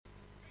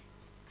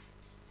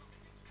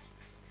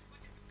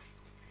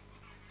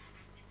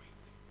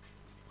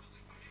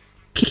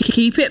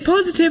Keep it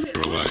positive.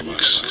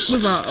 Relax.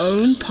 With our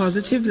own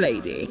Positive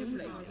Lady.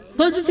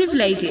 Positive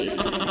Lady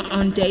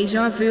on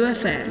Deja Vu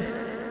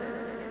FM.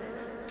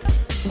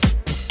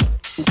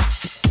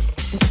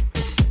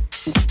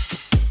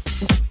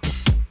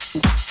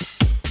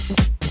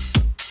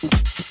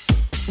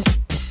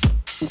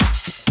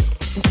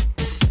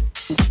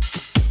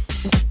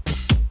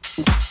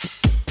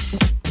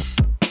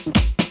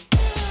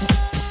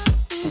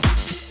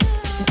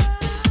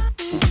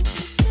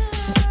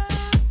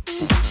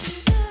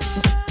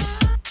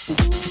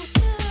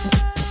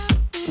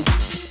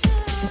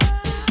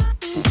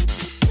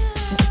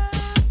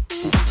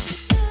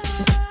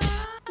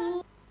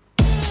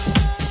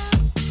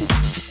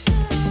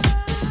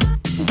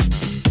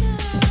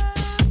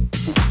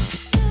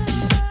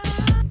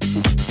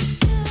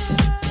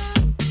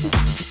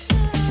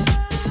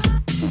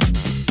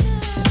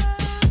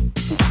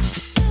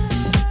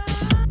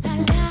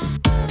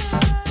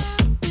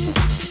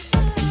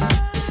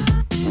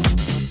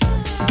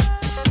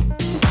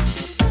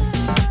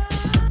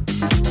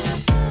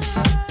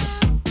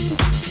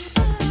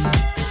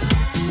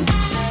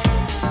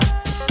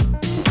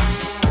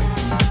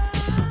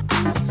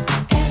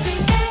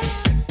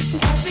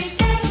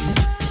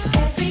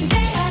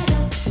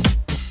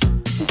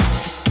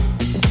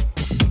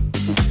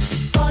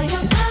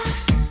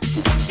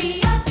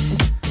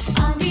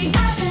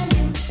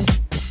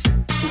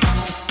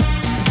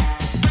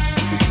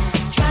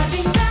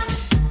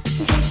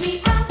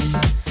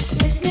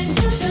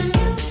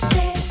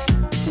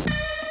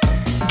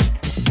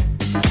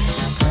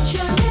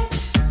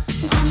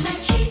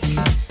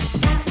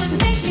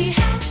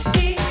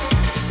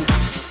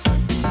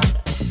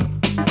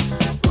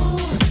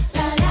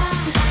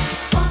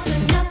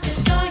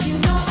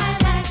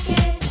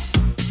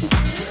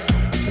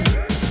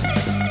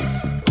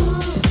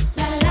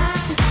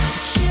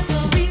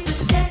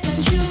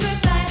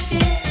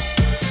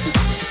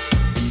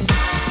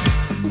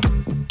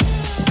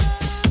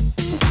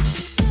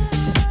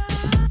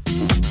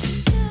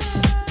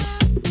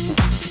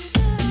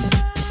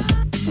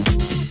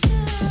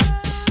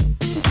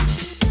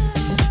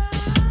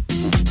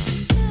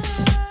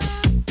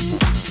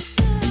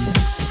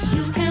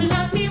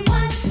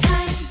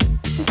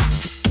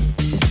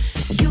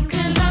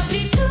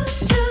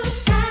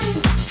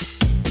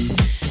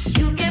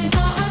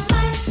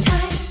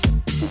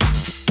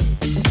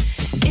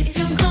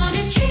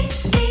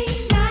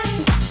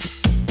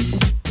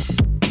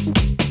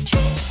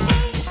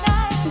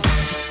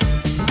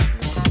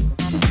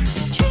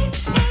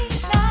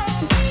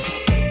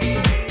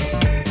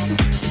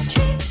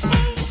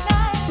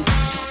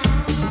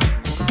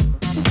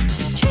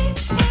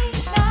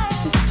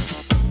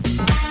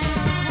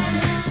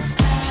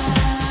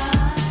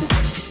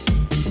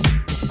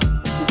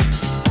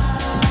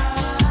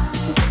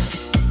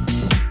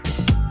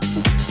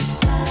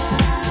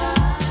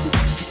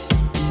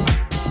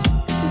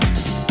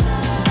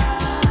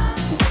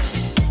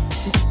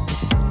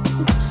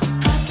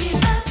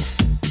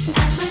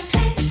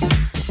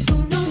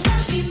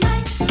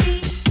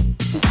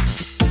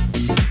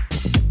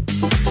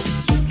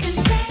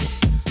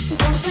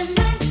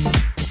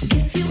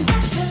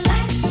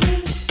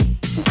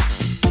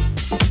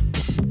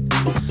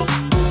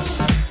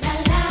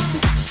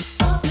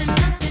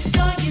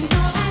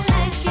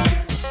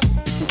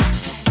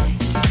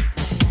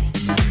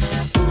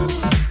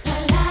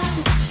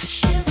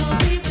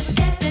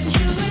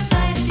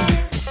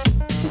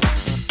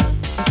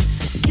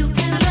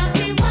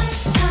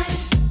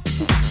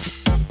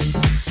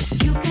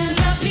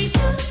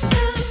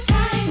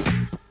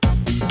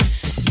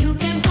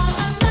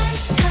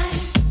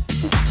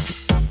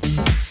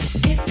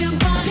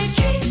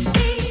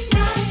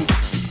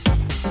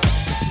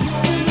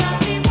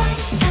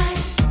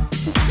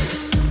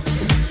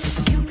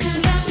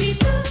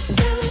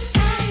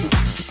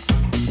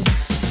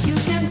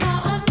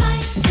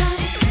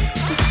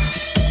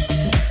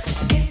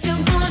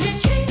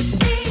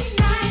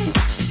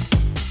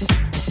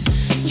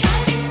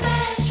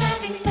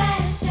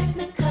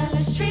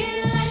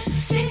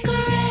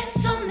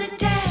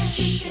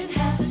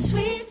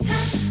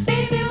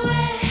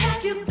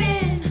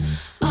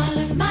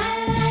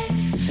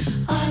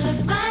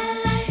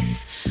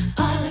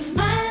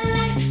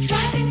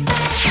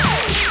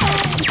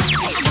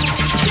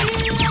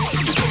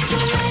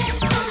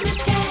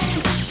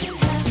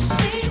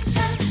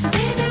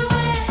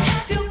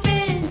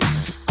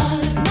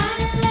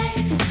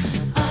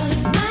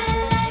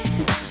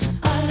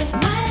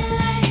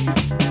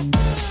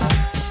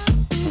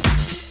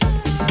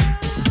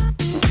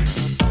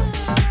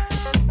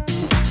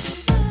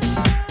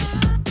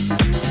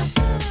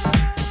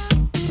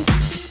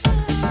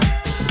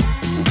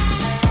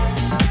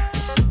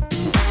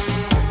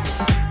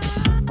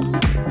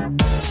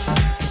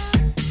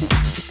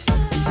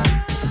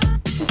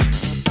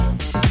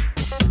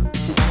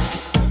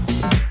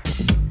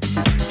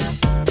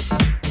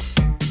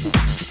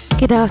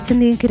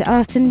 Good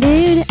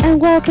afternoon, and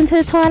welcome to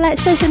the Twilight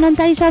session on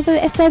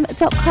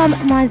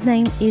DejaVuFM.com. My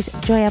name is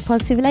Drea,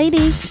 Positive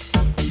Lady.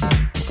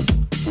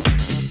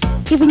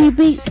 Giving you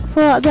beats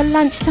for the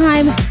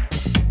lunchtime.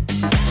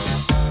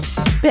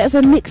 Bit of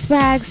a mixed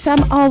bag, some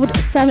old,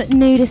 some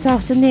new this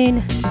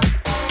afternoon.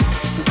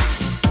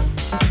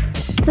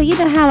 So you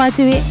know how I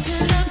do it.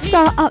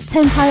 Start up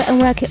tempo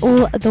and work it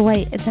all the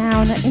way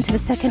down into the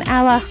second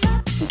hour.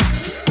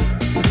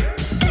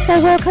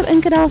 So welcome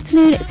and good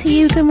afternoon to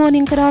you. Good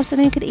morning, good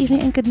afternoon, good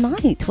evening and good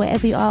night,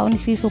 wherever you are on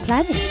this beautiful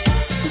planet.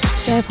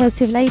 Very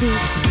positive lady.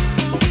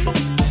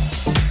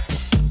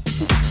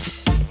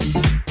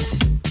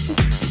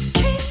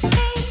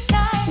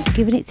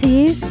 Giving it to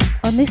you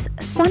on this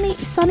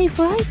sunny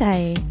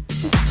Friday.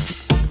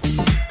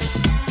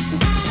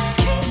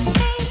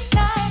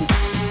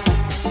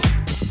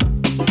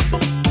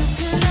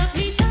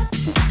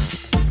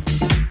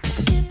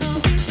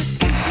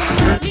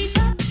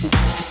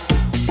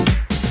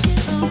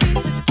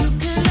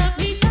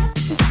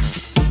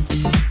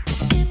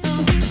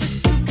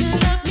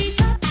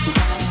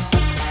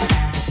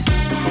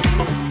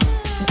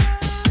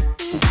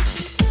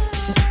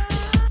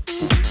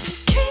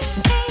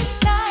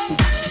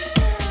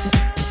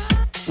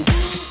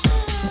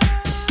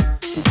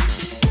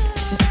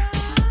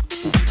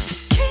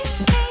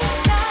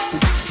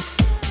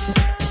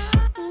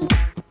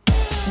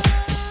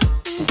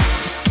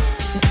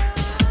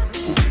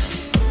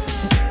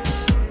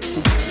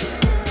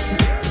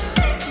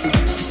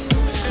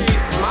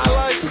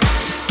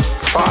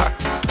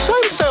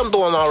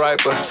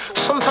 But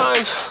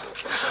sometimes,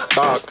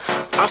 dog,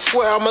 I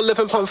swear I'm a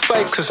living pump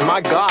fake, cause my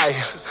guy,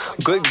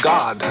 good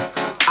God,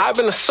 I've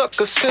been a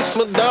sucker since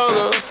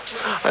Madonna,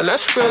 and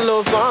that's real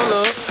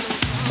Nirvana.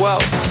 Well,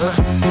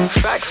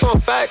 facts on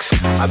facts,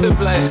 I've been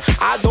blessed.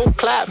 I don't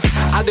clap,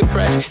 I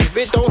depress. If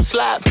it don't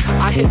slap,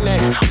 I hit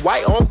next.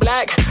 White on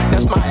black,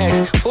 that's my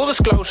ex. Full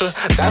disclosure,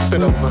 that's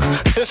been over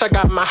since I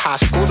got my high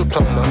school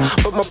diploma.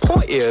 But my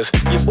point is,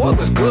 your boy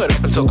was good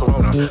up until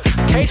Corona.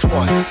 Case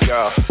one,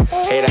 girl,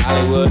 hey to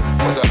Hollywood,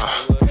 what's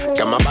up?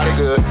 Got my body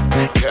good,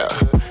 yeah.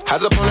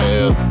 Hands up on the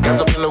hill, gas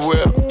up in the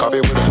whip, coffee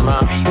with a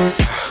smile.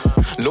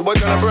 New boy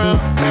gonna brown,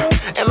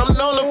 and I'm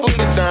known to put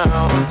it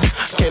down.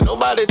 Can't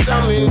nobody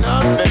tell me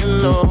nothing,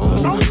 no.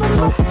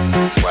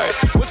 Wait,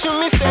 what you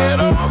mean stay at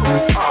home?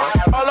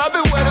 All I've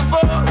been waiting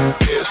for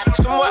is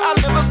somewhere I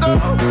never go.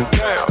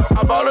 Damn,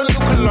 I bought a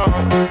new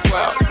cologne.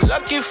 Well,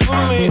 lucky for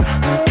me,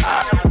 I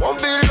won't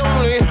be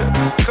lonely,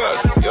 cause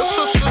you're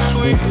so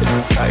sweet.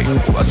 Hey,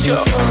 what's your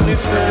only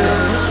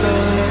fan?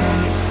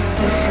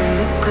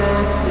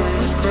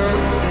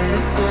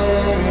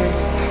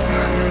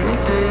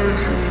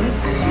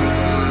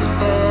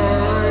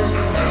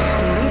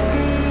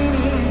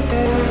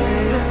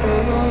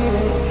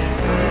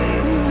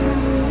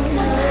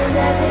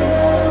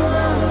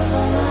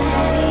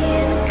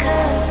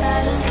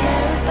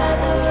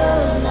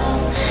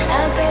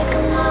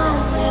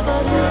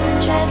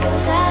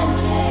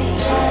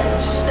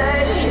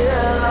 Stay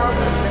here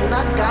longer than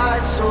I got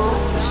to.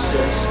 It's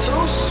just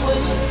too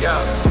sweet. Yeah.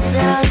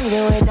 Said I need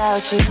it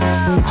without you.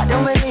 I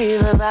don't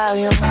believe about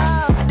you.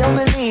 I don't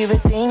believe a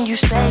thing you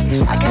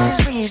say. I can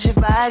just read your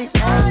body.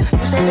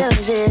 You say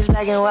feelings is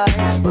black and white,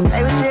 but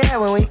baby sit there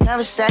when we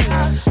conversate.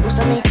 You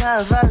saw me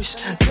come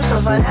first. You so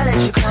fine, I let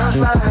you come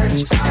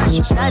first.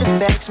 Side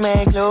effects,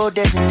 man, clothes,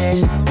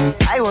 destination.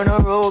 I wanna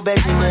roll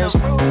back in this.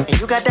 And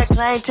you got that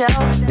clientele.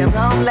 Them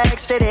long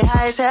legs say they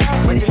high as hell.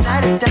 But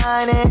tonight it's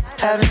dining,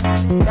 heaven.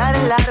 Got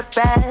a lot of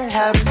bad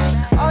habits.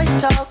 Always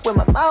talk with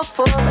my mouth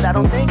full, but I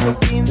don't think you'll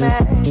be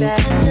mad. I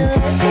know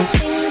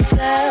everything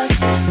about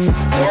you.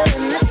 You're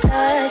in my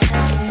thoughts, I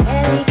can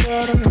barely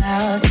get a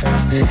mouse on.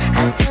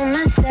 I tell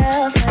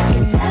myself I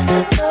can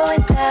never go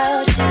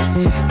without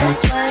you.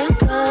 That's why I'm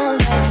gonna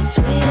write the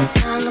sweetest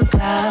song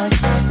about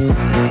you.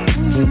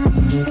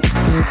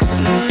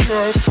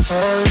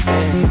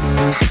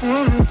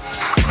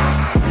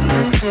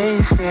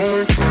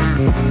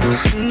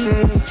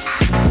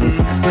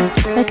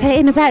 Okay,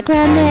 in the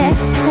background there,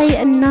 play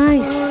it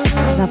nice.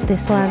 Love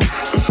this one.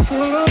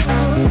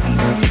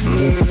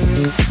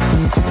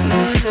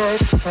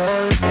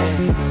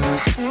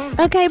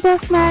 Okay,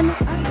 boss man,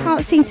 I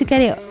can't seem to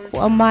get it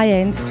on my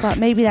end, but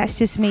maybe that's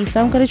just me,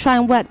 so I'm going to try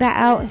and work that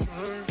out.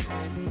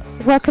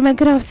 Welcome and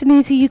good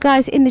afternoon to you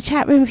guys in the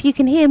chat room. If you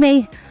can hear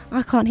me,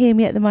 I can't hear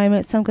me at the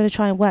moment, so I'm going to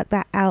try and work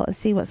that out and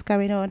see what's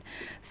going on.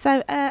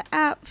 So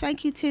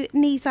thank you to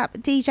Knees Up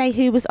DJ,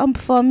 who was on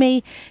before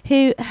me,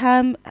 who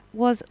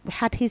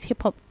had his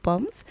hip hop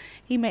bombs.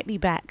 He might be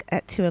back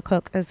at 2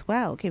 o'clock as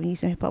well, giving you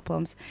some hip hop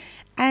bombs.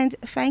 And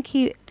thank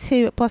you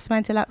to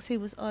Bossman Deluxe, who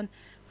was on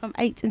from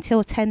 8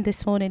 until 10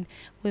 this morning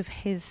with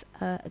his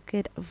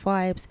Good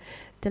Vibes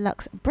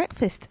Deluxe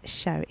Breakfast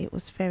show. It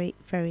was very,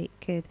 very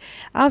good.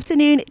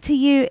 Afternoon to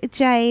you,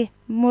 Jay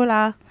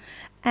Muller.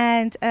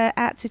 And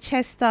out to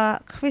Chester,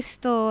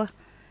 Crystal,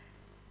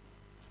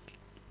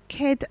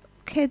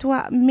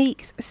 Kedwa,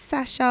 Meeks,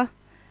 Sasha.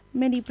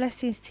 Many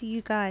blessings to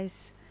you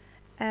guys.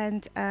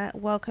 And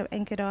welcome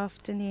and good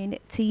afternoon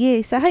to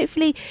you. So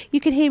hopefully you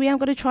can hear me. I'm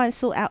going to try and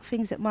sort out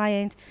things at my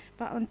end.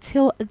 But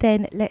until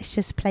then, let's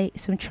just play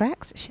some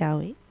tracks, shall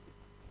we?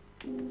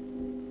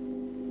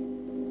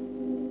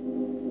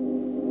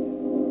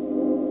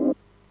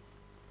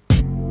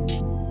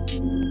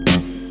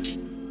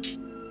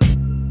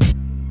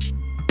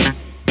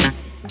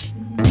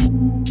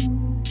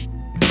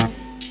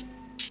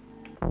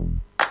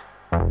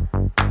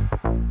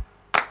 Honey,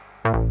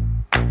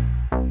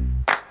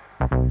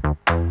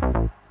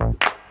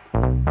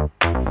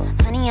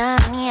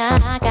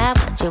 I got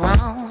what you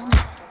want.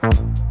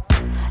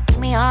 Give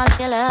me all of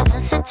your love,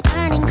 'cause it's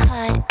burning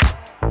hot.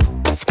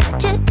 It's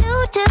what you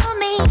do to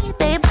me,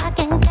 babe, I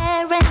can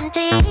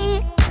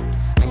guarantee.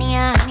 Honey,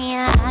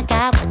 I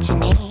got what you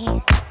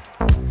need.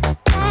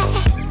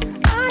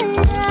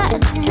 Under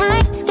the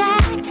night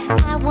sky,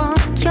 I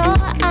want your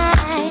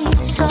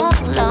eyes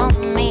all on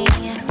me.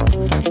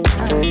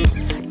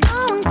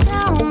 Don't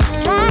tell me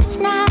lies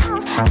now,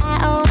 I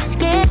always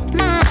get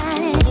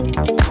mine.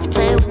 Don't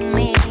play with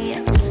me.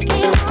 Do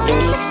you want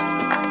it?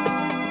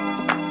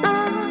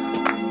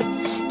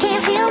 Can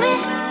you feel me?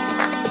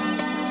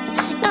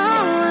 No,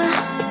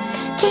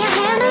 can you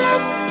handle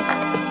it?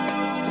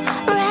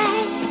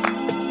 Right?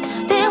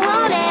 Do you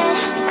want it?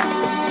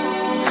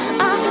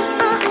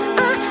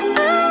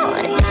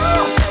 No,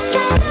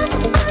 try to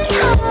put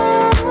on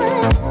hold.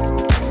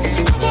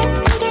 I can't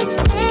take it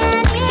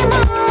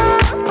anymore.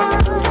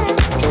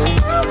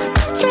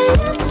 Put your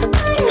love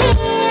on me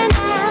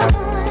now.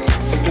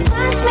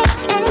 Trust me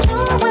and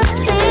you will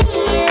see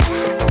it.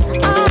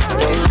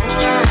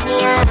 Honey,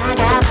 I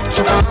got what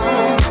you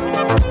want.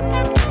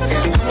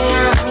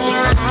 Honey,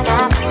 I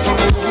got what you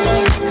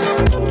need.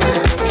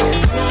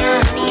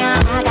 Honey,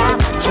 I got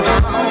what you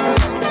want.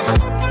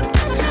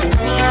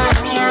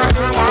 Honey,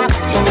 I got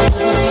what you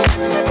need.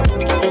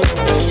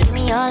 Give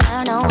me your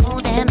love, no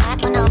holding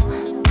back, no.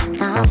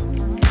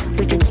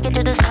 We could take it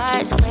to the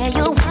stars where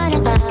you wanna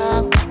go.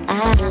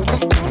 The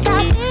things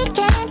that we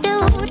can do,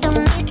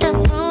 don't need to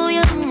prove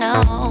you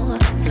know.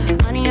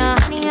 Honey, I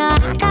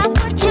got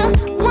what you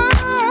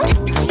want.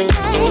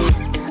 Yeah.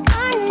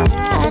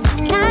 Under the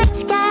night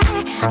sky,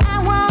 I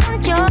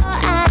want your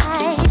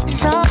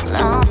eyes all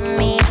on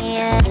me.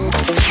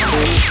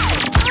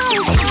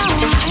 Don't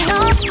tell me no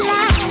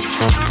lies,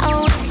 I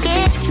always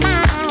get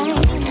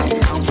mine.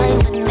 Don't play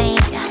with me.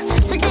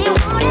 So do you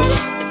want it?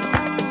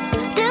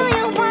 Do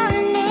you want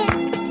it?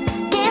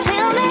 Can you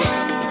feel me?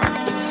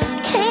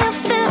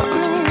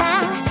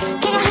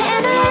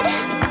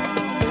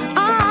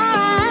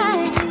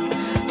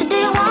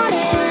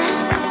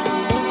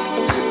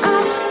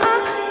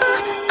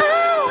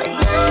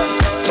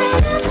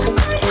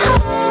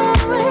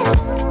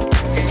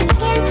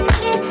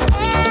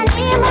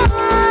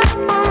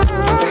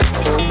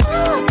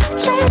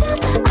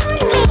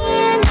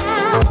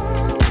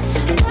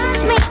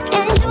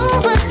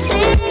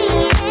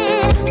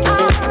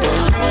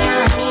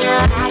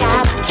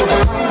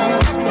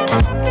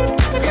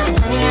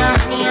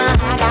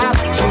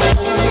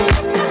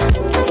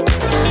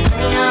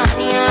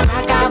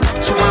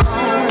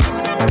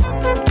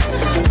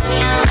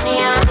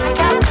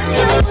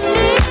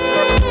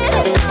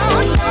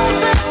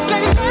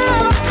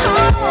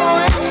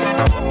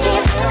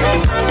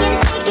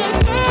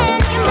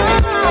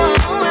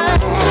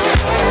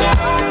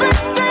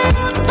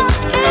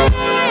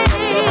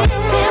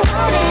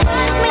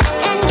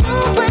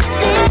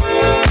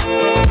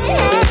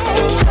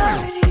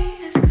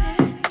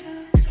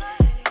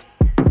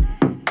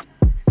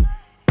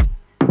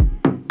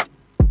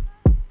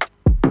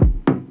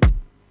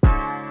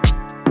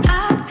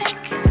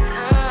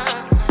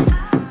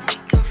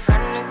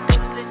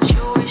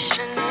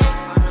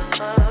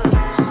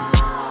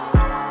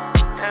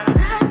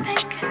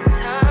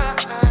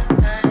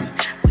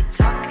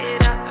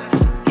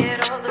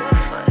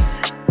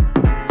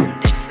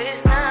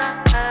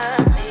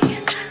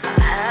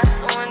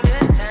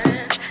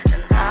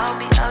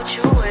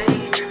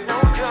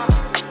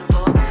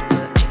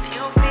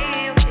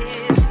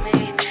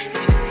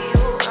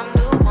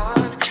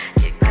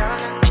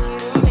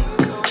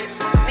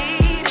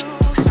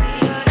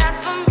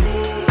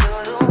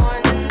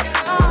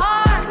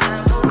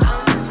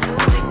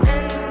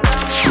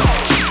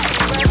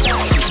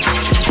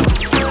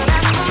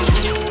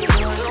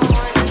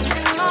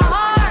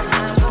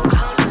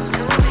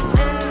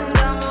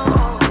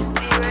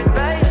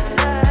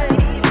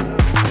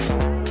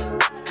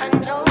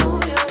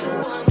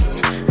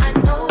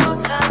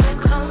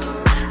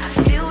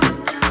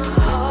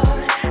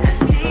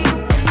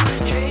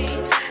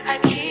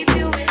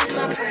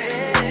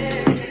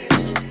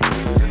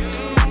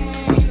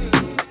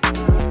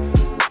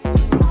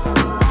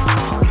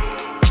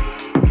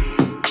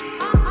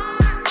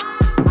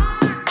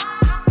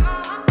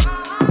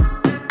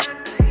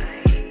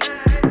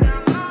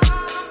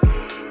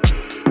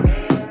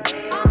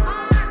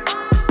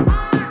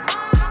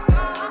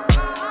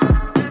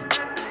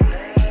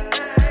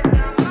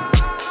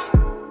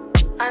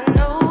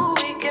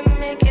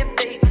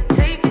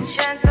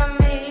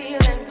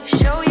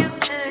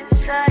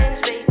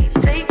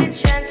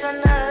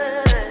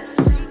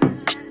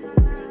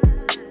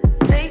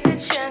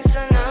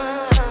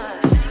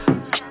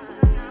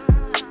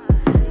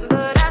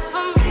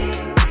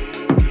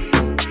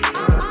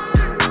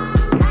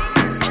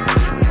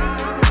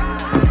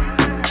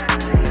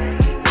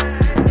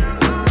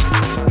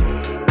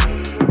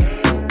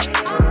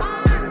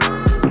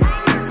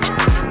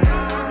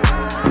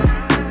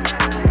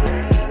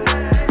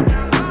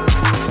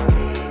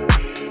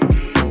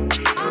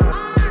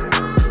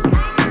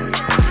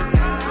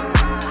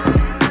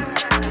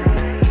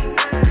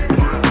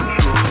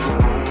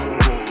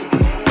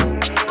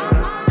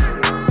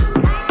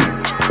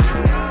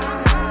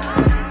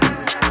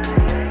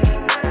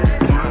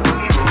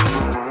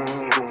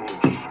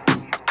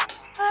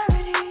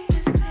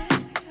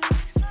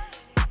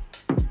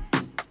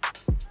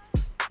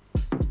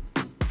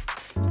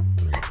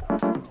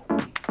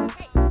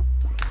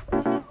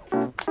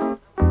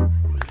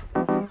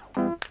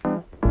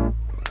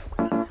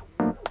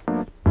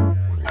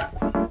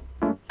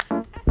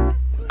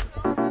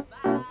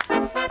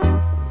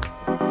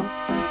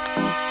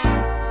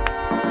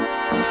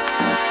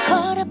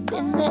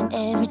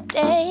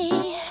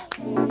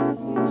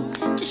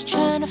 just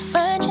trying to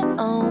find your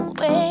own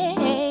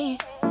way.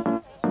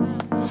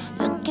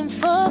 Looking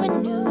for a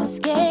new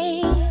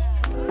escape,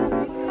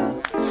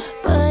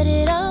 but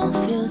it all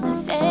feels the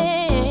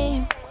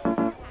same.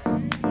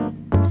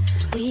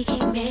 We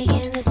keep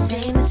making the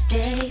same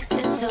mistakes.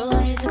 There's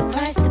always a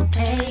price to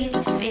pay.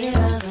 The fear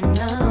of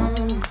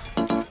unknown.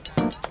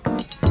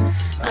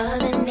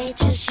 Mother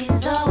Nature,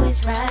 she's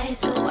always right.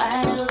 So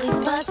why do we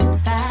fuss and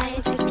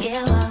fight to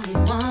get what we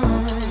want?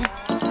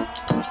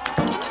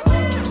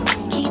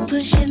 Keep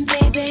pushing,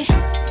 baby.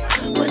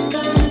 We're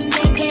gonna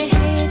make it.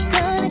 We're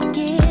gonna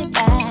get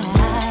by.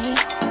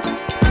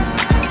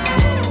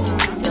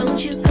 Don't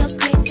you go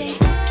crazy.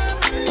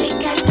 We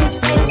got this,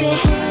 baby.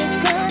 We're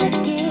gonna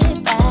get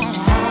by.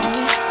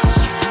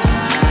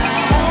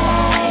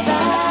 Bye,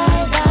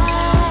 bye, bye.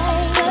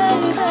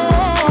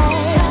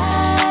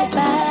 Bye,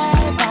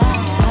 bye, bye.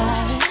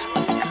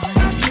 We're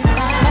gonna get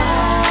by.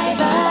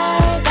 Bye,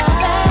 bye,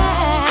 bye.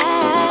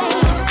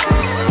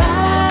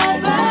 Bye,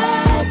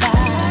 bye, bye.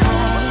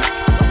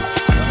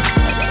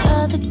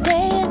 Another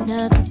day,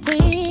 another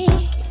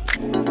week.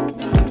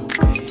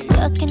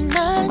 Stuck in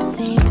our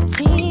same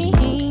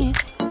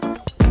routines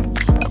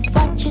of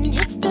watching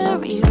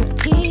history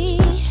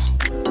repeat.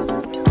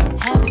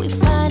 Have we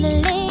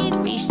finally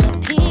reached a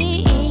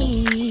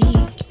peak?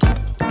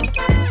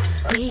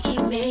 We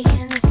keep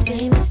making the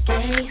same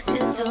mistakes.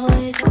 There's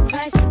always a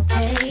price to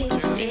pay. The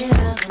fear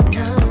of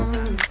unknown.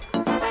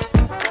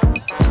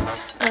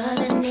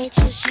 Mother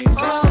Nature, she's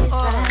always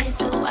right.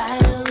 So why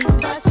do we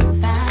fuss and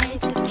fight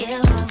to get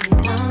what we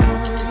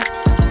want?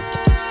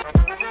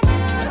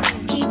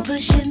 Keep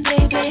pushing,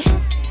 baby.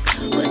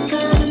 We're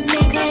gonna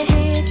make it.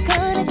 We're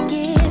gonna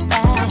get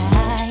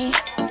by.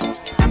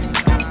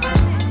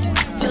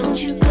 Don't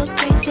you go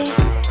crazy.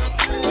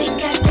 We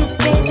got this,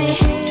 baby.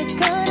 We're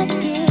gonna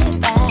get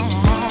by.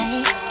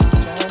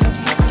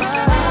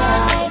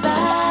 Bye,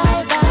 bye,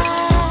 bye.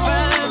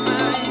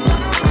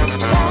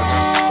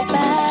 Bye,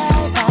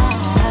 bye, bye.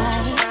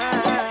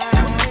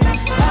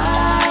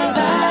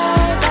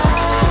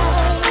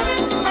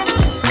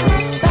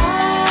 Bye,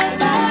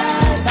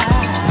 bye,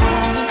 bye.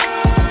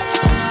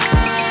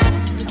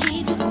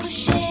 Keep it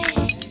pushing,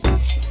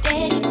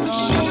 steady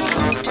pushing.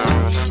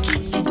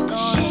 Keep it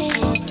pushing,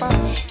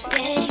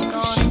 steady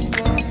pushing.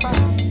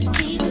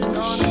 Keep it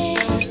pushing,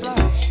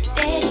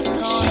 steady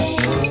pushing.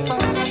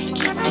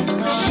 Keep it pushing, steady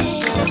pushing.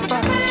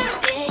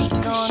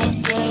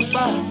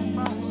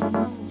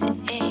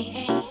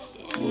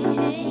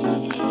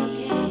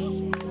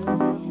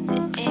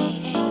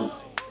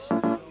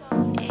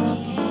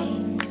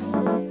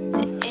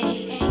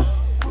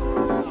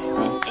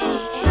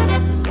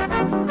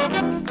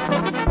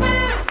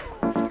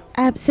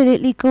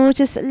 Absolutely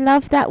gorgeous.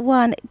 Love that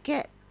one.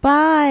 Get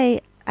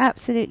by.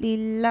 Absolutely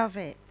love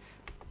it.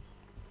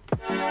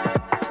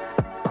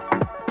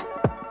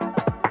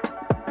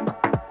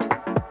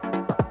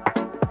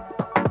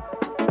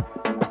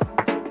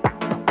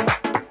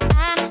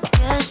 I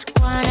just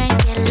wanna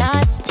get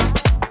lost.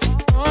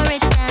 Pour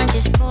it down,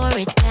 just pour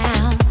it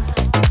down.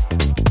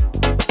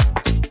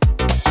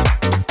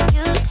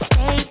 You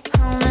stay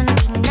home and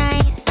be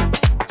nice.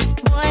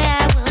 Boy,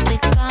 I will be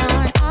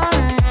gone all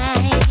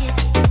night.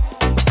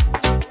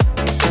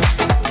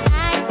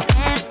 I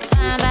can't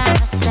find by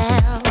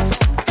myself,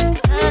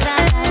 'cause I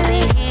won't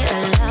be here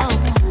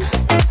alone.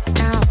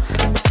 No.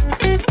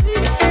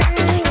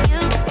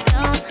 You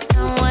don't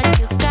know what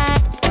you got.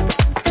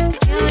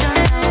 You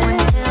don't know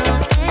until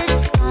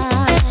it's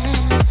gone.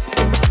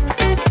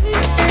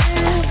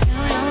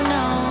 You don't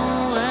know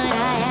what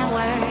I am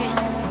worth.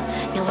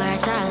 Your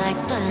words are like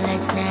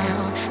bullets now.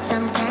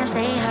 Sometimes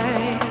they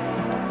hurt.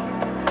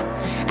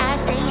 I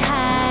stay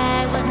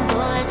high when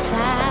bullets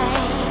fly.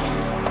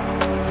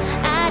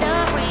 Out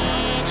of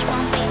reach,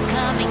 won't be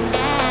coming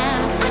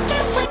down. I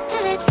can't wait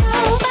till it's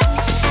over.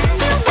 I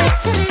can't wait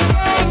till it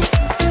ends.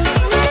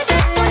 You got a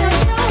chip on your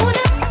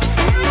shoulder,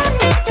 and no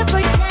need to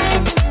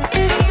pretend.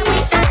 Yeah, we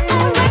are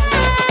alright,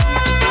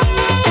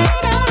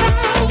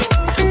 alright.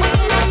 What's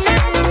going on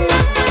now?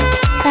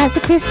 That's a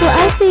Crystal. I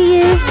see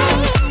you.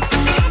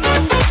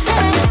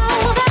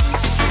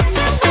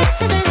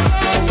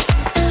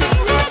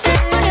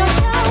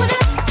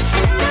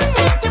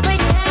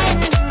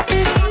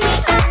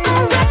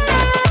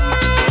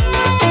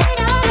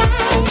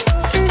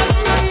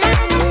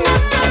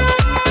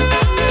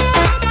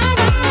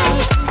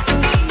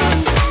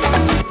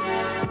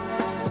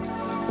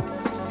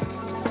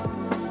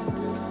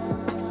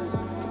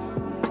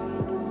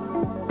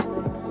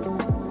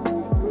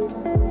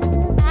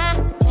 I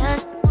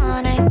just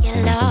wanna get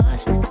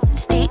lost.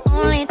 It's the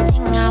only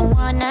thing I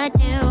wanna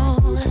do.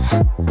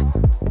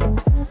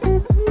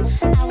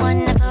 I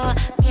wanna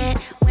forget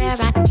where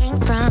I came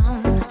from,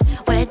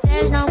 where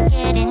there's no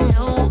getting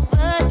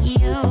over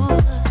you.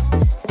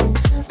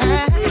 I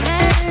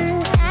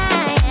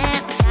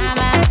am fine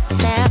by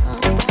myself,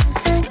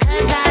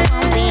 'cause I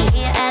won't be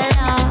here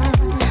alone.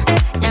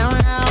 No,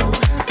 no.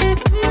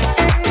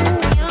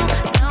 You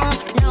don't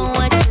know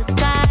what you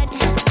got.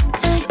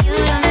 You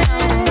don't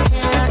know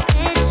until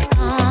it's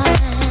gone.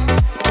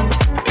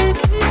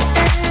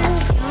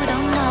 You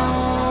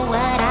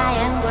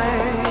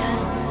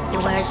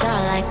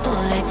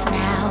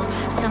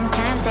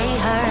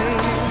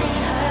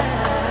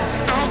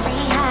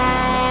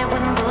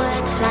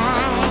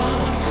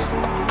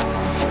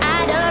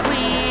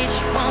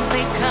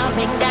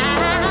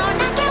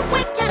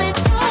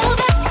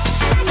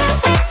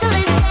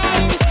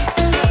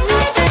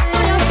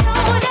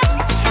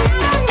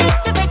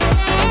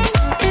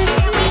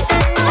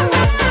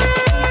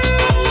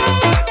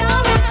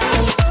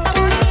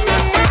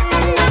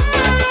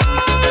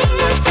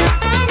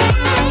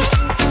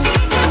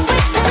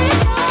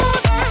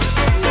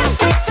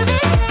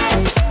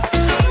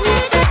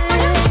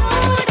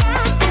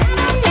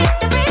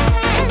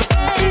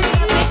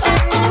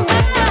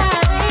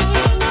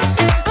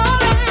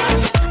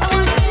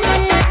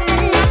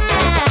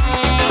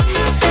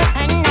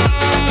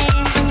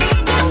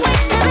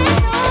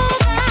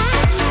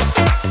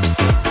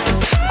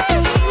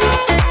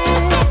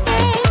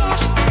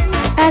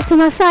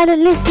my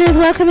silent listeners,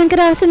 welcome and good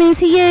afternoon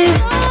to you.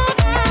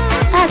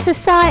 Out to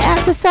Sai,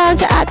 out to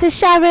Sandra, out to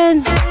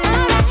Sharon,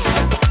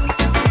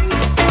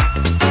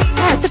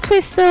 out to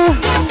Crystal.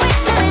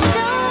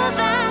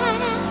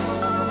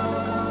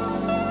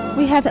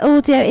 We have the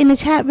audio in the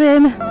chat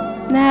room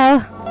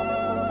now.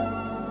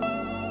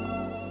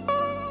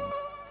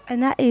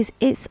 And that is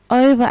It's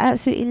Over.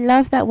 Absolutely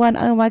love that one.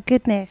 Oh my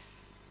goodness.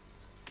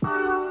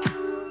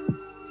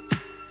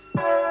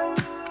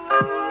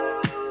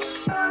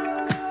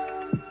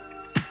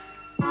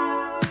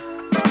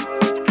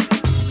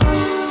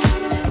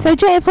 So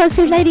Drea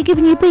Positive Lady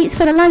giving you beats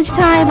for the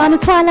lunchtime on the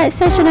Twilight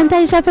session on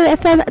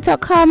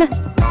DejaVuFM.com.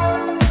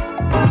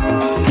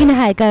 You know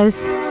how it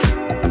goes.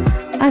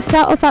 I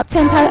start off up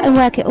tempo and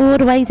work it all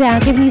the way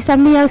down, giving you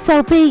some neo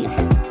soul beats.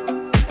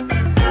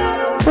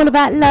 All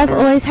about love,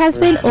 always has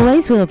been,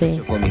 always will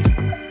be.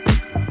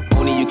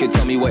 Only you can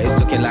tell me what it's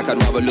looking like. I'd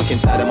rather look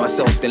inside of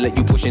myself than let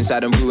you push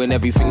inside and ruin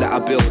everything that I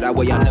build. That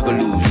way I never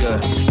lose,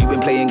 yeah. You've been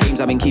playing games,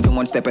 I've been keeping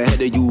one step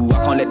ahead of you. I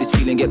can't let this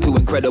feeling get too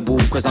incredible,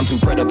 cause I'm too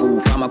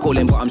credible. Found my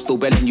calling, but I'm still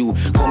belling you.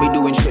 Got me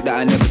doing shit that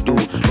I never do.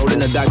 Rolling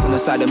the dice on the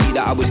side of me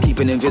that I was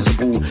keeping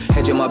invisible.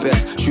 Hedging my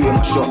best, shooting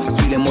my shot. It's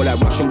feeling more like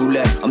Russian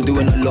roulette. I'm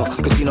doing a lot,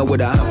 casino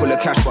with a handful of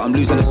cash, but I'm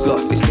losing the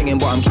slots. It's stinging,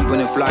 but I'm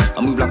keeping it fly.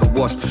 I move like a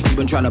wasp. You've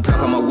been trying to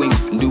pluck on my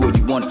wings and do what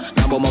you want.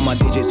 Now I'm on my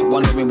digits,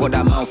 wondering what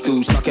that mouth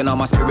do. Sucking on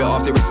my spirit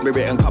after its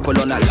spirit and couple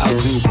on that loud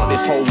too. Got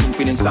this whole room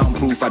feeling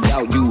soundproof, I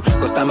doubt you.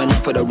 Got stamina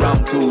for the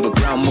round two, the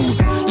ground moved.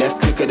 Left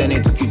quicker than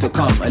it took you to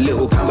come. A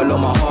little Campbell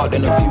on my heart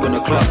and a few in the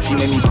club. She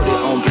made me put it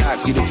on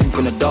black, see the truth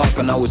in the dark.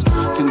 And I was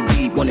too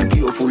deep, wanting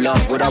beautiful love.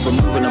 Without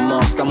removing the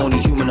mask, I'm only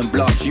human and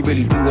blood. She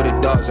really do what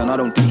it does and I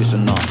don't do this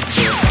enough.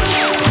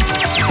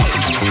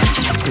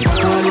 Cause I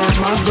can't let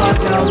my guard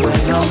down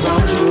when I'm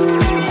around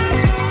you.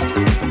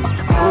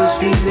 I was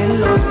feeling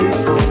lost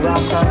before I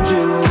found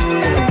you.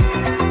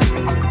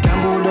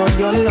 On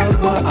your love,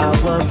 but I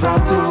weren't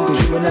proud to. Cause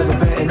you were never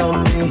betting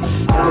on me,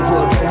 never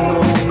put a penny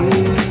on me.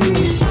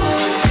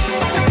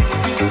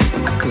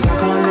 Cause I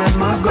can't let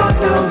my guard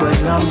down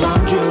when I'm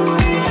around you.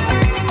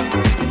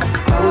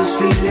 I was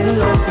feeling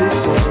lost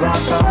before I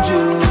found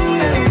you,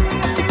 yeah.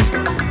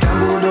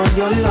 Gambled on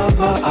your love,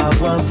 but I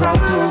weren't proud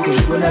to. Cause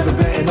you were never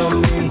betting on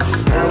me,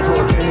 never put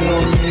a penny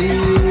on me.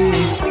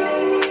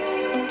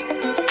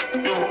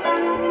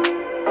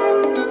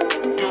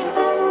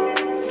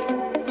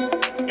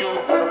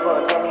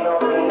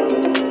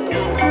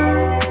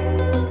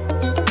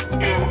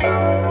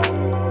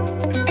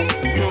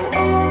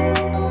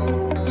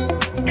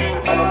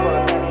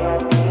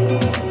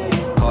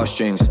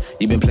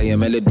 You've been playing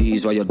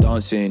melodies while you're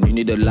dancing. You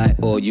need a light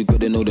or you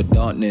gotta know the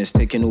darkness.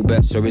 Taking all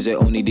bets or is it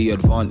only the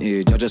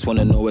advantage? I just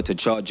wanna know where to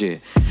charge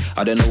it.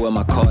 I don't know where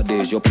my card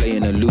is. You're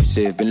playing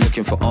elusive. Been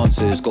looking for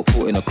answers. Got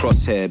caught in a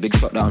crosshair. Big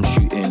shot that I'm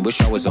shooting.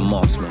 Wish I was a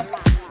marksman.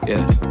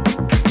 Yeah.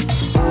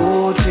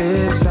 All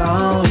chips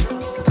down.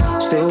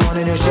 Still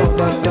wanting to show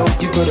that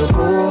dope. You could've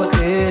brought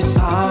this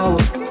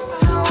out.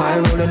 High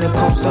rolling the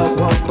coast up,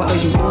 but are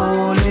you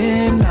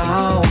rolling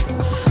now?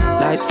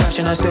 Lights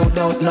flashing, I still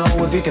don't know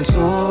if you can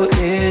sort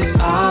this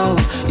out.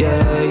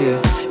 Yeah.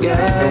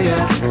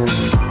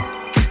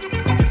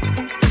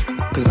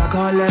 Cause I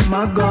can't let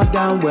my guard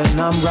down when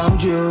I'm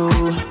around you.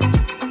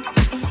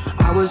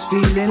 I was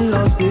feeling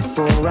lost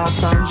before I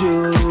found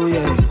you,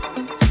 yeah.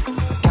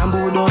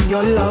 Gambled on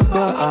your love,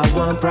 but I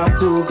weren't proud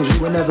to. Cause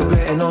you were never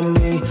betting on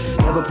me,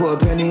 never put a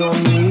penny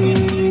on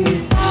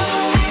me.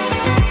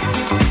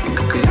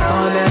 Cause I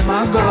can't let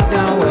my guard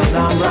down when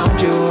I'm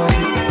around you.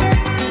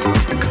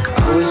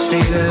 I was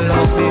feeling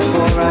lost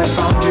before I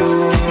found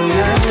you,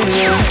 yeah.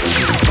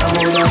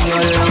 Gambled on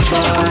your love,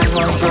 but I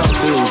weren't proud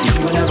to. You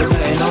were never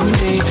betting on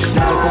me,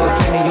 never put a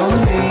penny on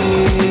me.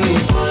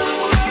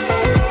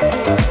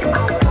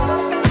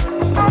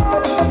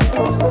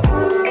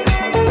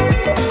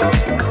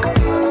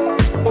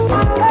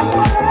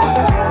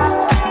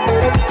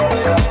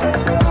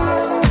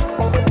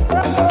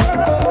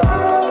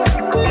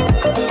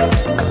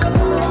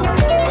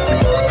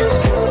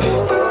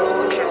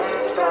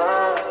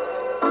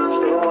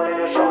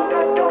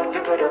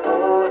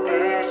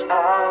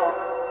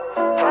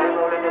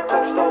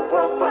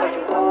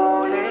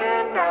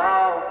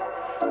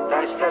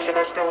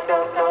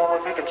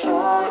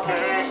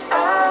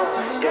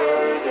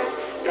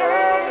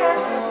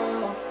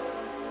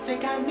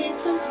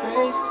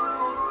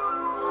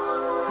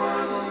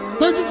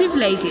 Positive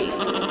Lady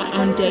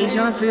on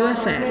Deja Vu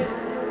FM.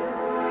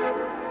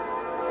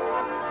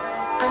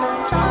 I know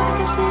I'm sorry, I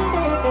can see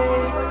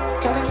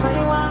it. Can't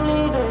explain why I'm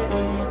leaving.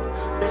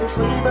 Let it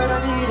sweet, but I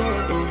need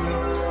it.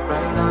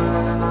 Right now,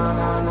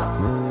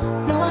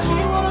 nah. No, I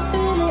hate what I'm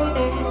feeling.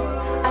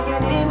 I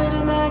can't even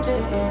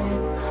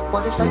imagine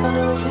what it's like on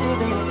the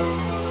receiving.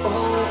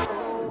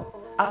 Oh,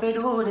 I can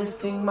do this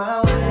thing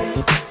my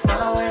way. I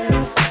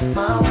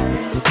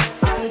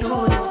can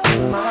do this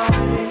thing my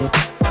way.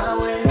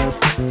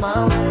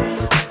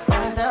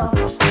 I'm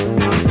selfish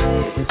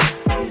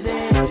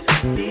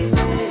these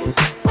days.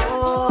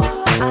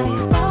 Oh, I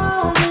ain't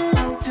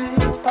falling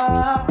too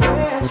far.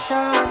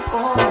 Pressure's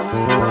on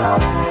me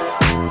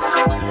now.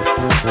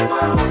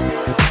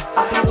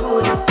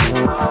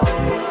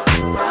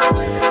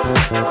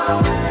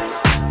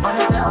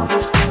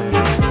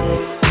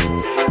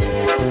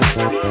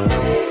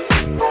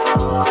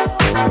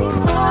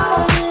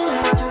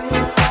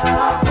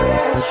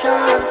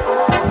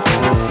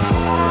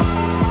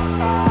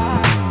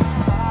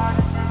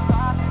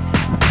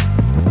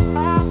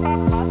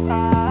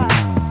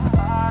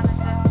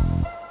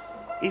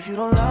 If you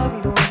don't love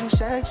me, don't you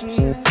say it.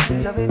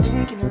 Things I've been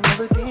thinking and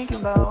overthinking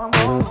about. I'm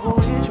vulnerable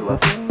with you, I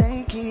feel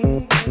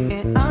naked.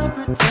 And I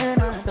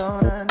pretend I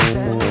don't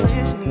understand.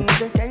 It's me,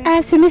 the case.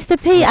 As to Mr.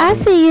 P, I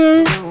see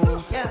you.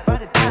 Yeah, by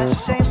the time she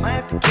say might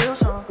have to kill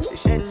some. They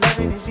said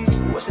loving is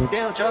easy. What's the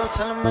deal, Joe?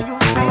 Tell them how you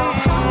feel.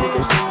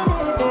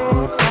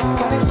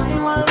 Can't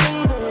explain why I'm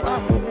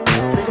leaving.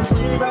 They can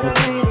sleep by the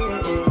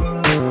leaving.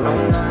 No,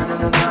 nah, nah,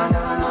 nah,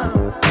 nah, nah.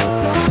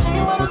 Don't say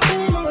what I'm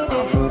feeling.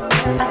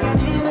 I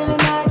can't even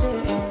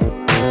imagine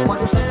what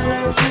it's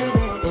like receiving.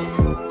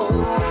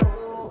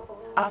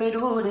 I feel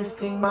do this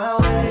thing my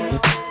way,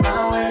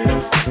 my way,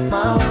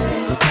 my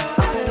way. I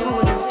feel do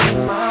this thing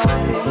my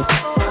way,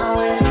 my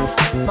way,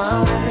 my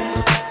way.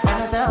 And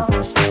it's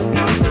selfish to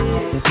me,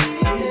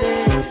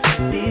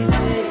 these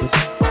days.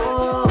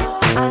 Oh,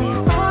 I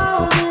need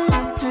more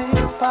than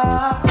 2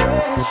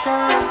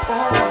 vibrations.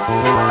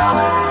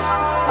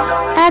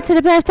 Add to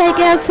the birthday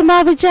girl to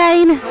Marva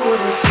Jane.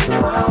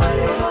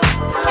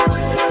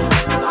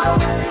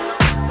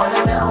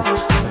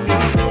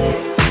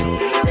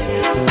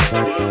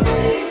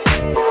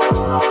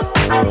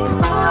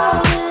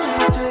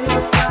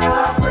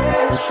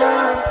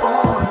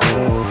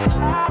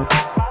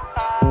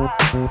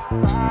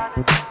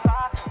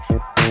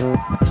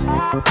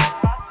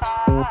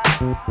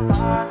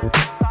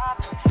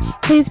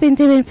 Who's been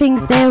doing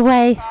things their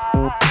way?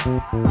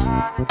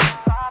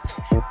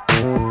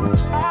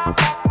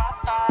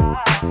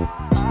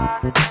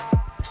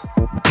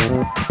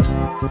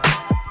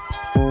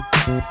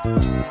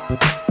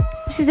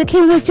 This is a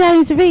Kimberly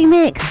Jones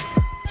remix.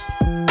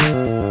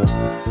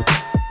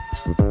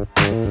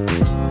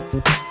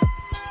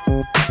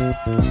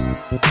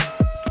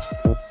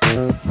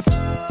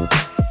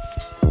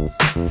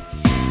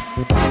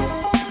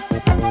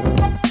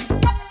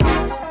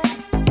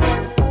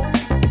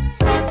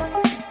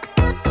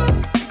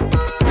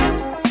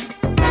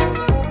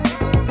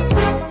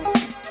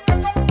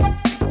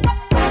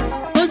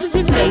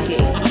 Positive Lady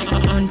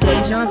on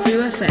Deja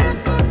Vu FM.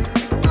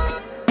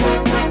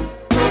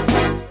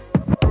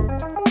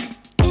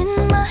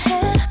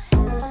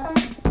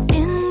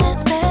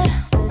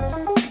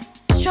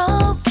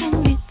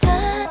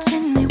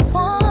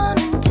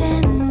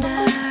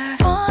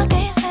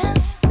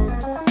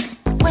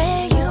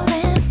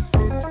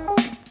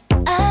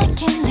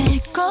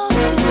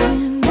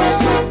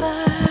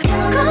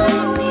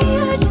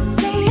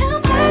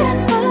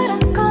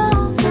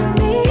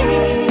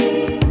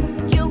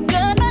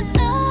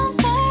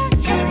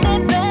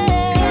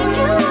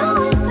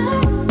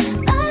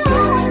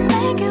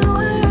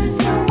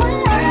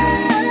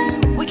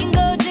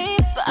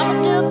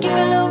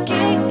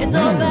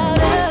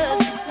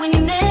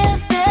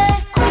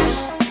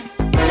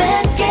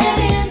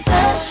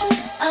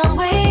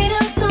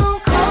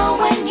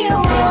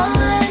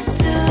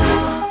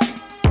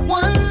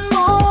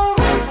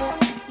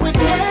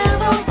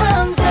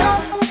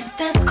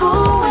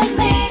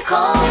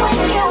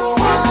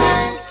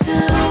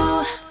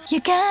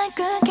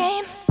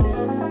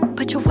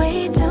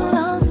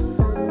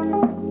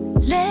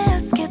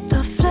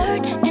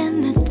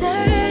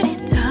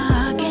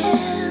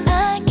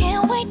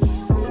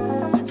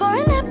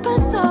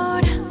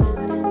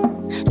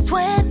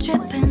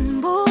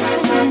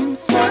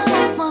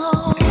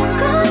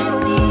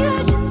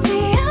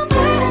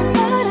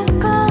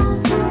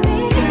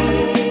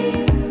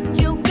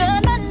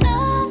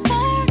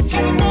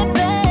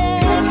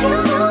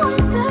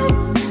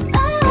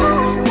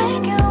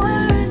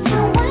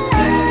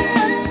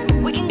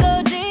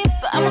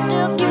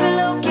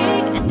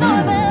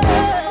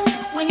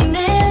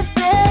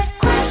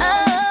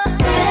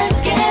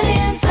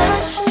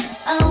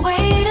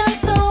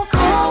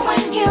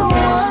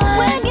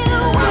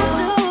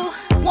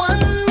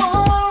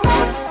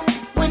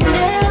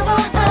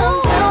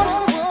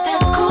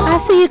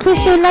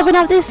 Loving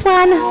up this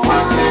one.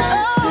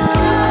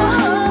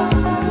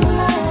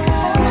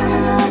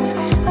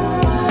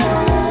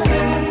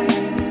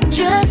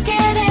 Just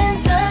get in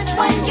touch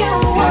when you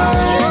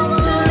want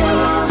to.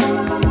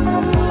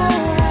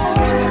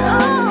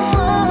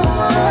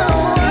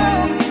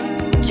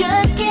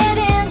 Just get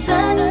in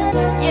touch,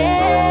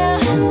 yeah.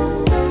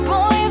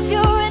 Boy, if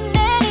you're in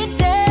any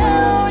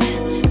doubt,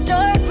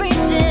 start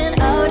reaching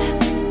out.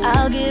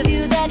 I'll give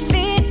you that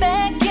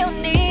feedback you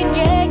need,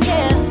 yeah,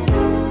 yeah.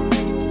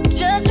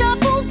 Just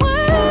drop a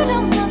word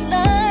on the line.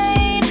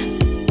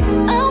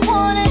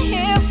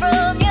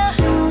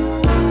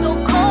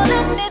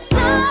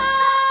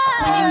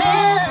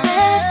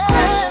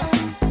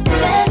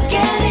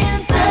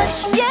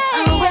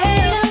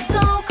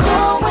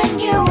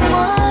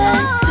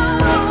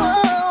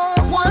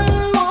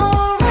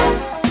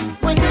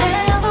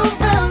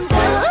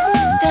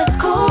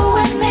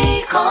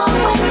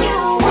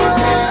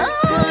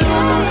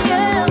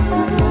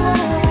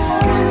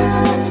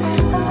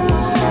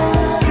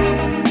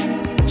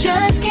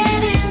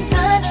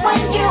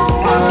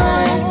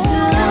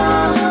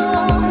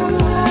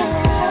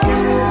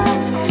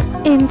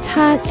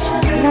 touch.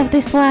 Love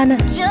this one.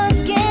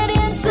 Just get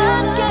in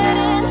touch, get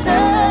in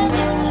touch.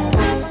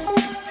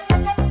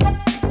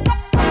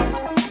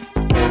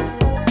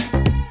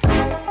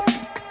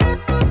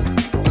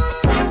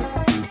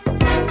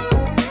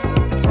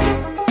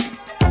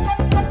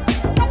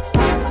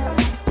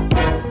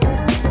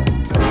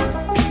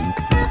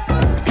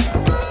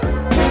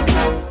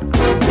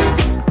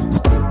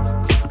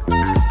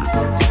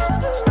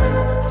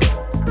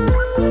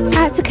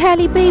 Out to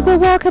Kelly Bieber,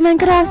 welcome and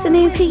good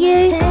afternoon to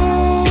you.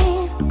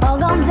 All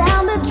gone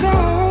down the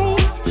drain,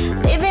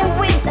 living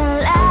with the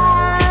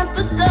life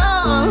for so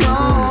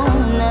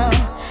long now.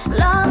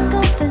 Lost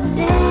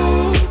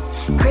confidence,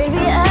 crazy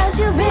as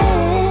you've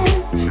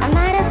been. I'm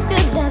not as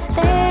good as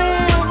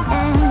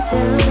them to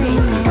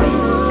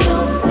pretend.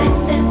 Don't let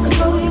them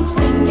control you,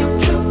 sing your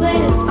true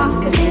latest on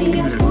the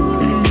video.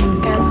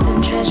 Got some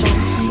treasure,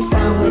 you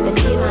sound with the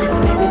key lines,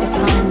 maybe this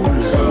one.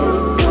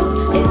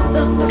 It's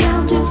up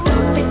around you,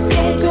 don't be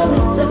scared, girl,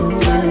 it's up to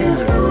you.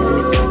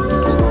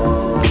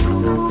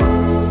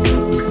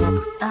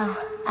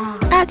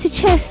 Out to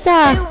Chester,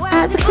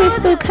 out to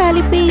Crystal,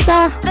 Curly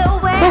Bieber,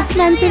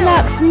 Westman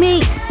Deluxe,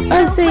 Meeks,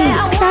 Ozzy,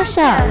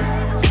 Sasha.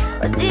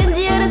 What did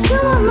you do to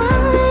my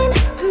mind?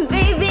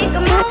 Baby,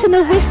 come Out to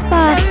The Whisper,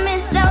 let me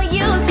show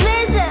you a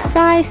pleasure.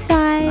 Sai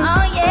Sai,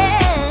 Oh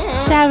yeah.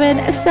 Sharon,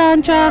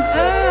 Sandra.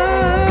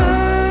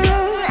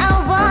 I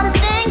wanna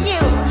thank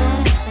you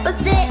for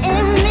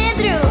seeing me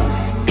through,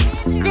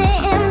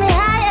 seeing me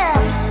higher.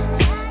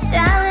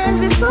 Challenge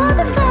before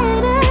the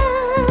fighter.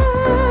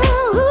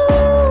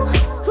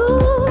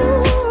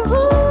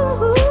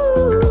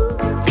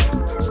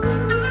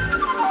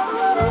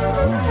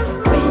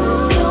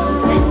 Don't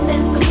let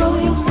them control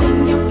you.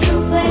 Sing your true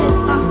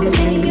latest on the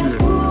video.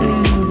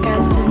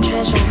 Got some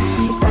treasure.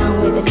 You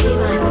sound with the key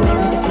lines,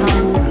 maybe this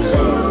one.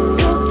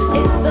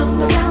 It's up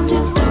around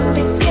you. Don't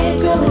be scared,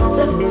 girl. It's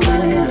up to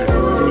you.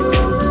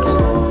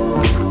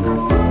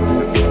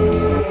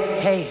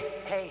 Hey,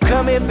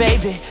 come here,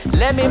 baby.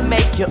 Let me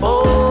make you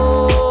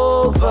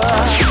over.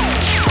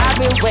 I've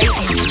been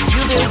waiting,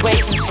 you've been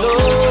waiting so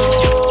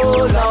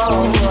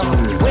long.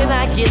 When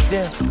I get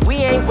there, we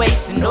ain't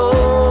wasting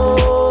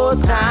no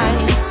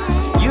time.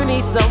 You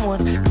need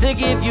someone to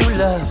give you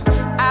love.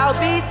 I'll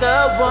be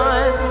the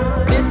one.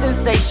 This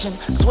sensation,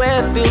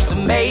 swear it feels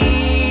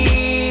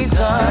amazing.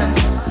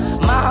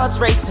 My heart's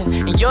racing,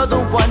 and you're the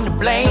one to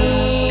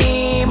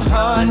blame,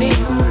 honey.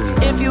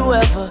 If you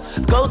ever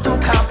go through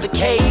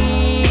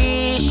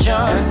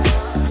complications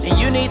and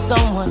you need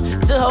someone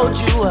to hold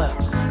you up,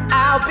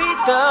 I'll be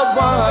the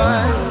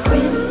one.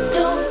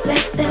 Don't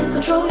let them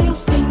control you.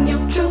 Sing your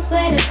true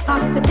latest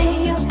on the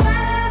video.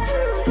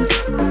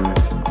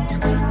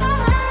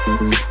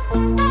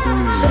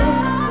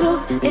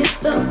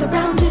 It's up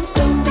around you.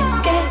 Don't be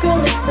scared,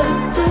 girl. It's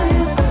up to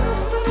you.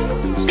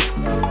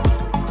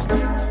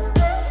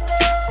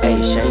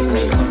 Hey, Shay,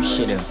 say some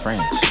shit in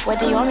French. What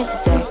do you want me to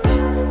say?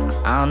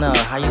 I don't know,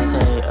 how you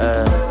say,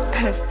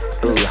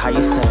 how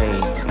you say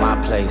my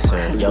place or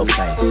your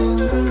place?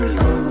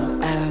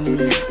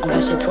 On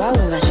va chez toi ou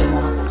on va chez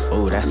moi?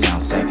 Oh, that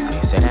sounds sexy.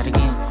 Say that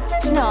again.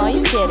 No,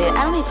 you get it. I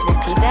don't need to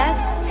repeat that.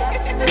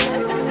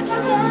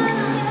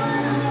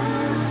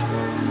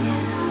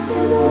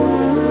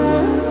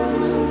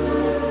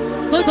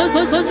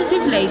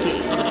 Positive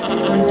Lady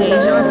on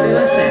Deja Vu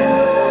FM.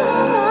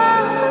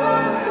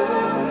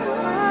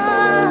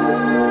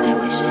 I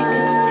wish I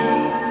could stay.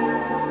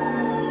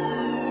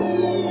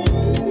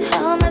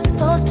 How am I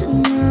supposed to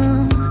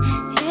know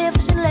if I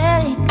should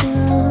let it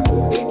go?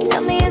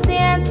 Tell me, is the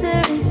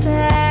answer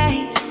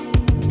inside?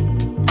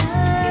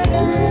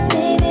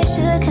 Maybe I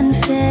should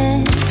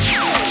confess.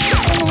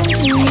 It's an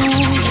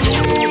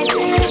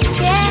emptiness I just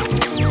can't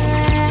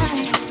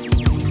hide.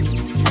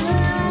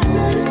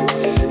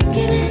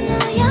 Giving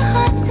all your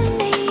heart to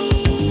me,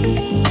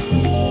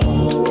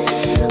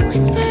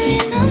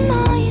 whispering I'm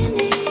all you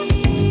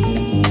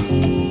need,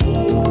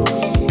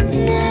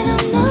 and I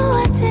don't know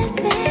what to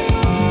say.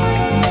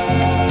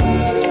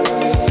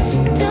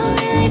 Don't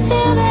really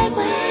feel that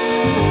way.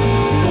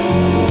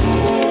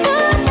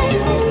 God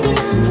bless you,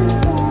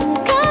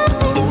 God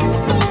bless you,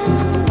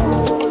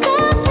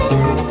 God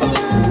bless you,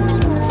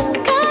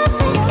 God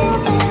bless you,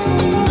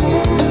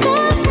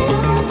 God bless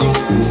you,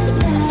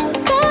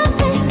 God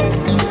bless you.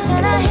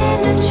 And I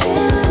hate the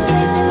truth,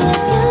 wasting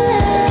up your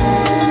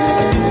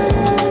love.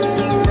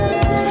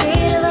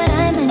 Afraid of what I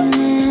might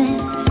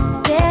miss,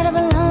 scared of a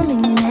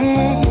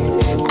loneliness.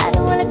 I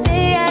don't wanna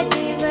say I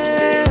gave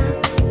up,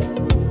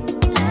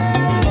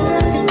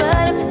 but if I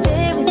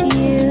stay with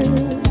you,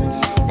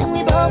 then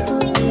we both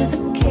will lose. I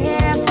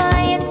care for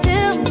you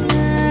too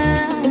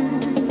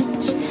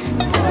much.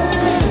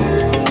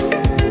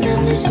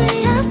 Selfishly,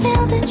 I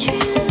feel the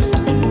truth.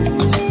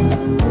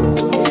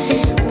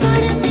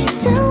 Part of me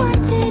still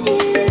wanted you.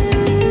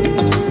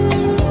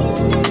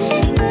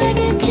 Like a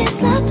kiss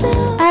like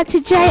blue. Out to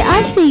Jay,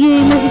 I see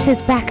you.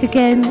 Melissa's back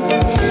again.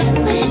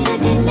 Wish I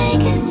could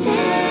make it stay.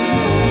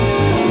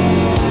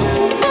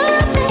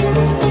 God bless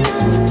you,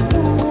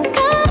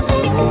 God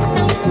bless you,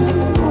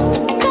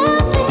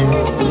 God bless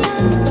you,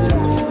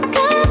 God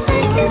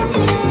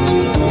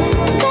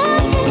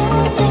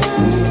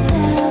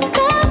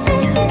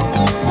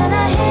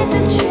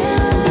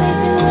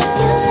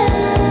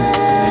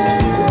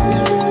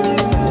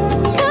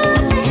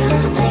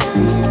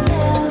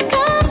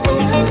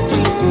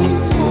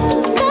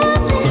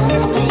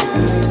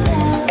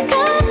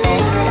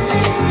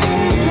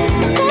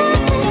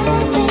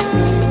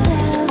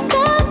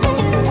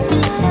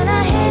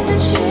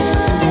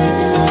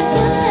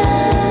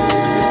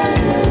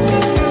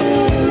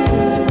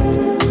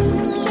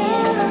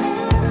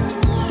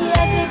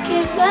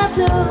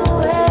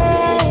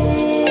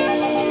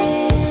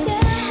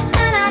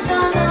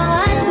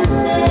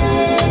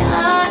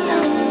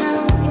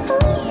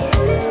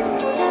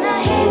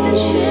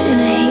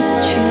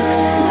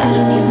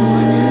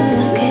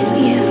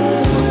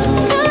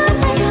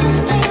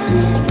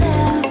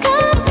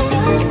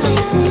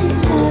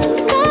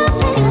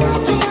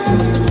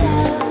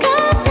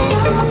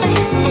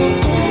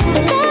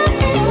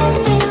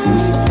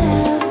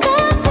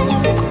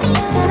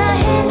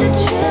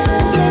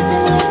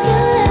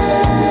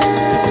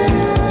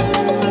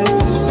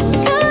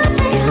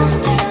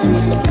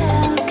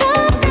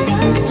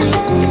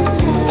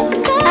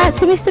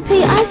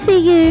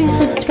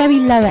very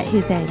low at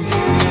his end.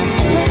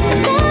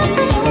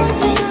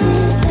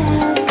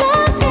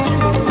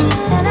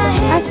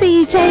 I see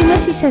you, Jane.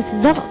 Yes, she says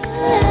locked.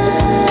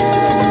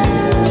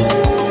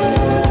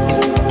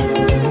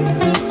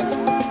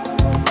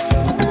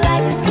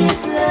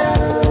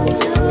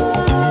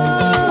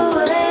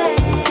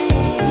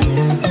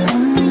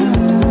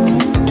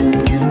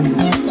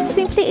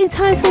 Simply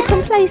entitled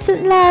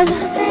Complacent Love.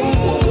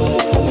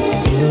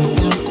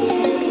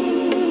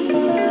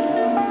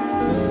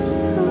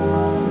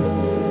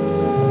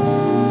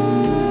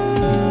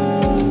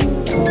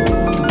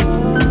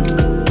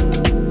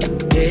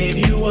 Gave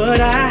you what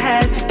I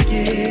had to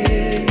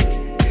give.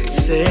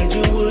 Said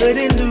you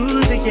wouldn't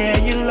lose it, yeah,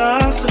 you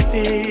lost the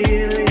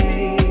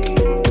feeling.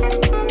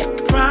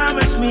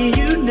 Promise me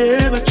you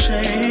never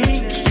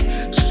change.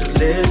 Should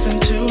listen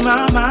to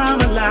my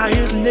mama,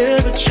 liars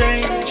never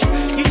change.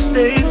 You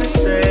stay the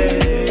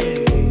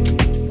same.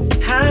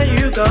 How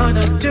you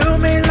gonna do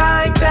me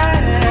like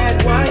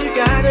that? Why you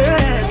gotta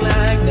act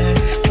like that?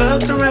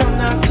 Fucked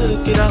around, I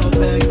took it all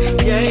back.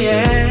 Yeah,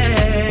 yeah.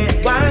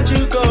 Why'd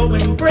you go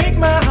and break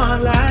my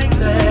heart like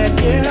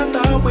that? Yeah, I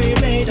thought we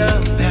made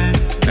a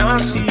pact. Now I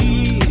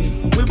see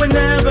we were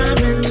never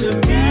meant to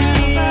be.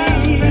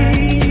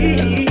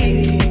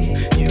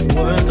 You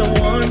were the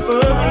one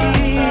for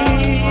me.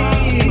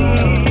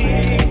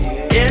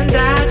 And I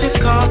just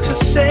called to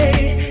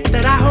say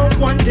that I hope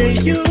one day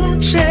you'll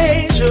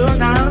change. You're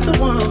not the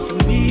one for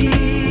me.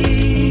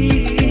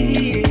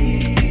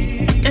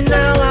 And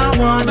now I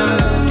wanna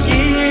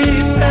get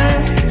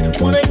back.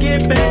 Wanna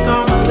get back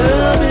on my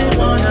love and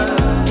wanna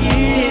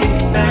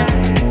get back.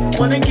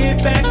 Wanna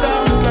get back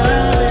on my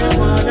love and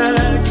wanna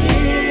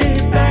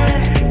get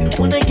back.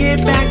 Wanna get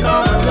back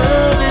on my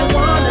love and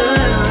wanna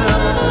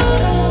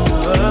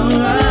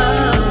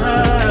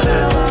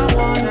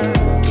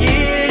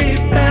get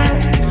back.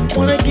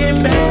 Wanna get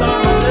back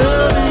on my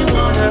love and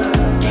wanna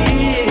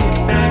get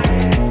back.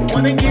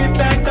 Wanna get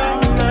back on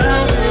my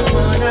love and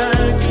wanna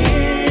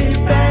get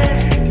back.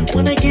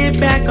 Wanna get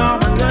back on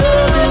my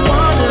love and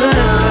wanna.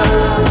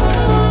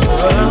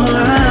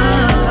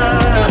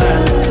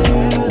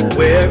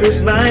 Where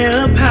is my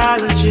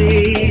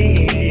apology?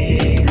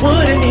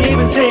 Wouldn't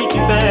even take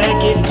you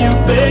back if you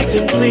begged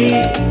and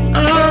plead.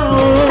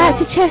 Oh, Out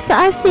to Chester,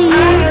 I see I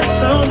you. had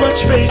so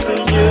much faith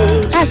in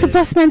you. Out to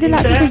Boss Man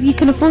Deluxe, he says you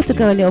can afford to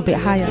go a little bit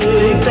higher.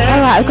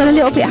 Alright, I've gone a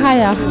little bit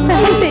higher.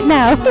 How's it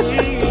now?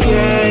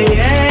 Yeah,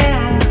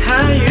 yeah.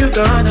 How you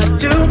gonna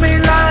do me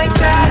like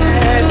that?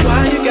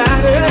 Why you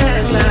gotta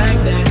act like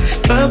that?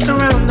 Fucked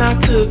around, I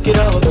took it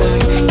all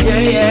back. Yeah,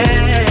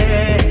 yeah.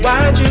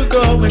 Why'd you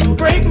go and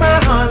break my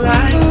heart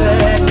like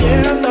that?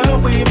 Yeah, I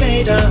thought we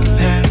made a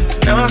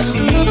pact. Now I see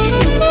we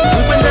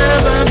were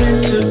never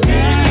meant to be.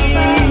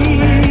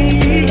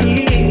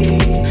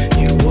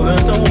 You were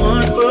the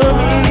one for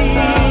me.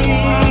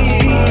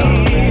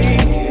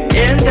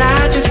 And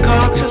I just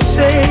called to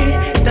say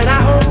that I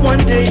hope one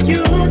day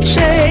you'll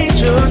change.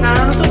 You're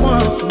not the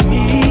one for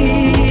me.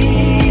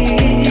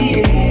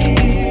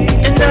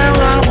 And now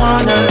I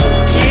wanna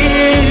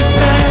get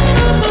back.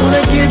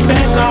 Wanna get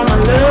back on my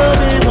love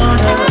and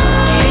wanna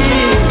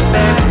get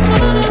back.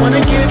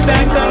 Wanna get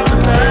back on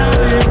my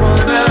love and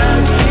wanna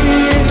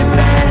get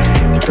back.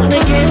 Wanna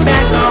get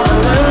back on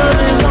my love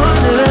and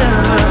wanna.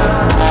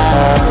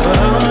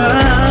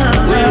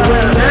 We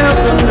were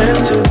never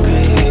meant to be.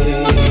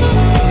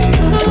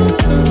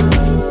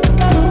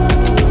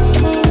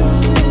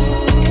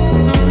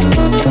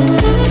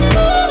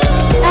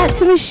 Out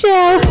to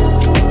Michelle.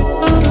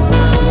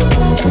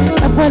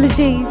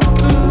 Apologies.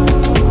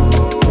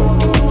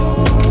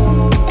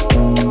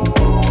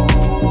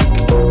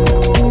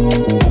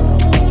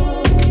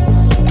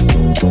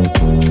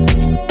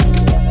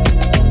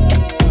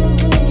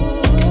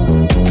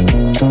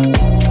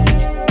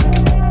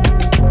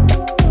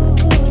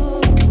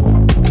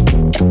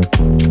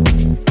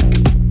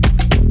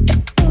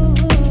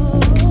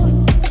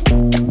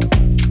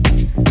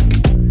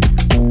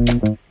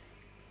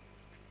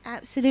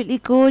 Absolutely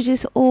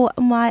gorgeous, all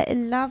my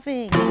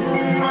loving.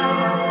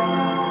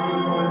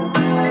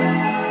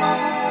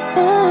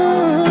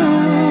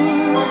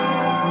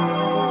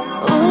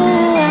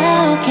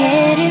 I'll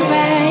get it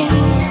right.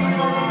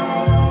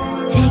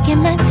 Taking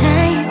my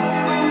time.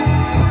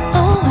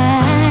 Oh,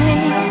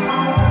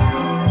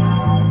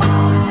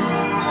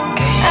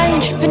 I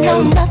ain't tripping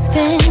on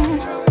nothing.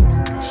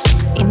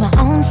 In my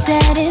own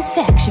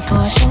satisfaction, for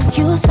I show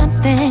you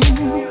something.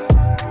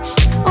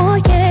 Oh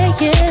yeah,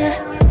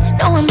 yeah.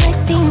 No, I might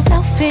seem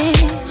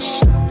selfish.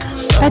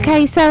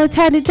 Okay, so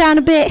turn it down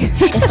a bit.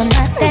 If I'm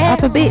not there,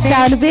 Up a bit,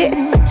 down a bit.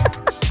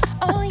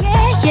 oh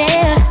yeah,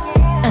 yeah.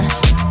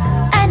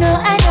 I know.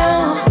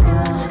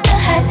 The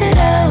highs and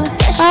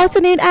lows.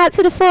 Afternoon out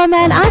to the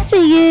foreman, I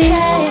see you.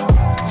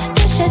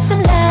 To shed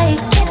some light,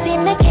 can't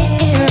seem to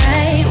get it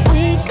right.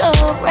 We go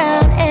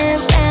round and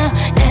round,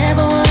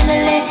 never wanna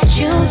let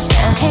you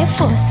down. Can't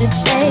force it,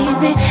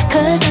 baby,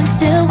 cause I'm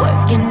still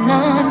working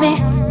on me.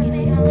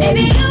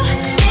 Maybe you've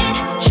been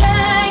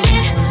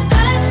trying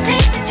hard to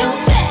take it too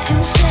fast.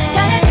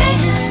 Gotta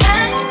take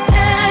my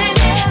time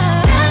and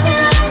love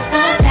it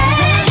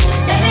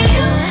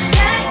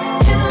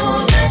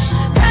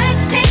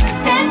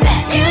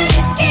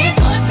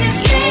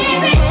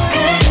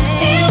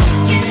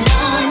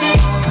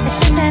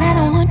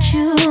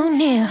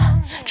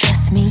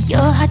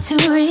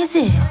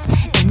resist.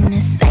 In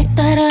the sight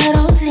thought of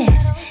those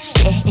lips.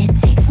 Yeah, it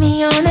takes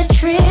me on a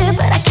trip,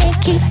 but I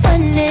can't keep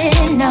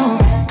running, no.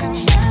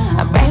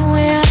 I'm right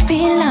where I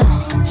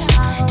belong.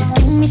 Just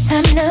give me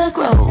time to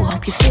grow.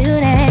 Hope you feel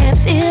that,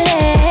 feel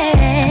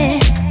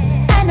that.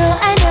 I know,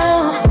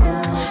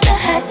 the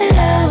highs and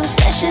lows,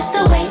 that's just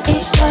the way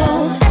it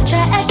goes. I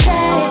try to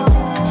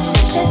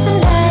shed some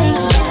light,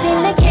 can't seem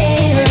to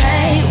get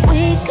right.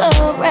 We go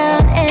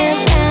round and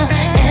round,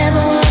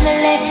 never wanna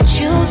let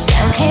you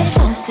down. Can't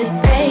force it,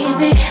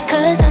 baby,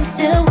 cause I'm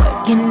still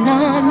working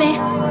on me.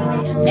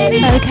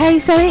 Maybe okay,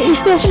 so it is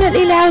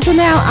definitely louder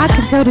now. I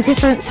can tell the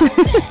difference.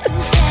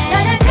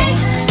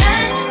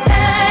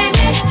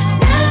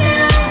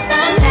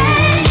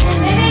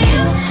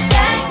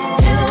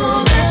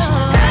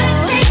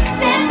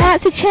 Out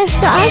to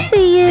Chester, I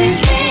see you.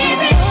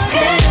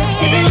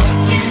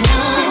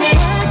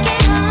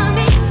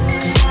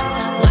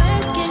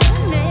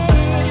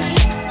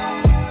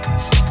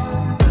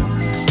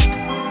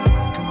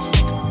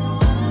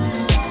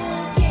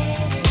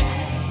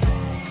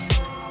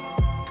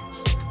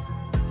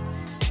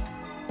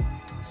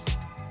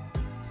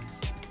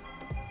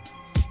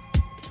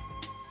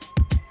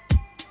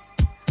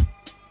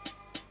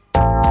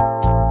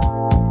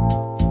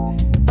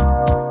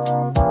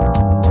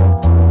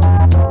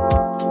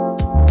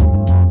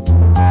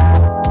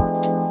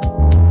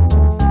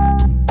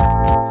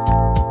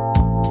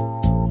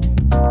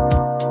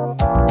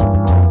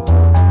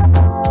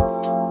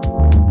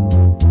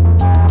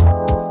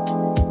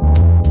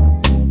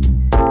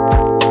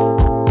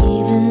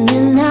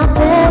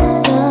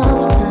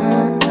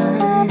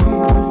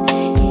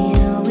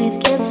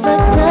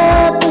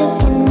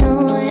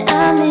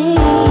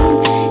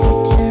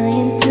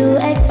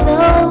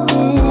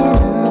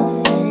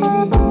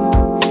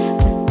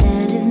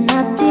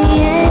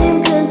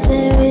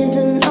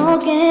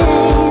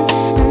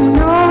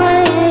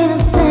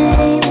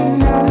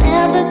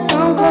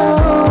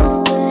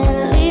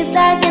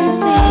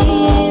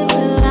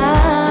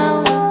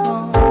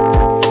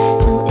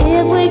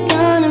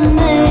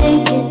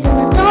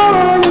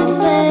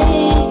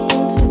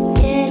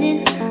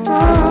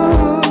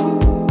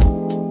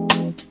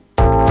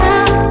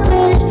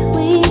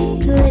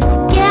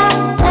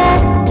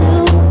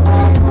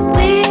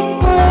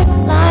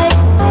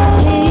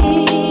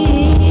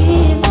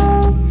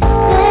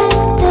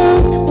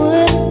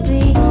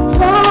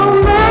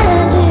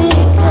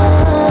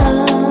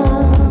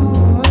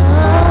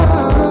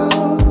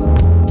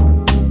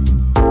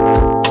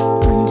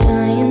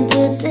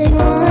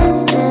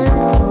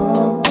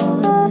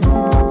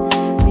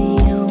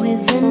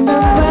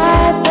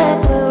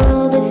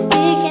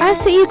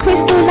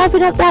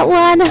 Up that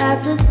one.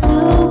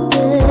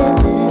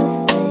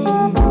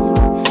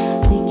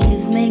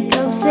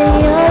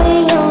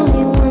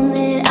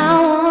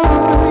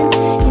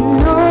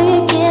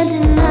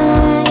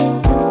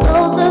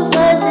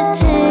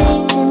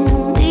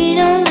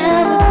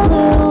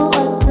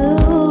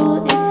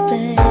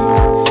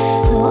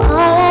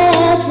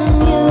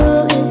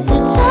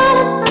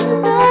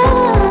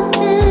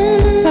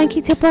 Thank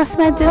you to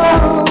Bossman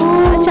Deluxe,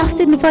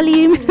 adjusting the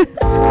volume.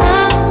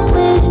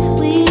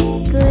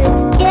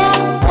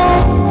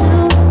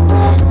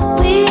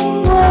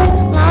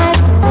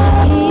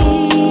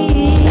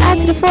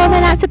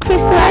 Foreman, out to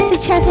Crystal, out to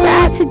Chester,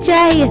 out to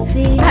Jay,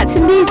 out to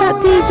Knees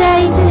Up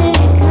DJ,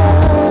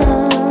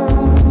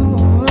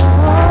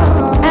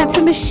 out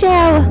to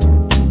Michelle,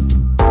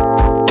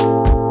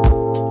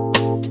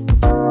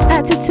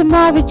 out to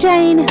Tamara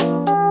Jane,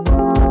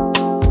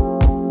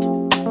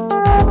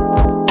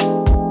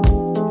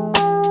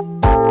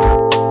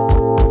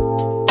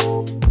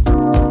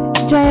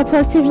 Drea,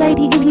 Positive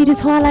Lady, giving you the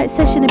Twilight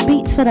session of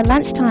beats for the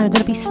lunchtime. I'm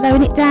going to be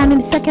slowing it down in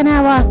the second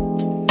hour,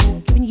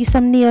 giving you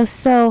some neo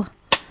soul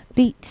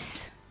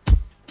beats.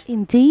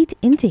 Indeed,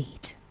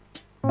 indeed.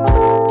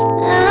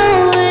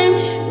 I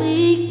wish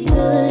we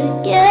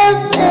could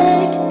get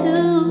back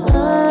to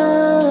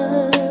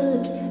us.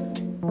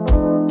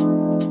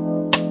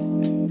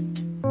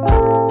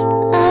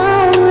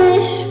 I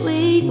wish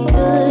we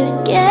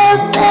could get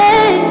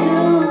back to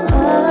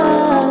us.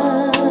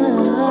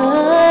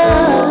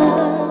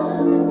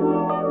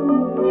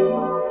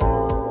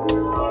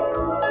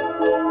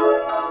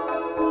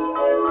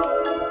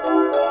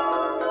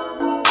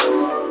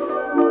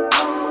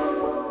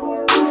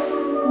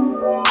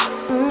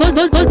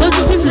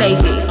 Positive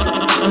Lady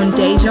on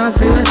Deja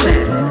Vu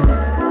FM.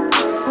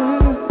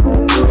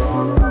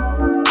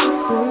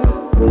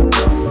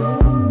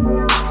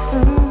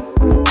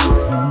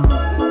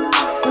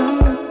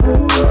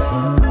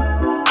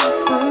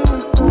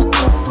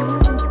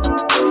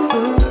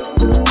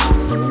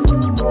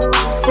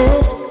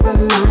 This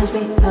reminds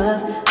me of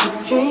a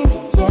dream,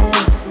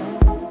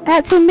 yeah.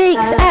 Out to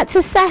Meeks, out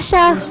to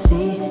Sasha.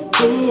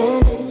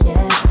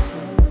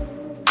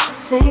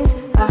 Things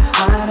are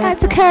harder. Out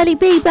to Curly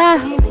Bieber.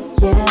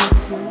 Yeah,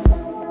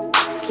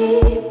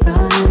 keep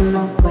running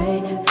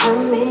away from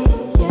me.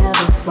 Yeah,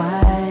 but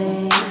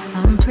why?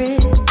 I'm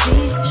pretty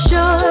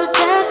sure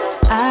that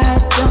I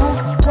don't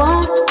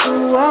want the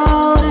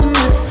world in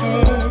my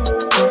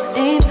hands.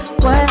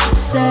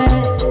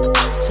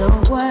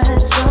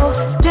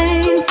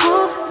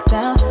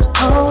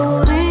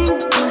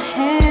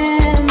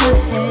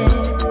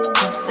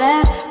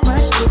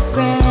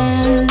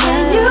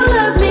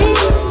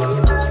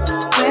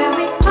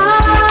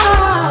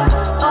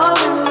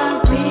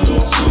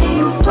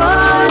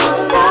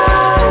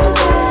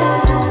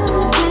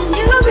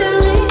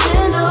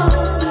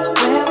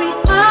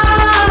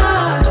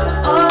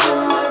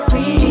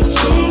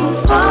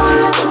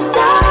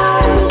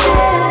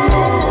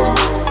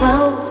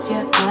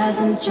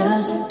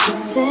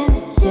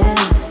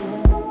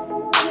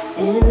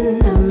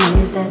 in a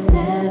maze that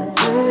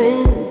never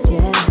ends,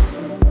 yeah.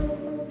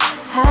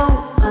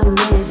 How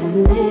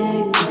amazing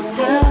it could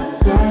be, yeah.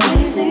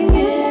 Amazing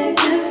it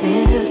could be,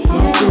 if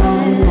possible,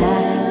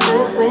 I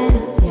could win,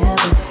 yeah,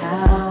 but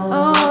how?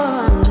 Oh,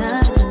 I'm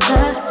not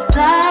the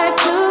type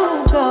to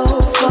go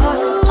for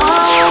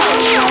all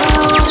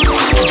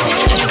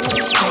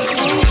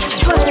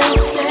what I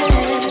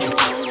said.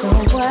 So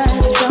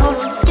what's so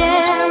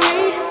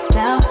scary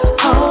about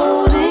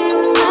holding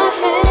my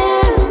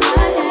hand?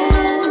 My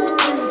hand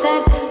is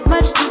that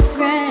much too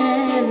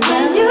grand.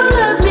 When you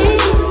love me,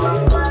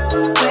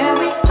 where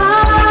we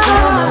are,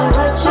 tell me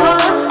what you're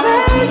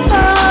afraid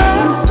of.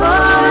 Reaching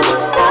for the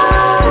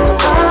stars,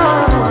 oh,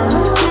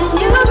 can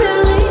you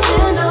really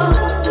handle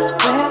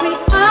where we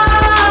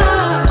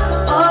are?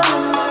 Oh,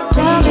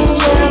 tell me,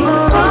 reaching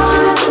for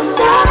the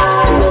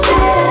stars,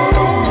 yeah.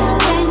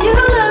 Can you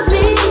love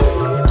me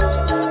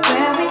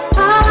where we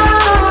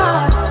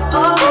are?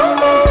 Oh,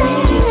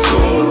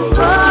 reaching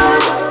for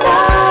the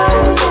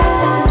stars,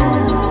 yeah.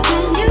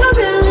 Can you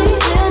really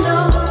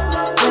handle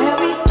where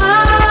we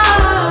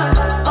are?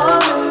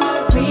 Oh,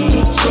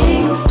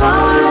 reaching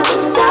for the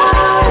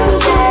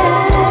stars, yeah.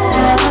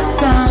 Never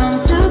gone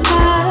too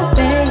far,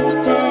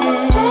 baby.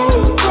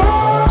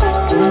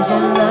 Could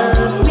you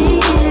love me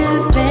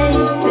here,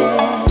 baby?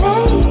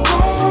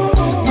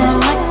 Am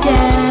I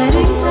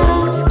getting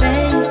close,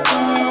 baby?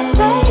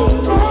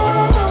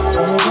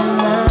 Could you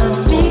love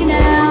me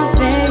now,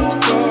 baby?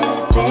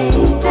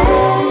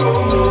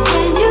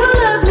 Can you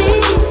love me?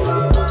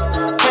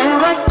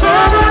 Am I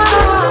getting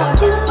close to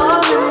you?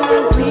 Oh,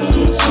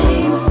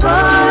 reaching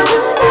for the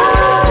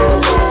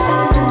stars,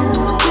 yeah.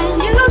 Can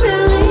you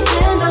really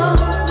handle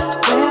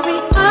where we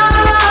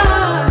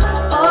are?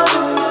 Oh,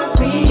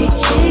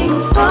 reaching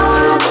for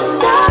the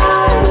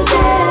stars,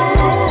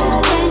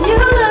 yeah. Can you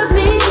love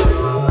me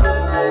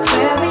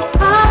where we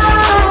are?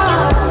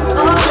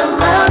 Oh,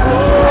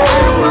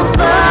 reaching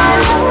for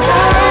the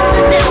stars. It's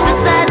a different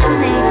side of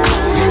me,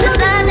 the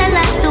side that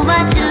likes to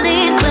watch you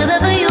lead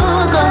wherever you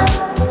go.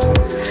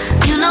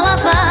 You know I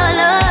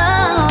follow.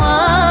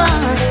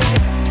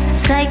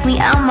 Take me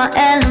out my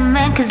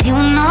element, cause you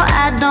know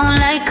I don't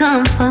like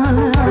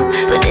comfort.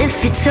 But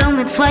if you tell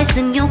me twice,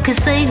 then you can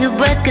save your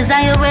breath, cause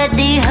I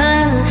already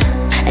heard.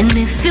 And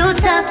if you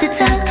talk the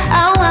talk,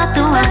 I'll walk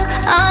the walk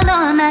all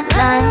on that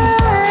line.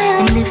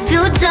 And if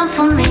you jump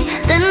for me,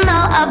 then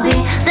know I'll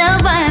be there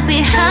right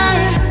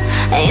behind.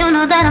 And you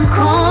know that I'm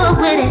cool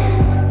with it.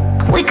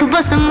 We could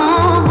bust a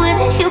move with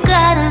it. You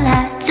got a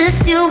lot,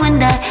 just you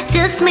and I,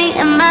 just me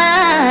and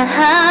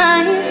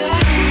mine.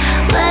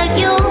 Where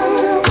you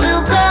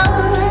will go,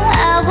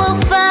 I will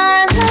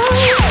follow.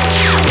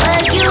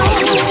 Where you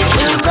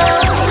will go,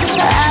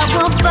 I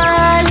will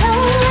follow.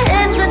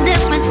 It's a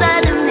different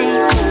side of me,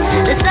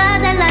 the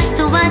side that likes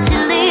to watch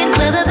you lead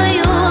wherever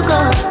you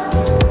go.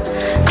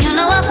 You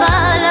know I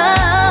follow.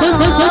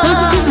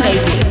 Positive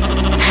Lady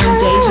on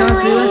Deja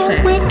Vu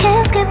FM. We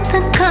can't skip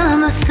the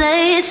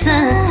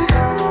conversation.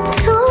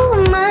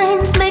 Two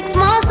minds makes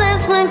more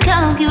sense when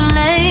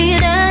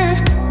calculated.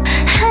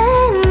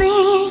 And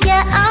me,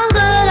 yeah, I'm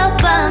good all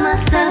by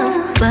myself,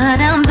 but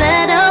I'm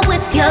better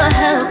with your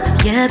help.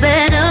 Yeah,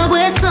 better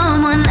with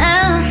someone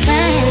else.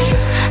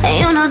 And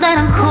you know that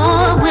I'm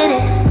cool with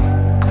it.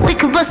 We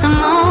could bust a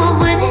move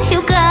with it.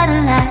 You got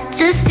a lot,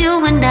 just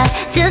you and I,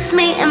 just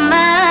me and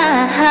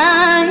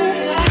mine.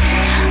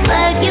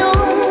 Where you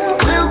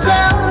will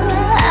go,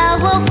 I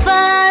will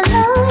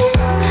follow.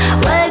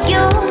 Where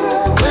you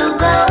will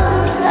go,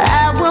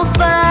 I will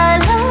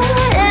follow.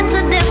 It's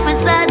a different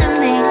side of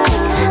me,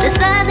 the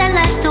side that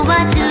likes to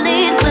watch you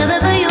lead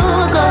wherever you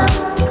go.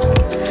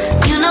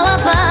 You know I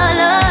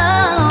follow.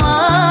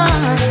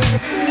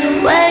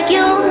 Where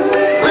you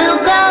will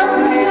go,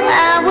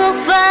 I will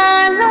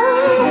follow.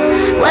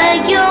 Where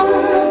you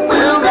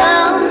will go,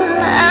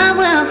 I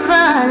will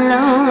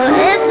follow.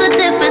 It's a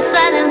different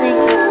side of me,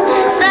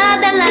 side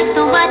that likes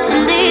to watch you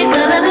lead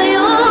wherever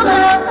you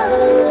go.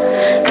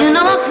 You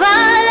know I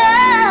follow.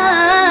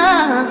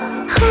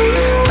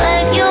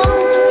 Where you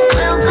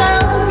will go,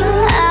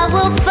 I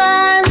will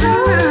follow.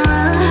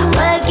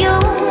 Where you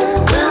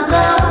will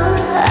go,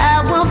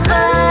 I will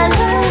follow.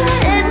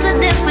 It's a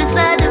different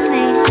side of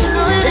me,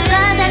 the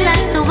side that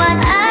likes to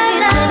watch you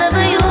lead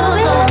wherever you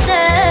go.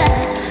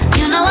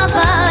 You know I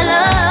follow.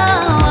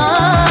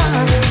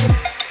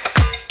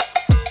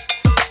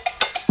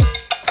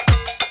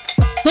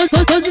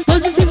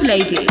 Positive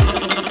Lady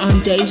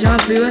on Deja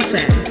Vu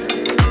FM.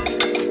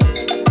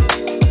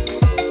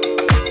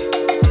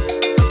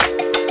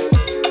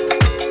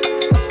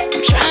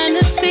 Trying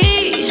to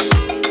see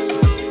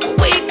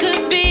what we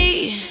could be.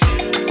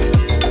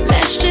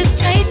 Let's just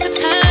take the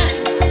time.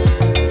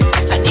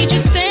 I need you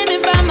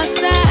standing by my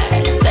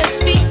side. Let's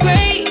be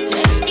great.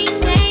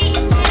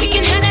 We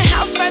can have a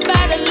house right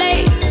by the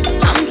lake.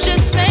 I'm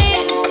just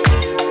saying.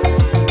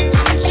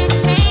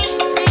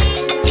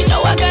 You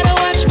know I gotta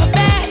watch my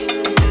back.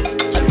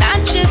 I'm not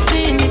just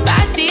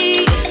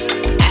anybody.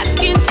 Ask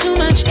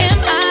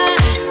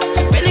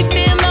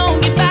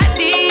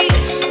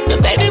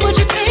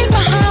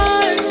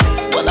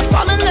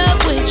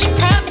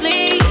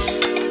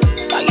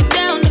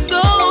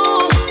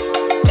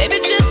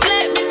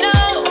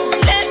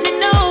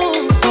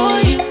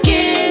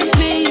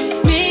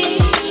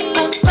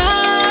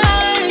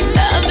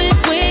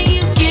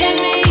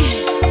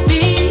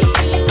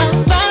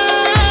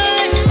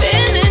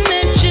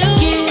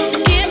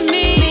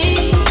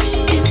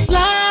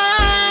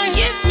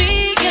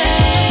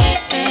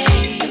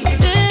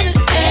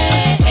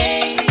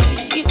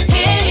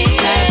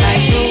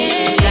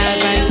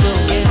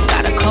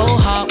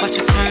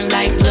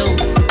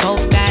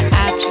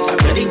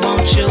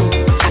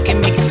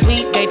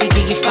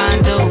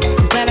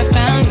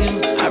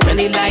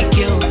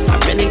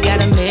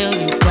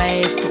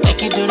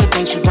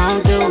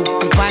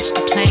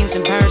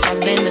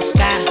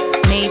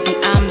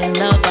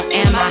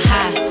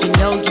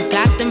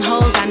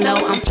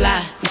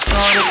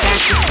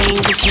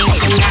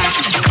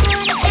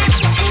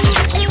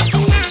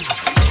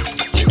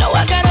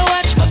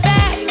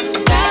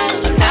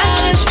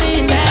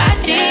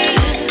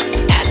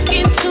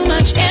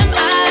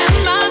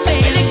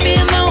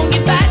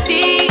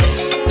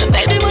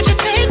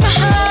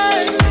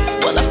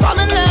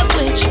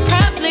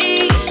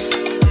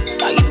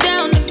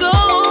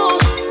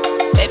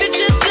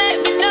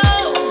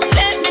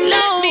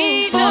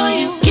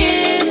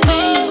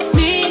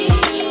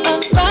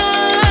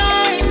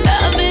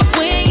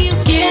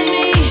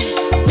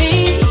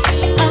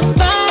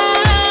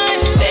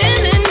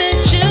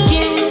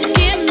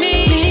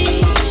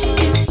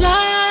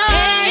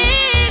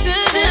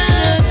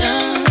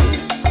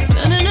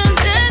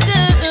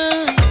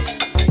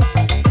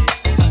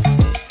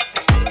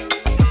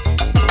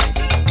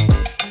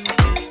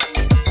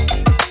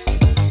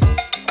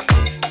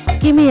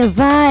a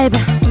vibe.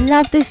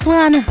 Love this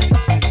one.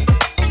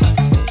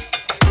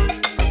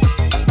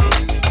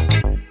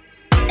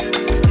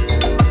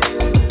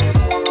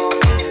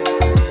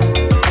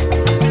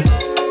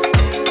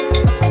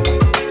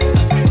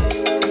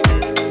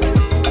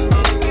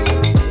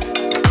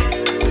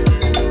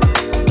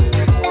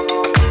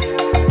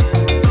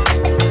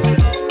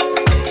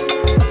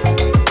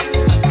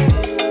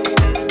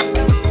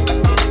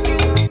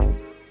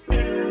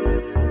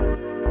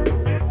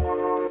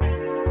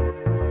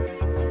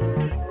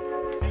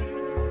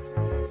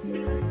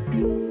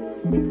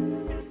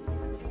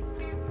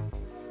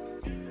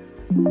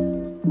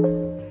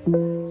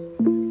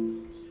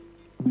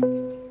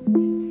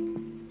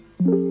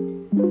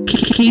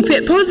 Keep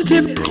it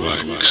positive.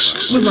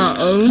 Relax. With our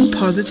own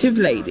positive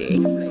lady.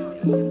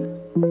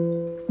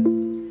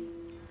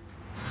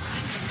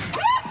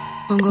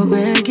 Won't go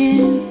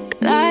begging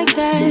like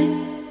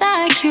that,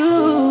 like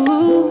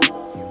you.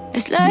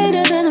 It's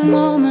later than the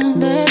moment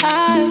that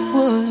I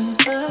would.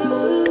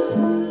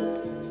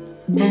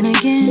 Then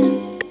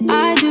again,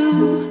 I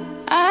do.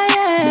 I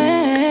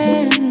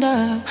end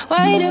up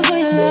waiting for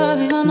your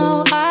love, even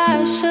though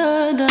I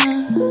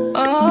shouldn't.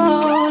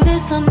 Oh,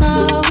 listen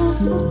now,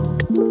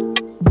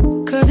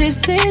 'cause it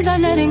seems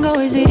like letting go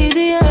is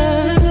easier.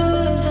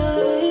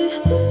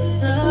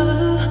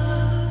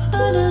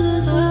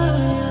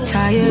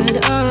 Tired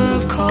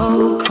of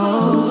cold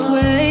calls,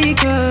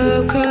 wake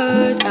up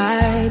 'cause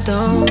I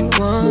don't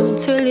want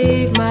to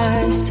leave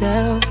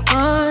myself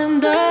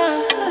under.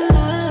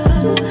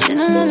 She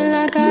don't love me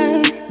like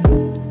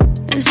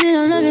she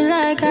don't love me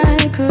like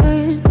I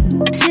could.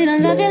 She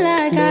don't love you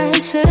like I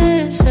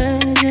should.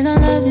 She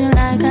don't love you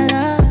like I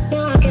love.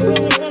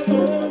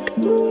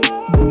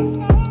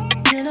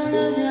 She don't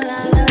love you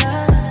like I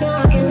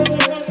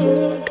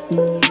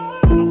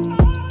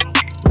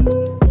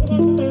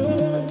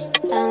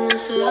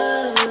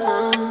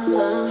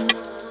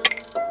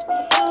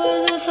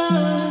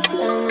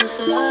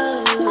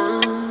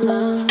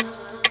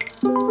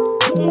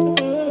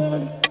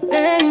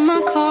lay my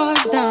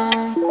cards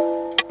down.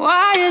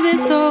 Why is it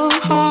so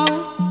hard?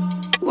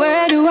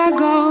 Where do I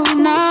go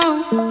now?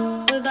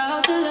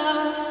 Without your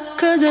love.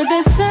 'Cause at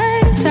the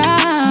same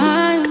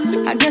time,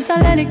 I guess I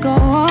let it go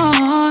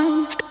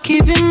on,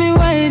 keeping me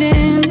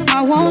waiting.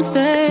 I won't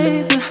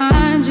stay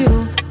behind you.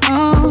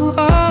 Oh,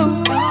 oh.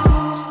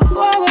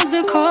 What was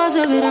the cause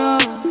of it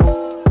all?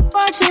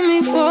 Watching me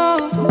fall.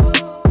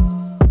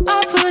 I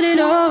put it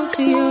all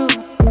to you.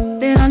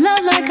 They don't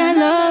love like I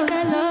love.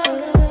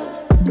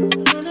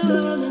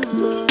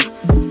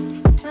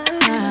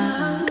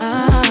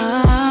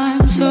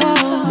 I'm so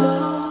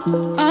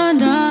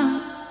undone.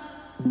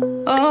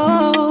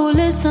 Oh,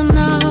 listen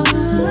now,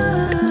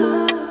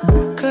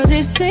 'cause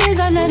it seems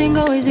like letting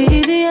go is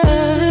easier.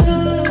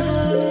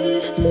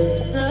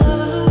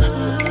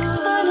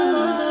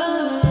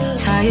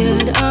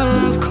 Tired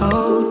of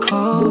cold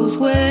calls,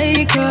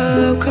 wake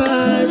up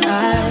 'cause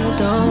I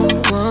don't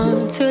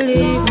want to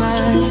leave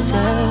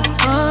myself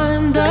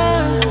under.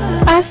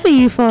 I see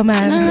you for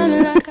man.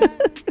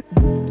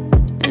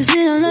 She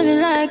don't love you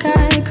like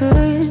I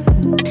could.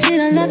 She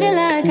don't love you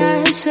like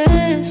I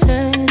should.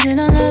 She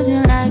don't love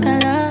you like I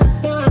love.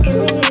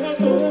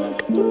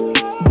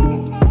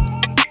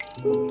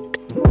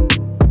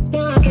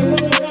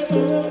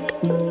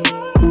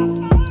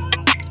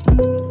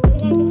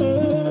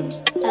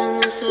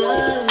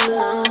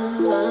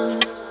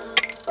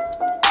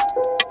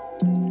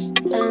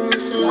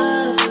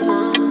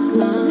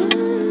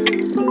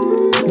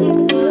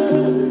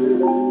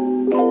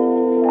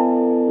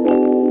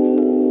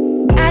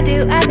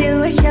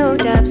 I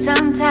showed up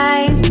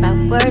sometimes. My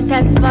words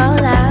had to fall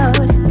out.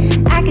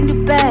 I can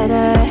do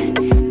better.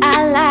 I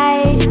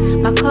lied.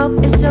 My cup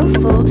is so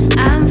full.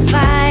 I'm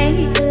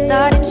fine.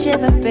 Started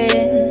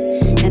chipping,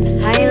 and the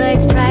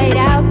highlights dried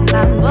out.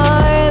 I'm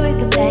more with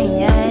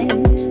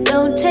companions.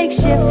 Don't take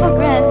shit for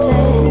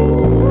granted.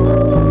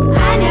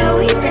 I know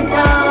we've been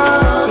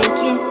told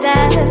taking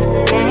steps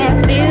can't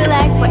feel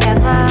like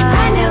forever.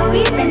 I know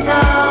we've been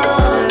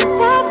told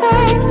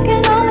setbacks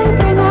can only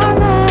bring our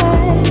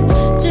mind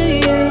to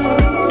you.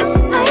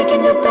 I can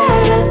do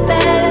better,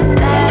 better,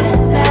 better,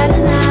 better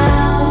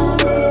now.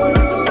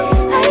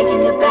 I can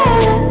do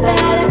better,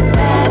 better,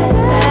 better,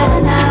 better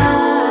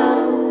now.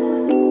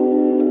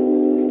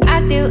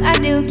 I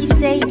do keep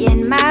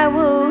saying my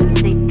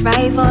wounds they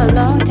dry for a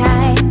long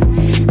time.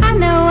 I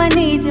know I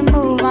need to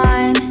move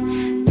on.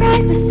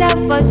 Pride myself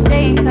for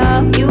staying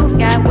calm. You've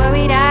got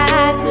worried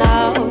eyes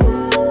low.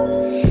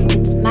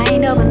 It's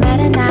mind over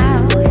matter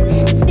now.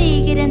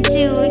 Speak it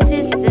into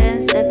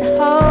existence. Let the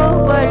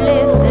whole world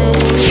listen.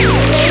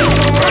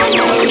 I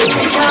know we've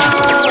been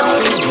told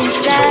taking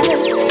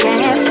steps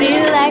can't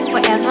feel like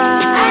forever.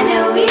 I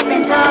know we've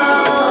been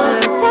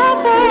told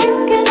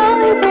setbacks can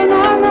only bring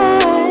our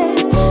mind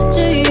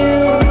to you.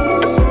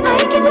 I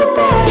can do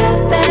better,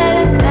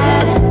 better,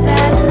 better,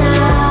 better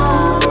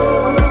now.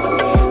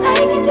 I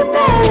can do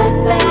better,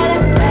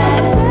 better,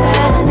 better,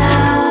 better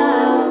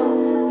now.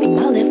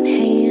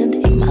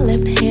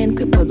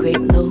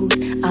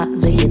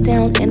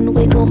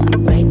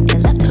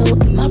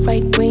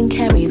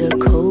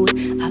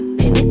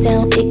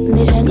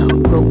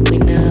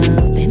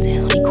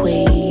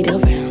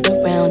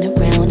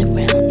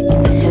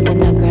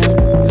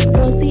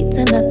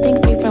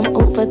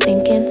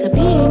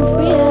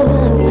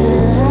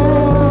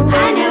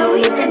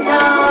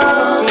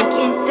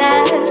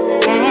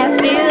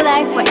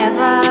 like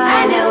forever.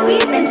 I know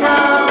we've been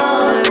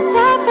told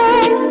sad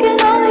facts can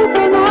only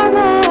bring harm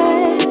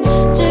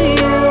to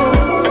you.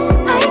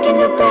 I can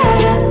do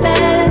better,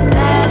 better,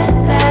 better,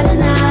 better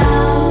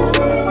now.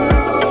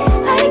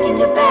 I can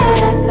do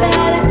better,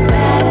 better,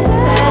 better,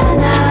 better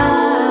now.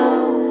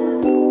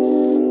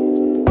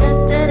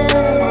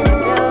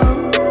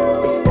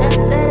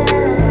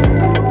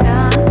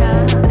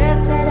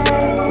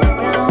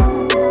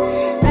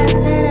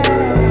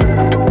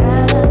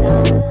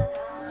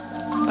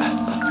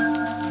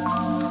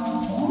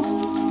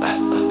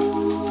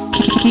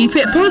 Keep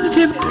it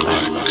positive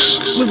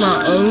with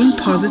our own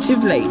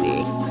positive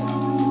lady.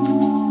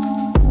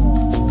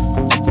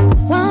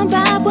 One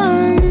by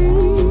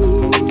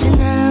one,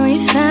 tonight we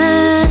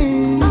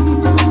find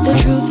the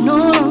truth, no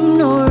wrong,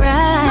 no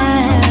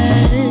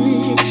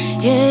right.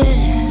 Yeah,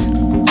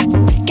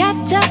 got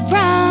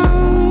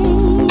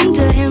round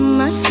to hear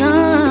my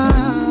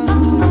song.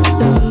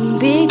 The moon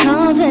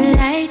becomes a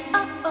light.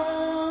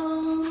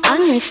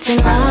 Unwritten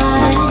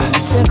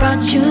lines that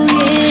brought you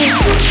here.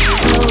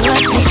 So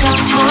what makes your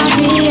heart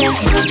beat?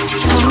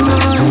 Come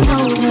on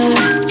over.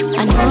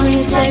 I know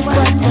you say what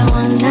I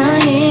wanna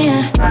hear.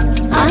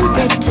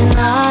 Unwritten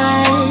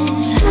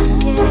lies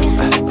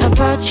I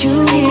brought you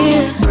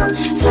here.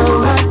 So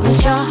what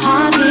makes your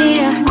heart beat?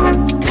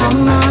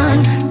 Come on.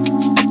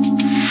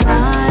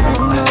 I'm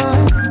on,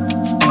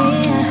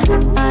 yeah.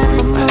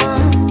 I'm on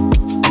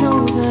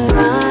over.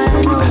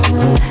 I'm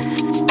over,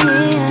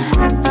 yeah.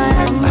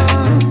 I'm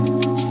on.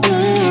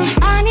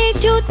 I need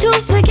you to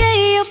forget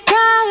your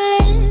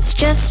problems.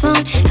 Just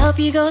won't help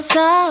you go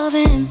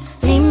solving.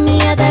 Meet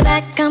me at the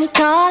back, I'm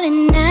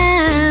calling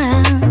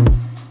now.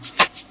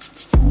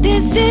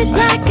 This fit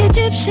like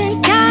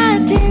Egyptian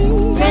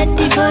cotton,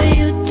 ready for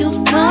you to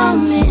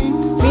come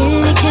in.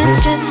 Really can't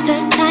stress the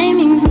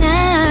timings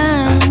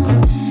now.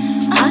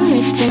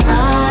 Unwritten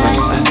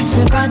lines I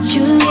brought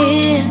you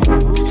here.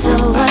 So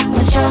what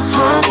must your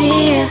heart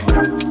hear?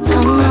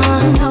 Come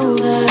on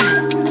over.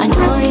 I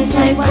know you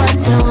say what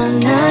I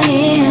wanna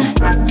hear.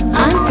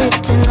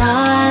 Unwritten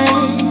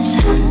lines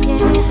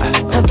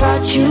I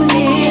brought you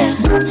here.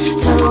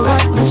 So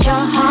what must your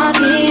heart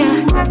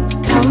hear?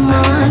 Come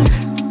on.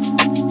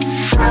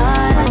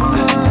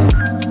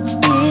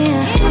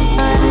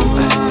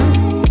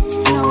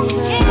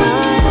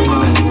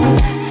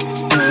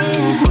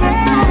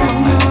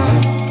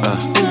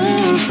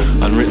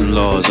 Unwritten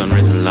laws,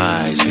 unwritten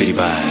lies, pity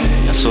by.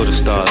 I saw the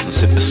stars and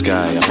sipped the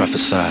sky. I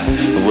prophesy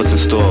of what's in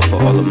store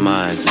for all of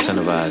minds.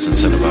 Incentivize,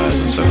 incentivize,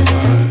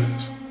 incentivize.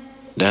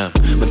 Damn,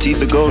 my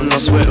teeth are golden, I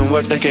sweat and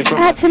work that came from.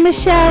 Out to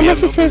Michelle,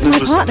 she says my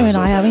partner and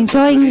I are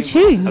enjoying the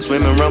tunes.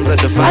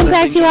 I'm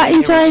glad you are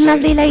enjoying,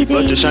 lovely lady.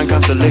 But shine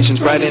constellations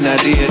bright in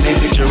that DNA.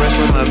 Picturesque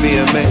with my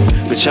VMA,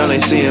 but y'all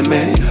ain't seeing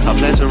me. I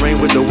plan to reign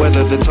with the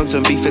weather, the tongue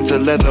turn beef into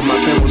leather. My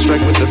pen will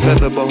strike with the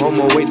feather, but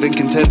homo weight than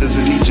contenders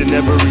in each and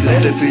every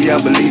letter. See, I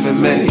believe in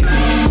me.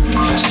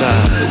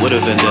 Side with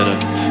a vendetta.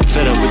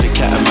 Fed up with the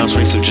cat and mouse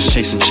race of just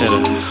chasing cheddar.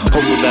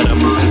 Hopeful that I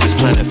move to this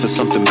planet for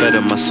something better.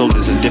 My soul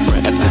is in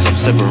different ethers, I'm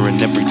severing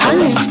every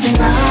tether. Unwritten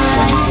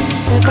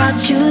lines I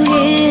brought you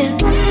here.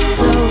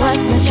 So what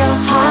must your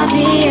heart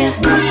hear?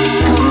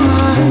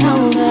 Come on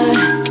over.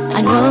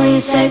 I know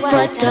you say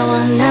what I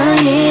wanna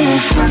hear.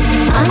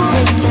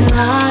 Unwritten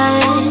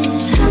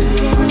lines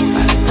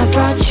I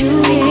brought you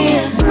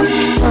here.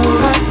 So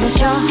what must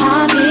your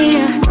heart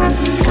hear?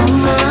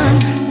 Come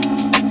on.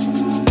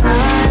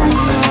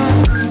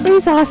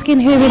 Who's asking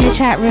who in the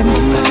chat room?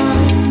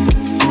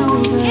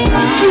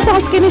 Who's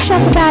asking the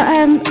shop about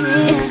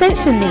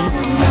extension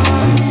leads?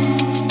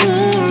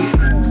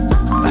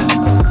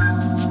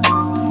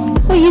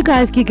 What are you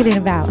guys giggling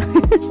about?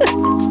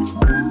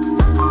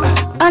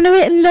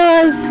 Unwritten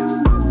laws.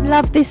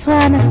 Love this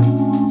one.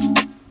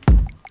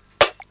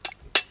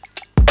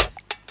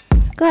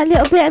 Got a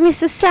little bit of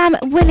Mr. Sam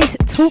Willis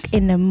talk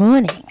in the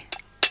morning.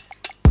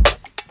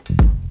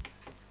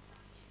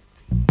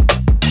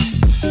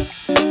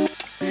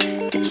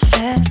 It's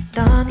said and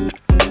done.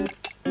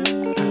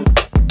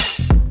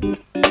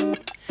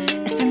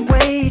 It's been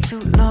way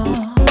too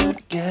long,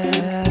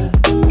 yeah.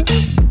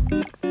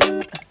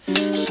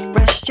 So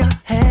rest your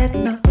head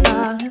now,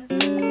 darling,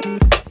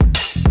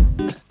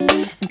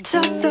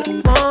 until the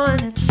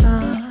morning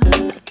sun.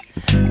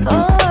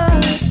 Oh,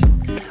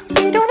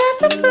 we don't have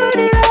to put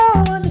it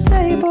all on the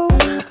table.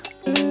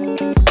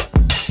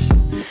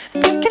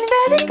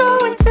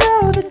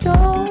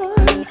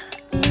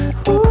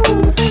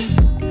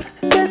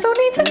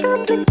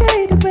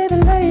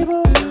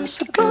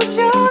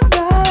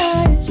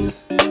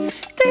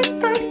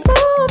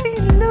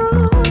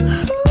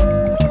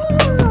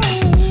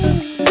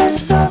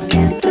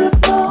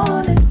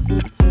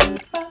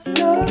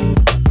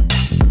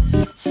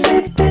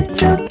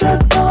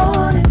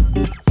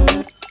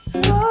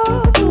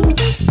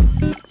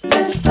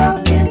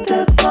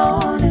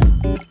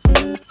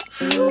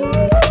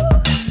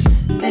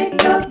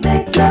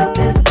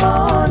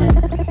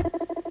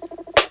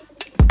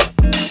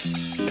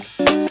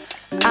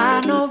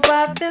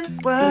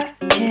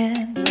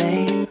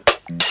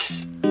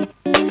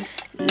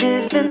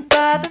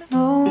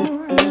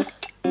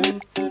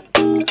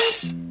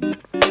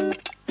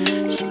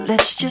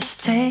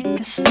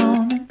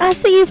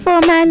 you for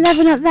a man,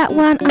 loving up that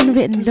one.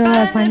 Unwritten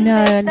laws, I know,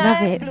 I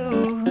love it.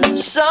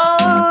 So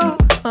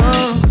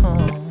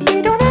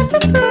we don't have to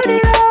put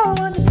it all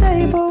on the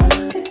table.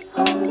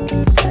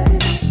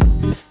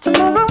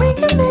 Tomorrow we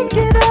can make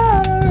it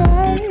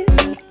alright.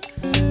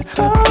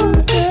 Oh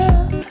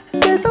girl,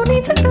 there's no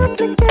need to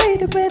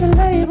complicate it with a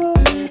label.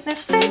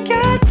 Let's take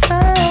our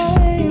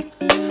time.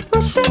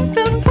 We'll set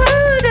the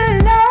mood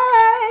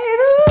alight.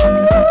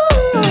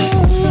 Ooh,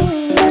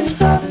 let's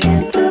talk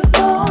in the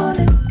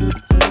morning.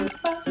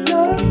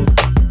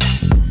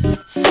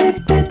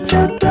 Sip it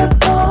till the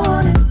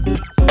morning.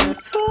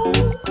 Ooh,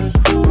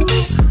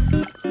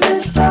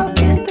 let's talk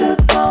in the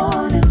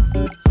morning.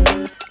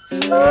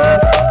 Ooh,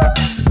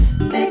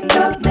 make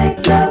love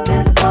in the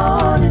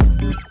morning.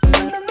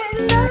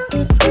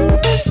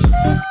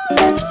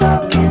 Let's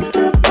talk in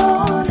the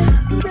morning.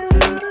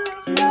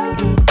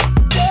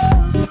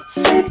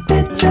 Sip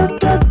it till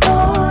the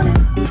morning.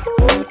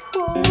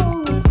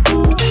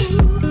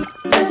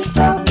 Let's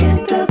talk in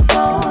the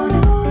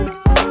morning.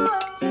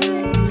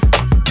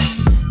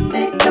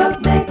 Make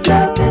love in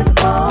the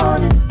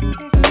morning.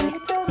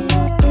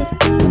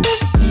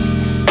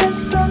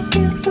 Let's talk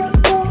in the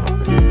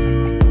morning.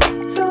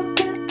 Talk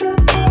in the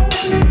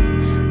morning.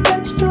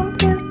 Let's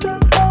talk in the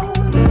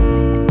morning.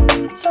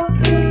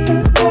 Talk in the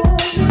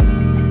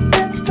morning.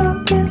 Let's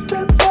talk in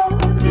the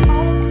morning.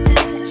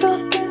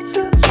 Talk in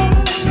the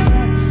morning.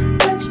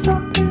 Let's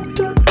talk in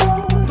the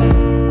morning.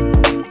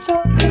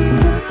 Talk in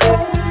the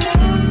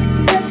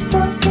morning. Let's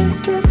talk in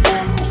the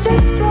morning.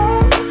 Let's talk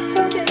in the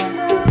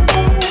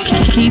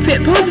morning. Keep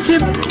it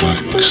positive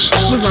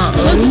with our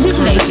positive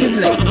lady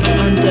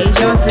on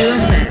Deja Vu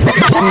FM.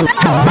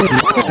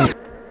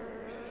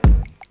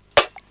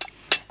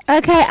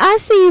 Okay, I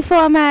see you for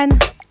a man. I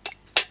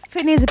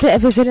think there's a bit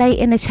of a delay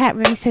in the chat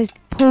room. He says,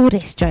 pull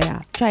this,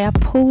 Drea. Drea,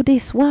 pull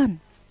this one.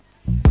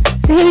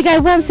 So here we go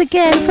once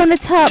again from the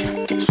top.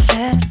 It's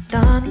said and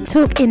done.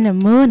 Talk in the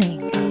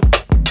morning.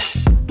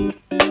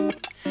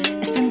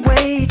 It's been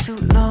way too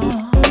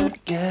long,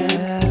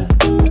 yeah.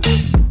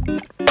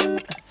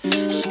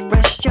 So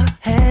rest your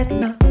head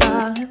now,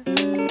 darling,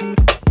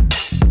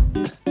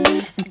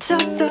 until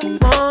the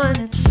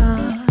morning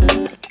sun.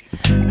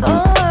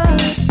 Oh,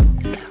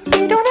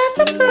 we don't have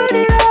to put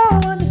it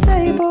all on the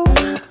table.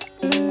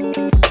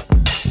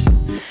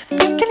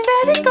 We can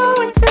let it go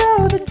until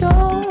the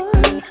dawn.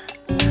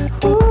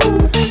 Ooh,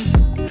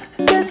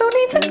 there's no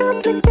need to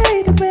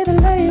complicate it with a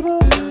label.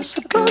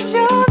 So close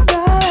your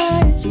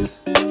eyes.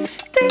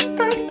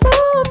 Daylight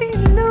won't be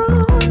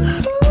long.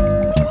 Ooh,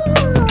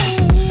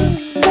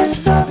 let's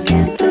talk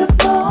in the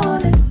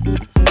morning.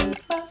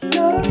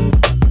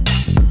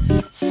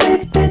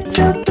 Sip it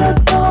till the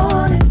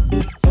morning.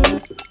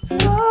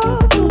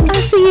 I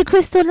see you,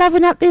 Crystal,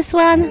 loving up this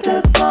one.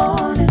 The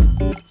morning.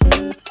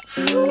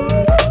 Ooh,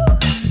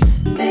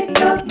 make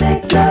love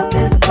in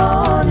the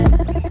morning.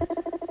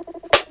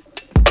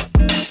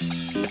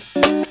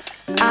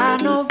 I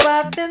know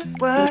I've been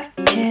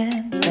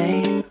working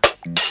late,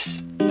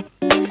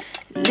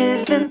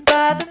 living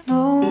by the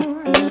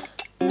moon.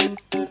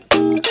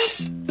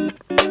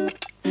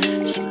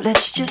 So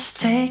let's just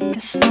take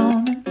this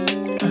moment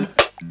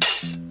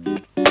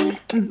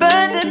and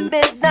burn the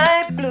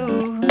midnight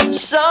blue.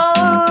 So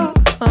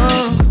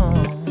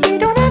we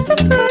don't have to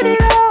put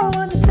it all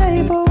on the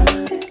table.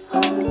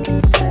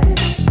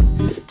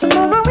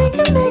 Tomorrow we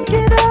can make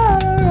it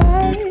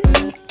alright.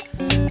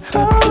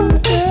 Oh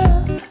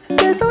girl,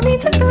 there's no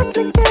need to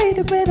complicate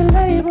it with a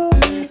label.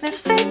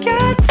 Let's take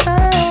our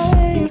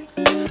time.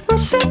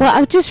 Well,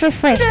 I've just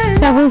refreshed,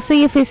 so we'll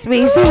see if it's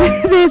me. So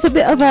there's a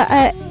bit of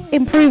a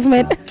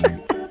improvement.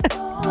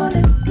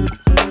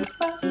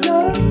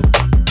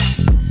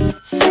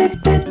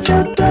 Sip it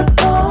till the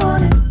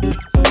morning.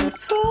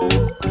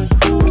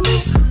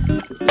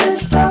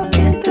 Let's talk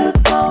in the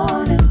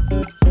morning.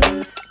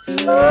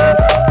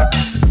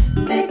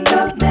 Make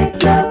love in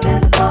the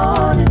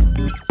morning.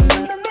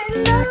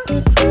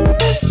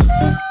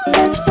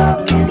 Let's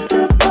talk in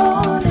the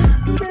morning.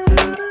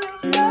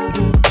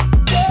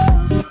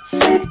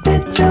 Sip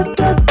it till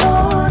the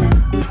morning.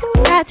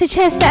 Out to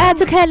Chester, out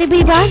to Curly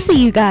Bieber. I see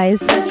you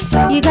guys.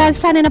 You guys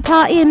planning a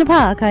party in the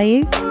park, are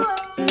you?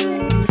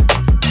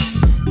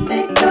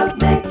 Make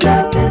love in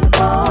the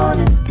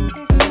morning.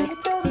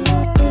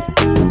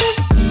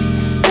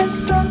 Let's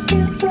talk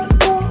in the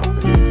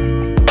morning.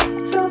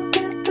 Talk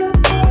in the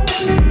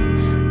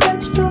morning.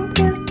 Let's talk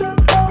in the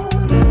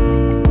morning.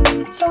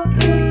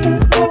 Talk in the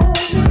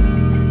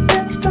morning.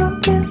 Let's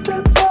talk in the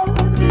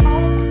morning.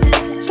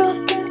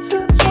 Talk in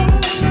the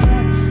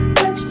morning.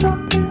 Let's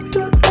talk in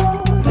the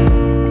morning.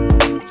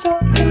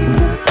 Talk in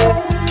the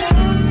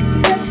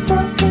morning. Let's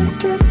talk in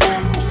the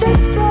morning.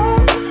 Let's talk.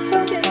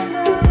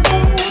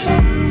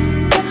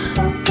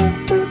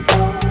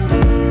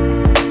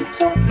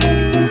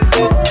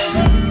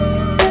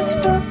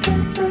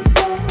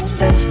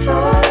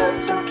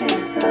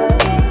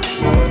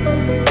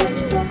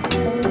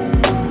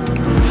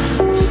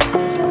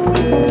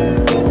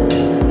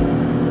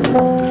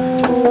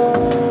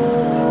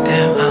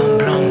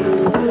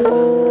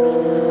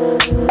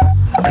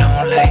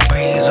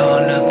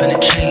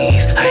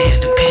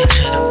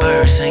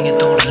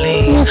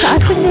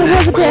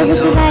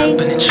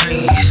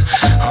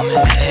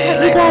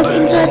 guys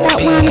enjoyed that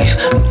one.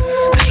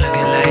 It's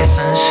looking like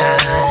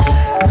sunshine.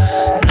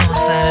 No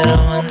side at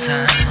one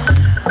time.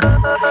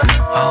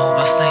 I hope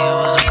I say it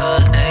was a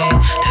good day.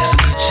 There's a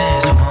good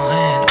chance it won't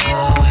end a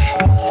good way.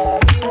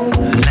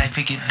 Life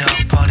it get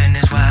dark, pardon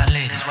is why I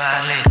lit.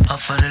 Up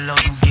for the low,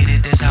 you get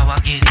it, that's how I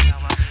get it.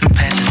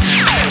 Pass it to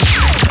the left,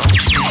 you make the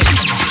overstation.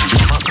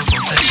 Fuck a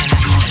rotation,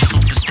 it's more than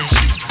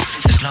superstition.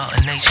 It's law of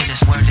nature,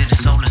 this word to the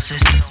solar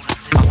system.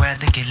 I'd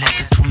rather get left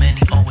than too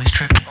many always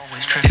tripping.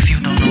 If you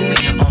don't know me,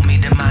 you owe me,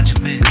 then mind your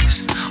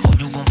business. Oh,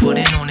 you gon' put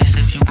in on this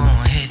if you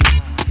gon' hit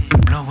it.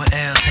 Blow a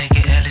L, take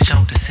it L, it's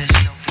your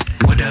decision.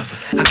 Whatever,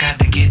 I got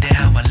to get it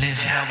how I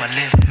live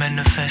it.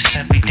 Manifest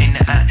everything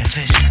that I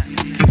envision.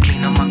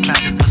 Clean up my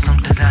closet, put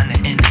some designer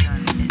in it.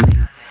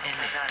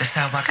 That's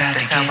how I gotta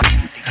get it.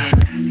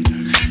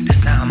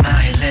 That's how I'm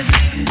out here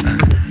living.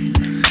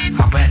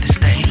 I'd rather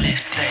stay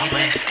lifted.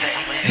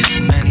 There's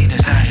too many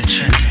that's out here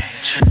tripping.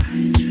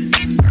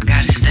 I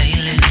gotta stay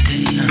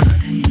lifted.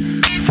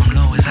 From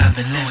low as I've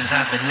been living.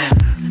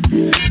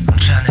 I'm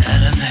trying to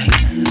elevate.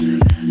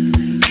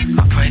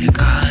 I pray to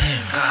God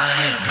him.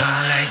 Blow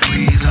like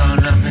breeze all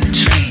up in the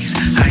trees.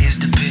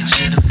 Highest the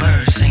pitch of the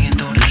birds singing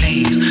through the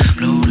leaves.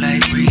 Blow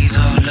like breeze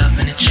all up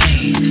in the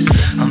trees.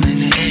 I'm in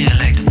the air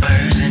like the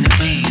birds and the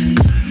bees.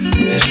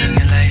 It's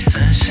looking like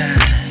sunshine.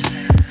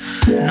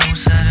 No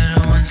side of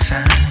the one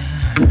side.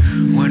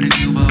 Word to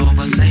Cuba, hope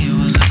I say it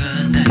was a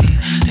good day.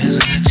 There's a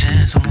good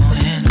chance I'm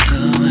gonna end a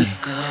good way.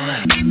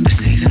 The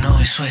season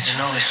always switching.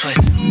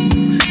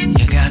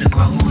 You gotta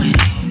grow with it.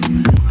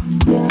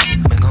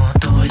 Been going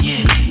through it,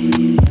 yeah.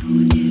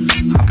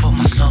 I put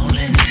my soul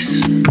in this.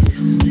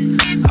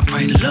 I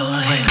pray the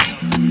Lord hit me.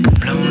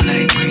 Blow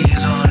like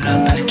breeze all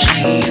up in the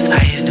trees.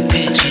 Highest the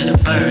pitch of the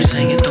birds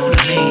singing through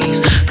the leaves.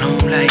 Blow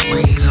like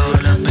breeze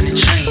all up in the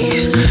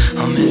trees.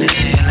 I'm in the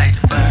air like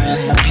the birds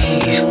and the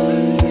bees.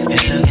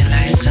 It's looking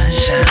like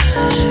sunshine.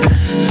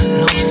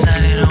 No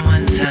side at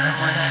one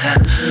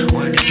time.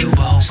 Word to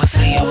Cuba, hope I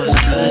say it was a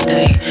good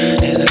day.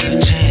 There's a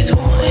good chance it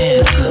won't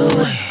end a good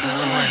way.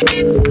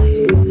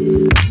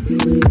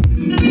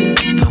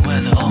 The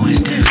weather always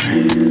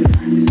different.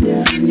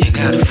 You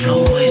gotta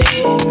flow with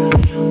it.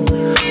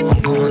 I'm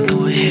going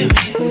through it, hear me.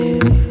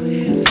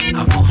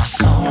 I put my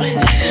soul in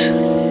this.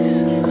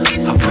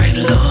 I pray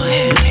the Lord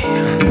hear me.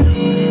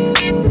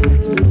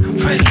 I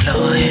pray the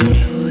Lord hear me.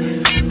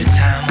 The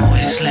time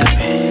always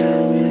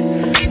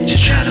slipping.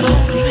 Just try to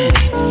hold a minute.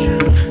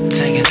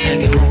 Take a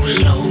second, move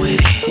slow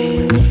with it.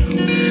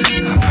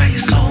 I pray your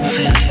soul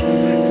feel it.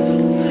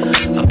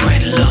 I pray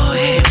the Lord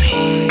hear me.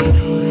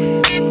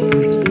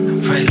 I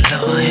pray the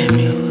Lord hear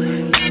me.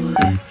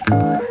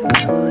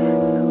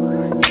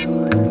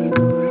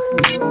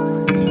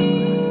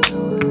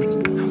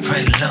 I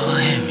pray the Lord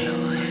hear me.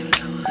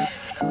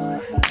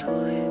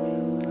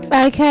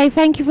 Okay,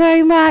 thank you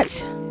very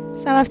much.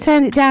 So I've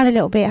turned it down a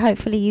little bit.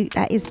 Hopefully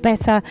that is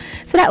better.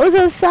 So that was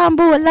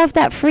Ensemble. I love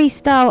that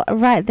freestyle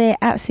right there.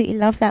 Absolutely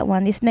love that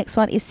one. This next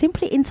one is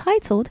simply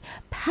entitled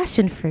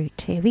Passion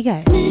Fruit. Here we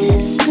go.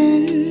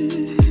 Listen,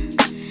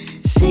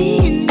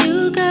 seeing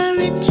you got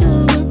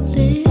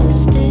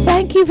ritualistic.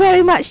 Thank you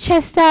very much,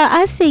 Chester.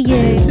 I see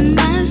you.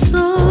 My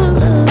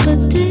soul of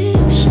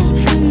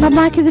addiction. My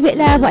mic is a bit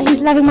loud, but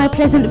he's loving my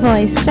pleasant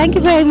voice. Thank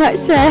you very much,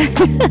 sir.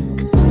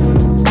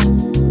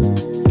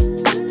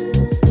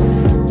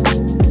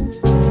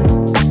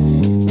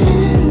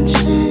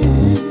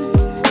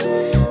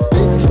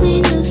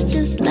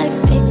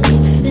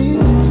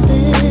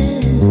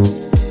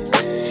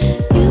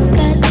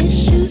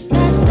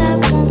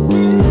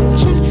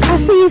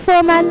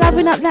 Man,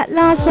 loving up that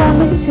last one.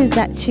 This is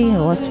that tune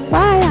was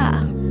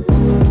fire.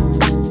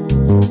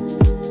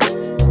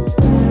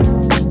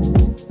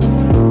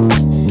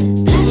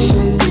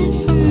 Passionate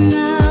from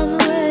miles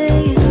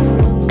away,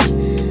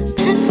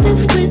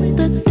 passive with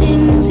the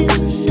things you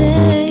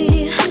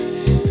say,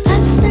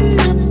 passing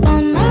up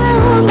on my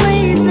old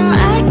ways. No,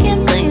 I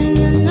can't blame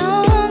you, no.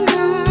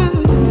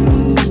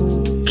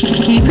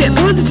 Keep it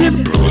positive.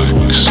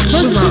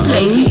 Positive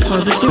lady,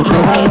 positive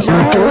lady.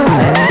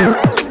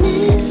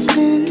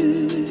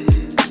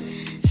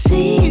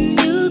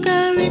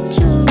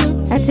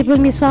 Had to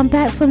bring this one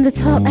back from the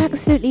top.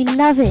 Absolutely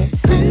love it.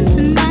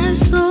 Cleansing my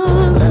soul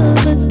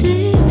of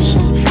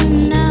addiction for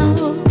now,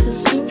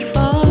 'cause I'm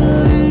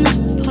falling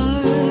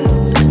apart.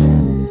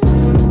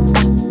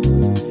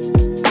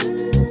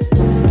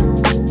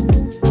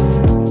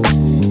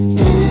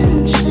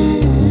 Tension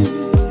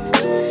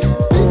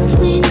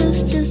between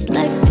us just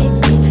like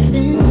picket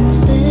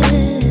fences.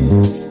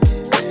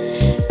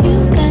 You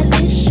got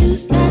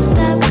issues that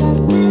I won't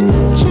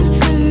mention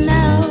for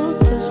now,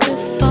 'cause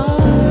we're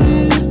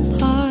falling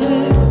apart.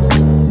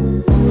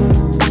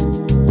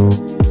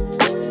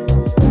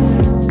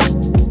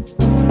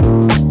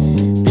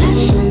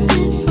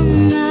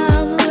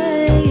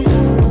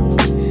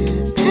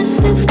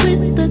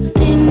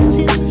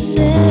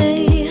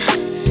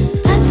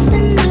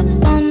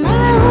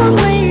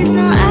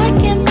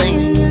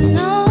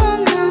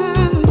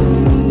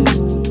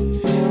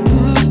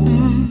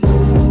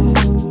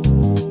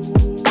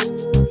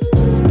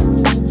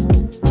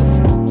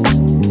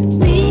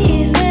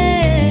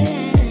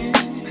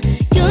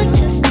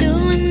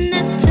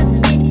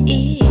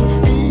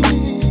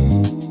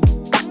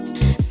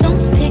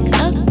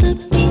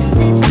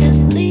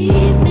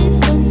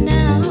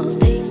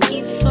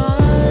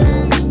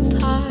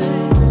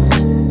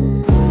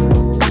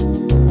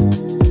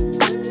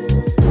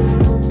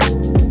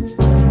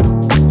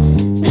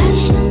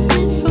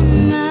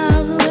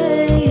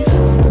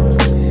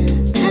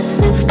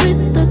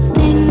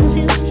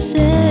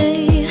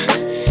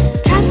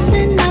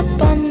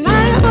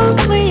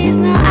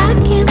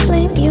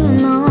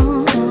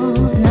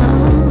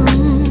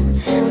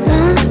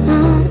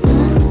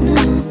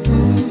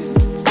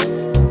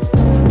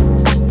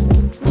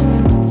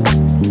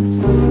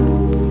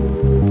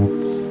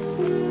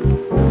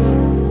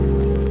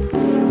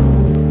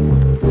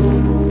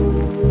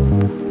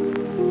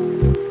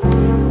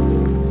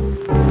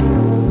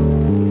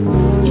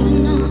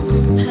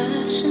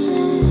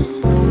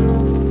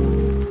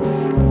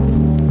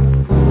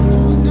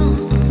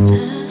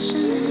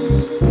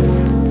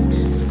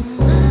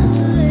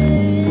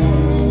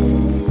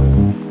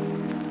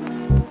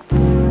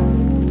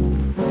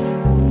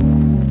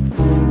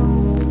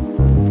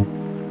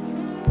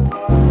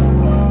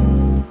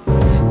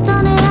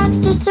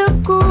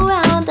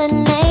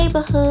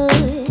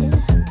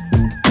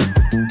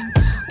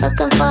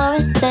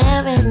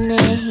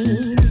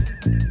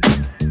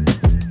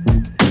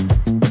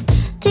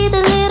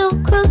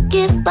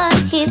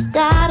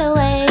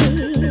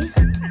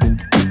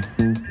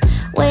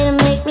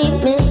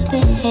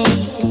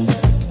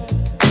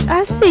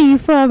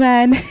 for a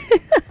man.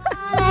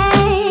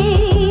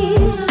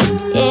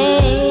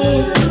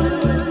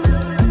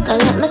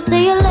 Let me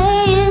see you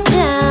lay it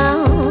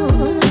down.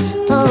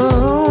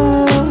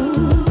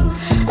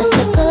 A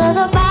circle of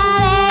the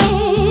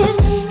body.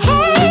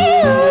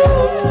 Hey,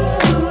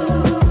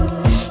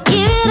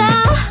 give it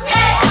up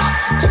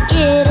to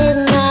get it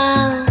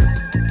now.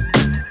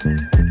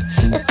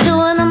 It's 2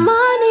 in the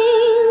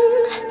morning.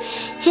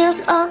 Heels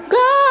all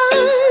gone.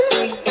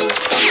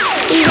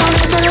 You don't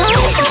have the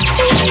lights up.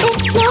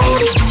 It's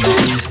floating to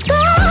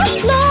the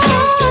floor.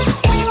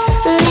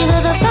 These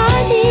are the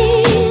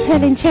bodies.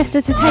 Telling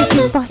Chester to take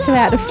his butter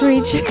out the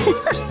fridge.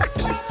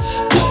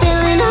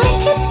 Filling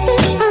up, it's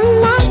been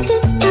unlocked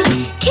and I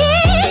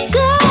can't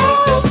go.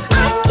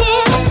 I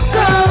can't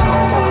go.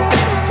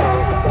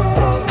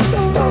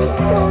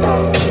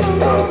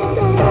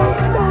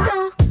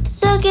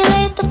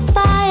 Circulate the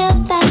fire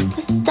that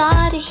we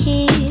started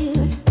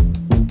here.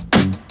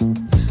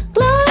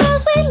 Glow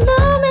as we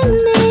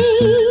illuminate.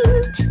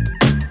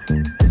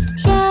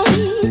 Yeah,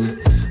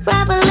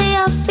 rapidly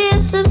our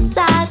fears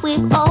subside.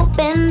 We've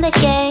opened the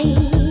gate.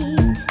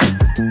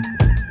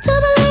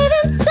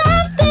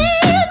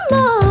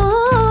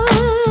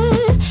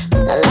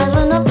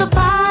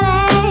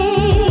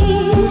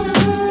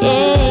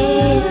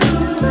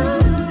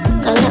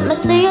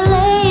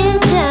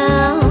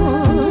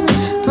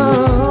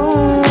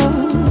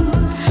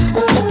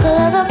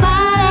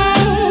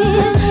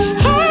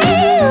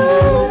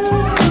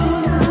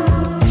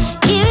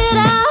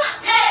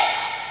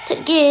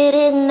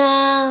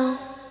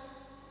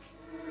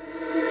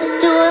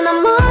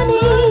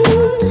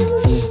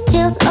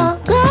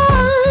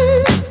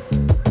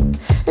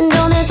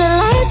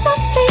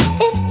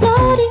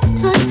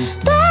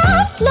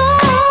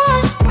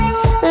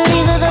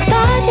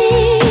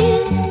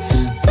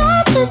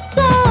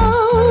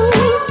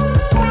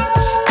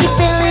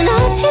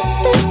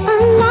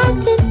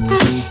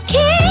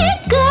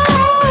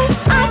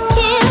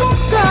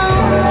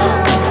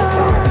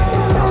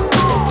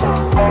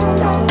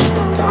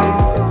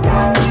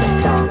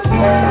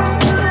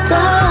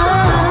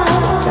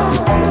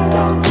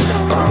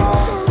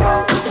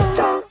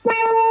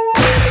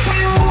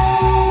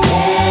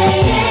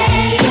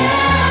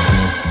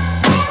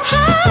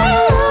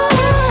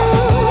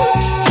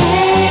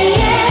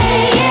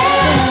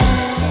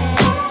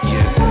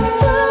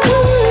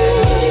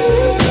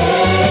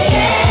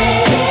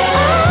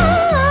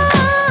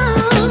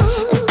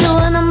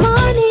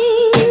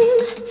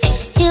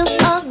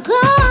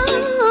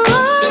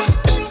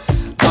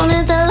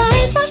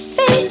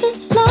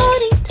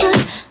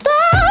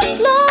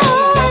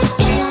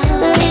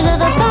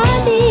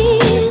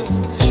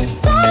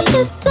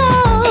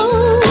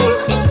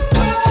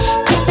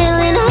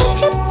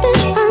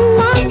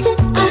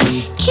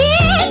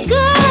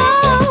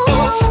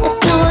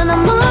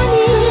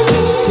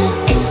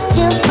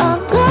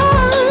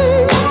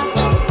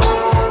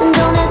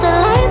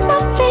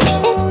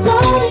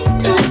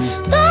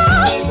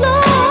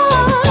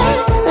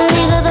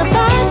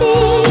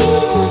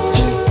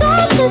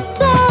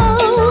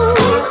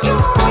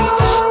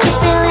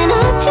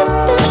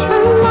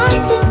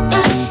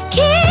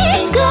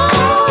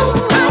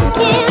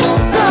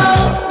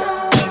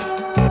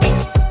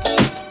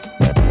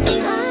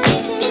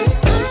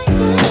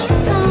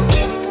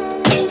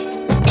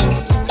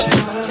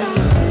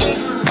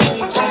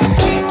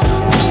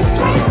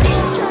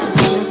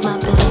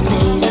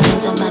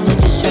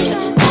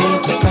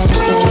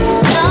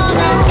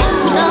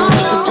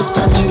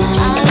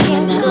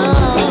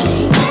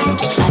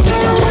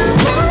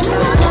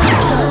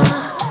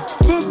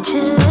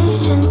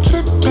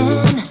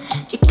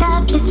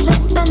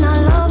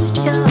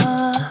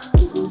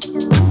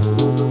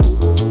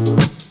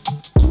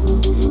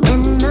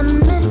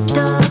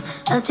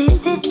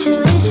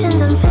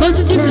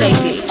 Positive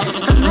Lady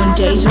on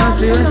Deja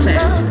Vu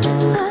FM.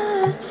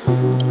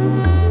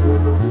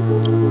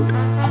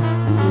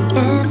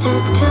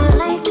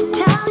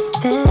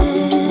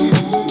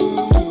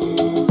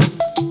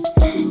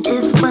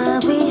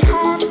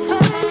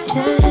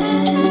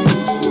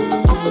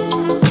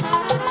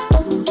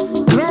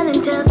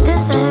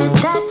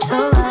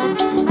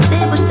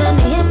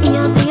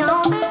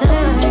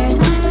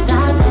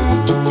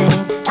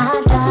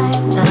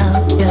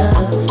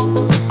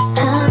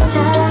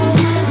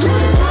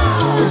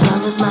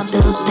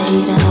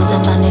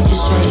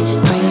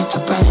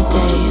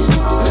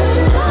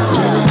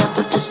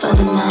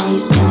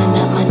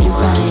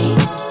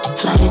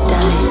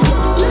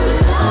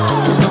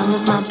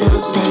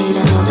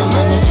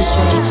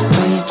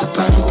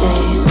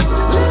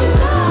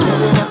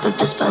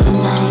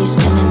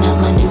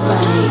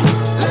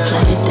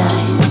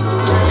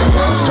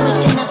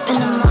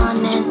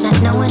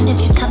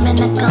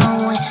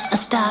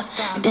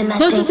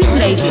 Positive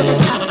Lady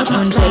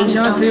on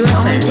Deja Vu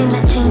FM.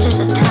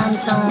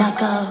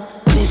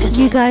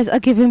 You guys are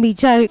giving me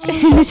joke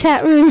in the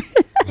chat room.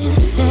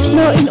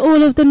 Not in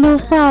all of the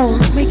North Pole,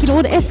 making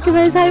all the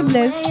Eskimos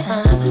homeless.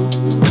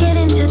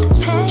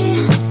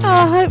 Oh,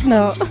 I hope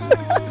not.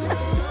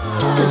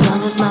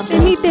 They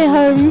need their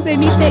homes, they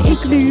need their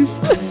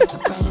igloos. Living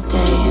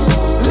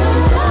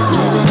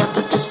up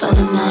if it's for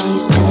the night,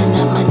 spending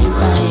that money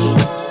right,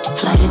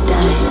 fly or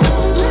die.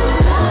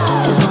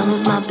 As long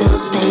as my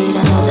bills paid,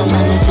 I know that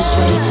my niggas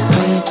straight,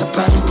 praying for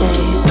brighter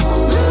days.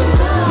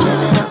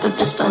 Living up if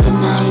it's for the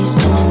night,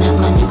 spending that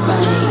money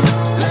right,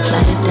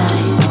 fly or die.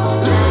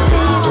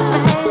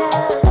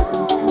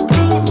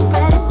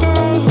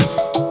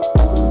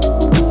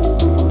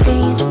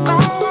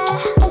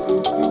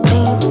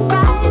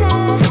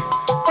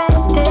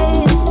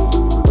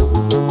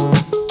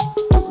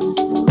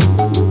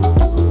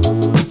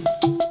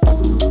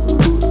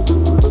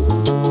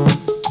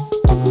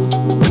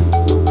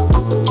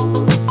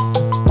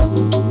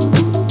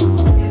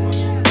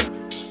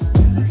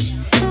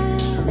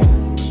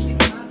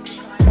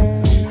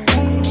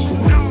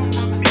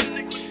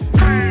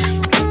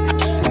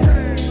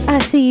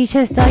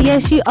 Chester,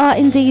 yes, you are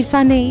indeed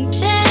funny.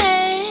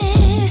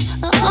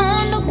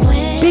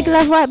 Big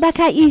love right back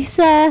at you,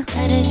 sir.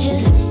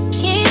 Just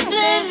keep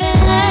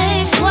living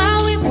life while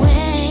we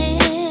win.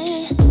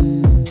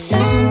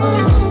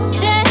 Simple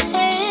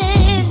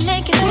days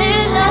make it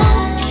feel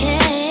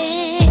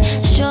okay.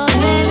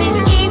 Strawberries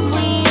keep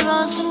we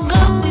roll some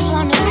good. We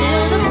wanna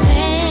feel the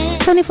rain.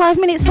 25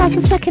 minutes past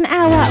the second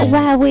hour.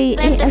 Wow,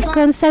 it has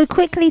gone so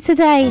quickly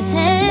today.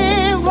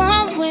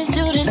 One wind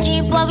through the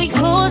Jeep while we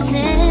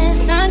cruising.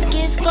 Sun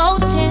kissed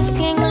golden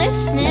skin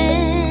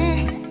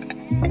glistening.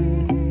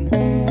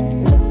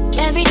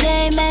 Every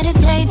day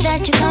meditate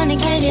that you're gonna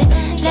get it.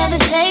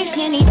 Levitate,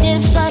 skinny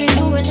dip, start a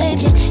new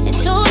religion. And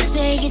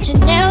Tuesday, get your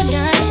nail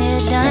done, hair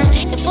done.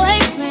 Your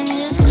boyfriend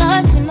just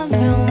lost him a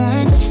real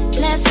one.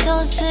 Let's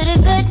toast to the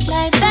good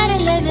life, better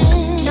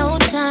living. No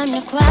time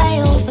to cry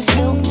over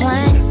spilled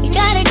wine. You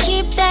gotta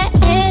keep that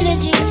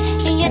energy,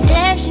 and your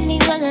destiny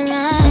will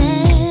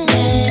align.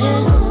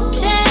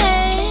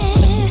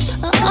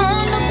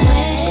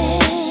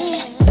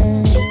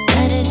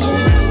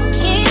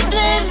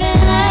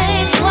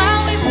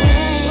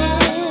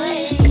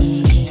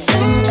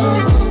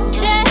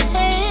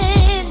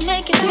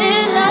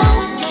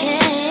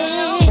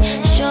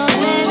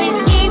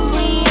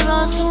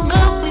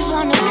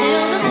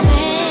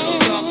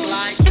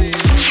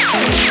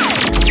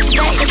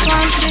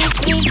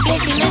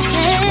 If you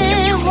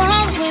listen,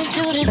 one wind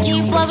through the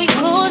Jeep while we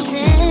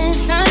cruising.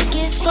 Sun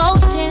kissed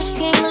golden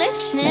skin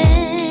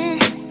glistening.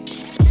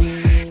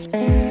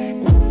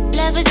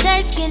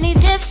 Levitate, skinny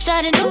dip,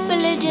 start a new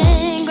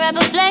religion. Grab a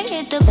plate,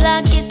 hit the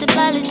block, get the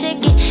pilot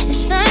ticket. It's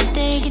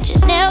Sunday, get your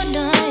nail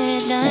done, hair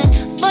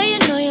done. Boy, you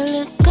know you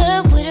look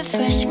good with a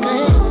fresh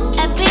cut.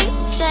 Happy,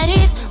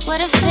 saddies, what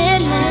a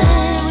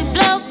feeling. We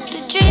blow the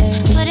trees,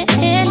 put it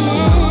in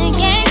it.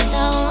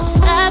 Gangsta won't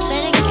stop,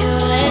 better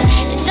get away.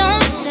 It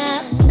don't stop.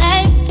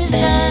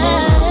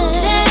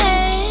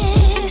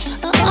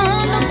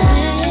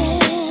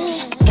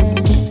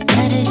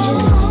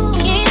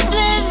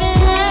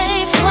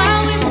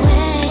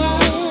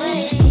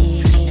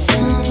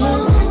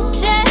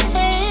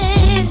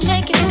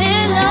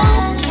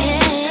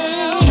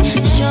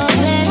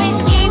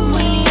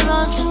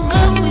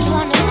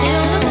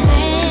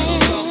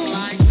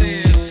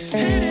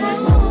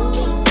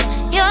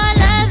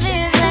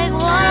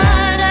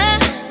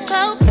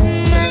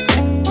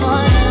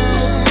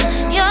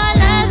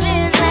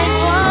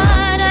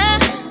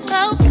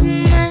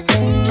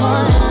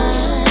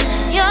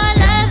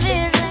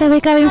 We're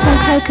going from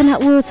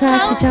coconut water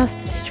to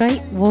just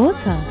straight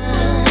water.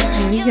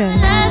 Here we go.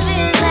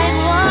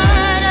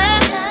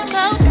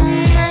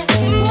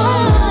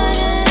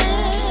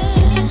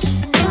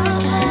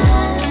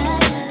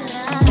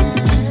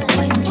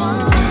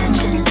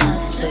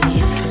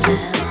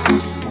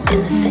 In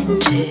the same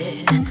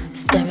chair,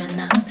 staring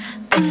up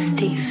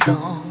bestie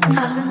songs. I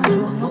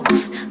remember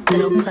most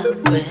little cloud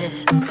bread,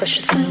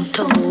 precious little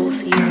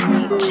toes. You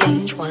need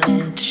change,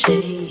 wanted to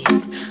shade.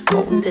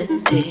 Hold it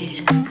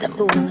dear,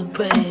 never will it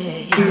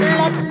break.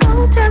 Let's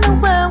go tell the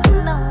world we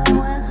know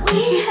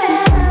we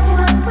have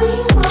what we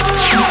want.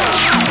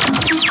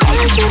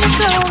 Dance in a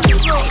slowly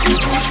roll,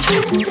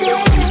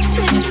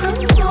 dancing from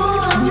the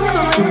floor.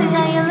 Crazy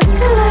how you look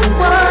like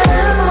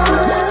water,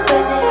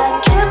 baby I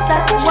drip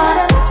like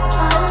water.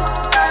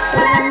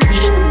 With an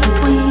ocean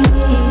between.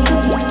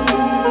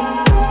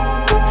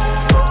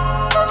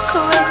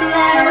 Crazy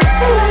how you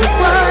look like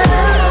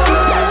water,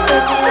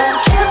 baby I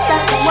drip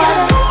like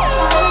water.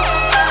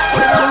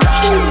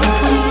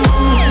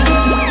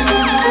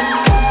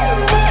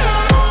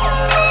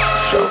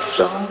 Flow,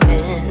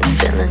 flowing,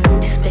 filling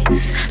empty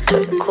space,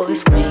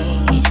 turquoise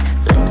green,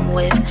 living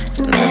with,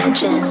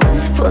 imagine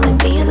us fully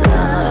being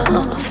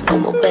love, no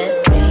more bad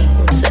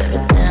dreams,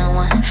 everything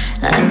one,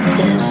 I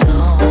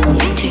dissolve,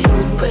 need to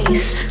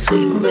embrace,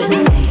 sweet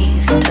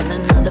release, turn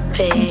another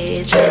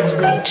page, as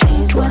we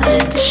change, what I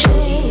had to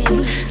shade,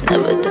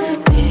 never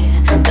disappear,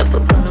 never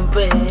gonna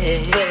break.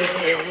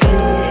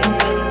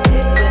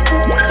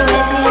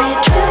 Crazy how you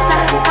trip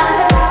like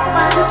water.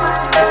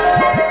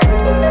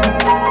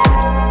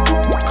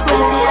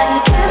 Crazy how you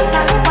trip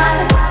like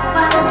water.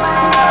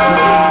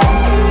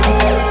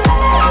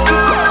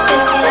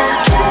 Crazy how you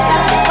trip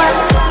like water.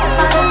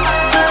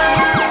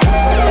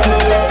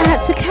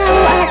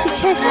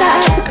 Chester,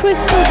 out to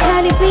Crystal,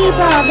 Kylie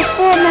Bieber, the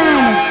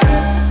foreman.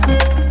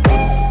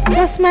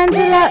 Lost Man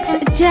Deluxe,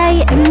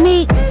 Jay and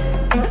Meeks.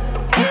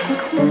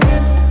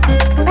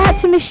 Out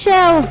to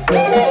Michelle.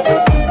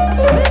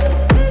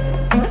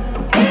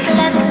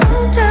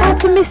 Out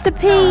to Mr.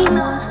 P.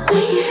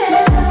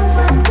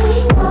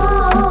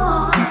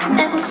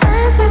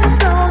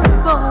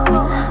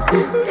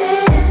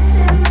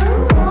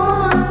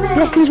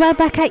 Blessings right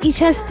back at you,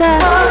 Chester.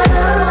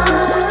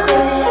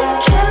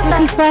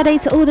 Happy Friday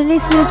to all the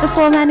listeners, the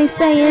foreman is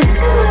saying.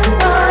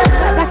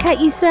 Right back at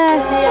you, sir.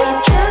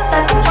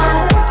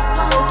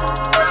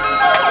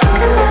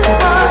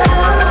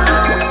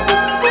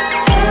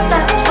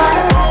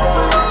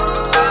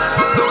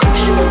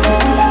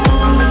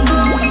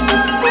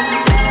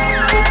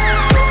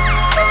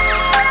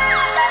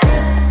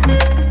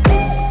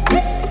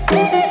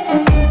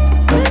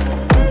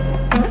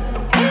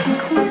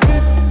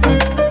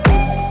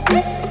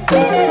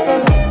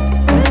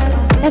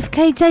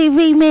 FKJ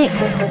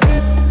remix.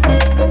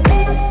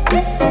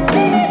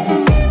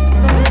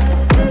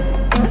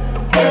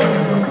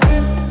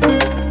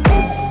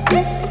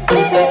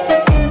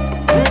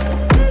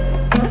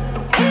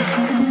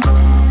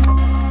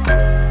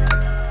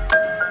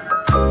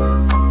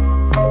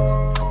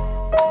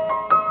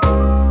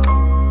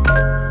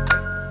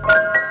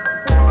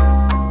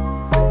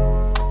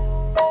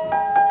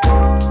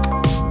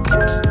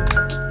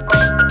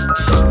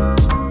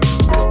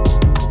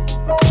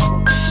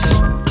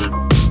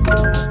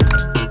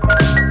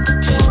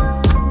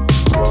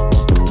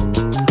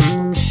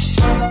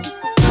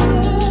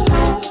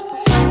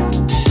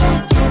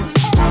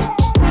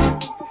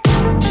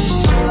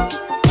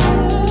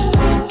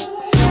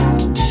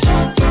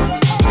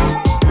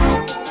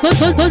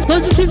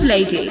 Positive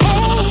Lady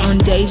on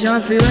Deja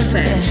Vu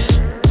FM.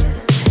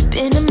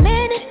 Been a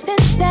minute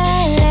since I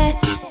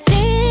last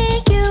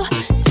seen you,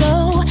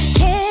 so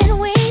can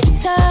we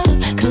talk?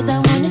 'Cause I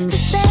wanted to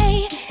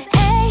say,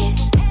 hey,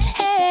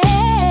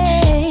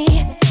 hey.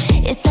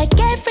 It's like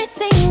every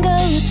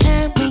single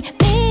time we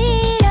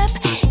meet up,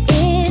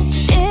 it's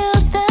still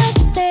the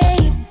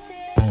same.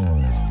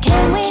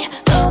 Can we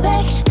go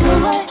back to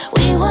what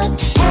we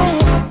once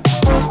had?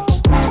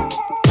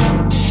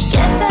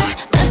 Guess I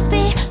must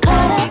be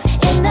caught up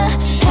in the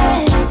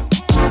past.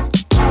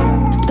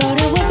 Thought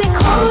it would be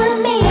cool to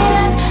meet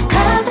up,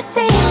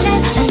 conversation.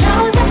 I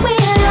know that we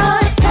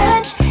lost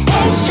touch.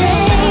 Hey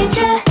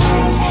stranger,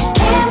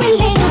 can we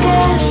link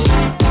up?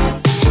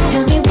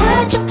 Tell me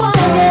what you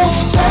wanna,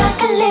 spark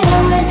a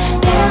little one,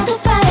 build a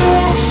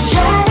fire,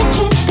 try to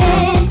keep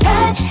in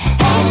touch.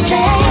 Hey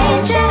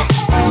stranger,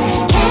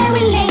 can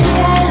we link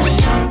up?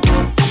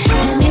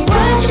 Tell me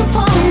what you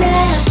wanna.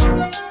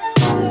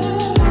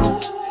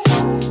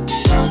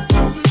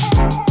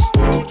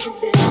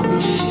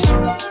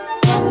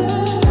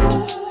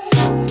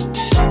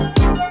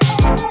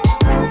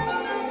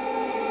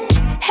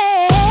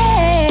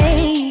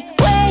 Hey,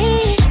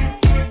 wait,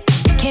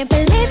 can't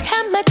believe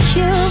how much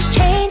you've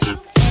changed.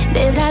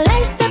 Lived our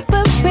lives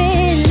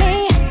separately,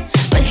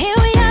 but here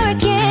we are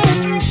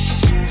again.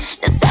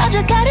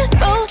 Nostalgia got us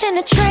both in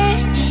a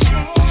trance.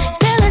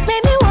 Feelings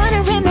made me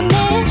wanna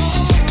reminisce.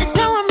 Just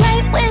know I'm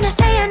right when I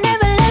say I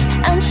never left.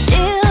 I'm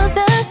still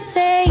the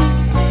same.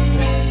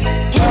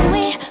 Can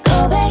we go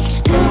back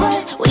to what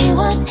we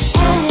once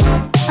had?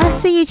 I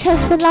see you,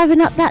 Chester,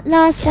 liven up that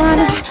last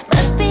one.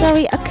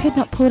 Sorry, I could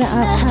not pull that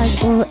up.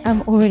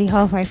 I'm already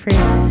halfway through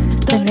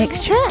the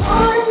next track.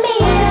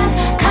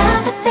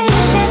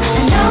 Conversation.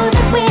 I know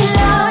that we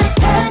lost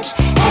touch.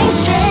 Hey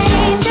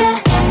stranger,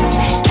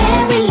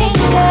 can we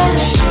link up?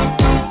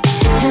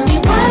 Tell me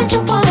what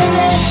you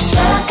wanna,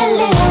 spark a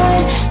little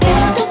one,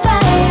 build a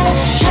fire,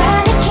 try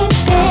to keep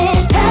in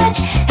touch.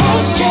 Hey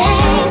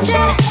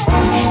stranger,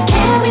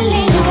 can we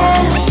link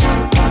up?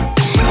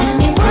 Tell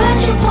me what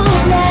you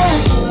wanna.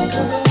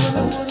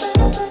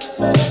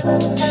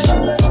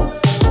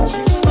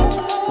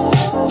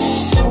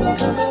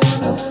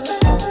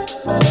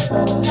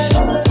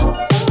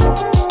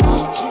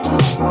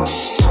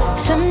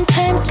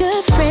 Sometimes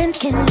good friends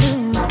can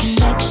lose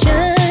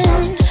connection,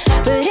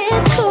 but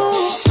it's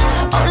cool.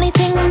 Only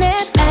thing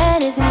that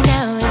matters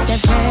now is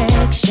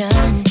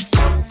direction.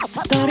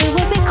 Thought it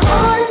would be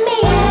cool to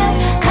meet up,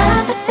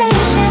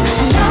 conversation.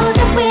 I know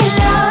that we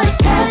lost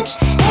touch.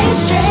 Hey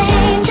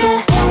stranger,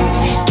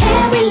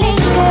 can we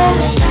link up?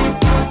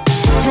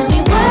 Tell me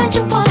what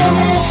you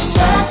wanna,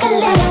 spark a I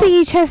little. see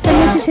you, Chester.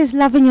 Mrs. is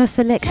loving your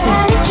selection.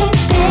 Try to keep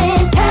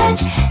in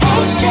touch.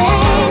 Hey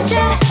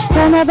stranger.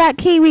 Don't know about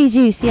kiwi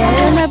juice, yeah?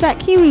 Don't know about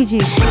kiwi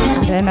juice. I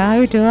don't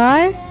know, do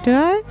I? Do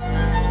I?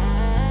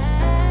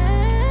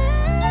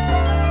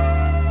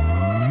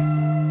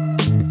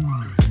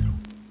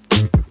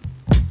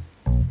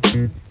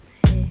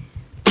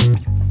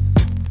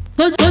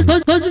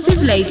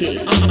 Positive Lady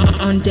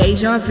on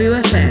Deja Vu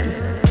FM.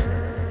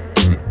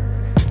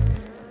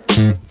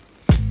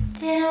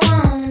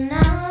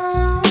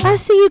 I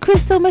see you,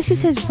 Crystal. Message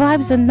says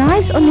vibes are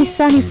nice on this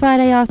sunny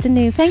Friday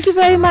afternoon. Thank you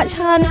very much,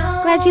 hon.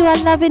 Glad you are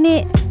loving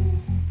it.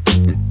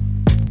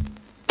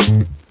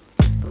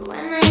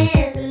 When I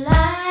hear the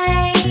light.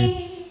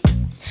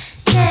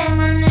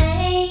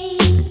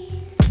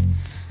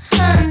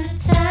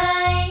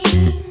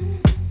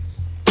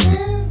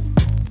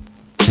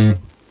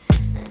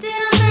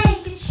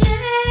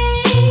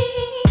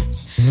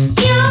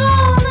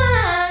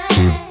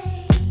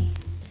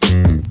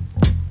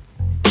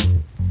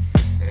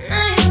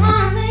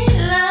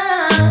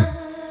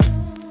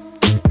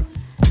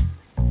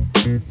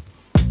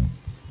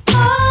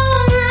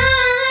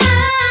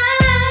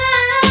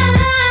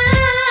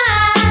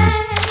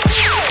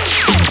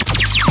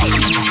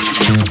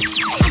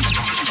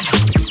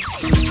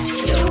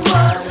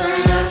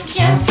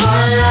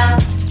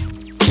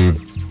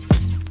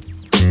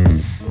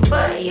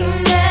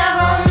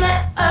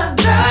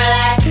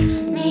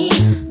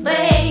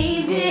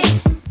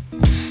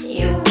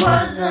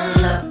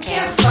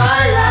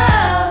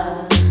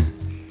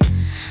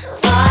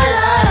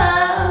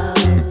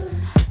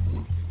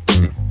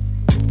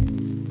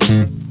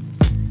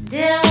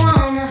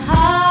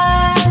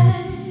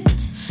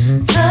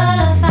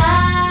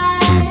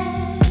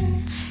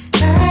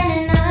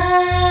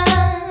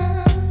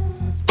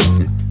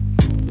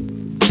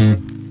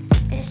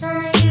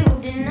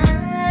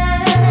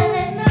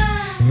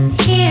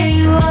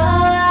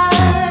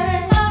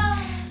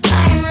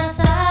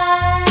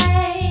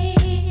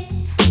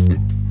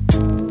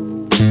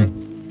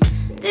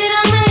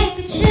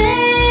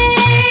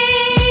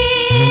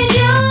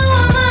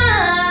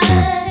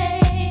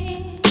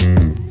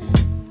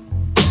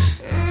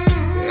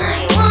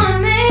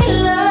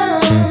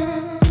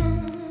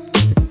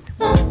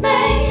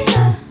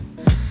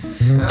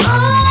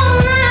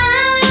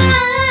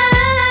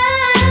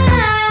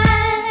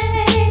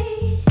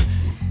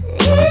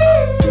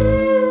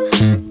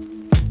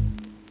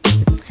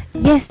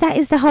 Yes, that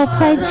is the whole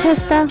point,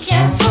 Chester.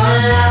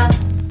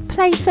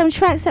 Play some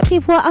tracks that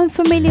people are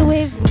unfamiliar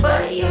with.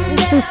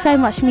 There's still so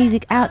much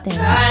music out there.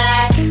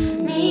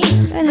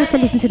 Don't have to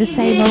listen to the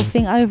same old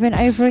thing over and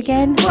over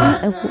again.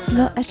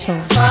 Not at all.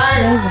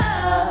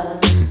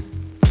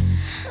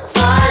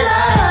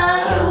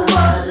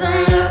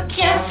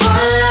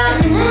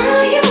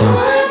 No way.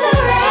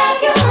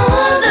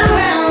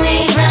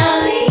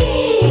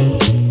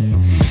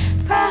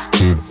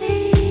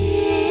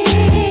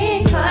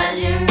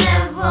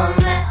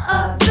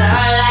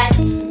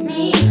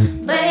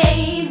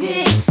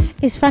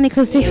 It's funny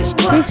because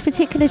this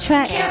particular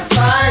track,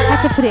 I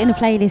had to put it in a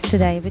playlist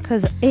today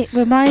because it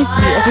reminds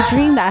me of a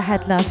dream that I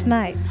had last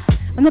night.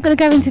 I'm not going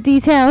to go into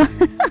detail. I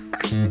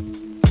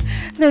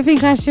don't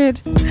think I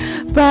should.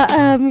 But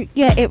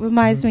yeah, it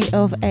reminds me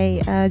of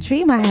a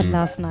dream I had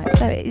last night.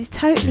 So it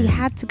totally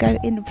had to go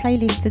in the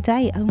playlist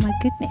today. Oh my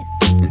goodness.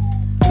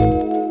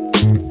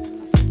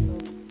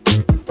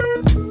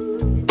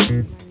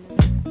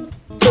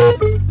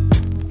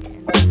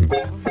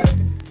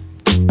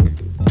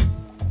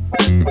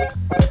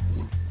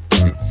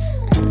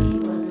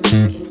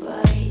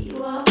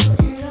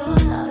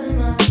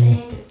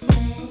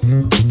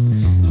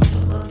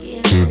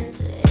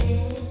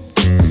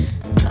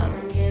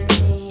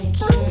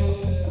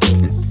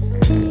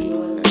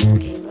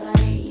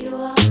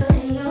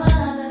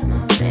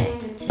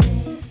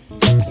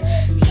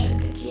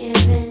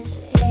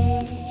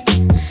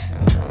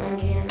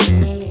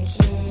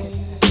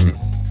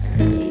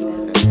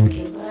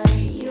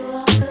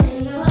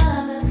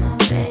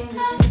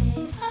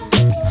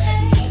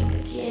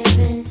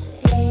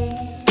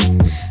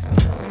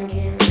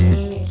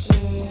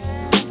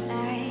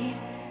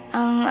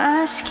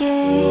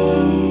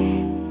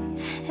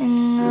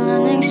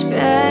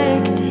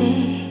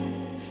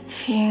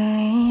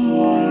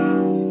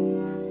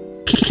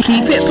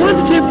 Keep it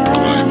positive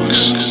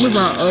with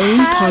our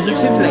own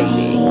positive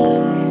lady.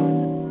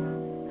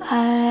 I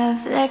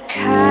love the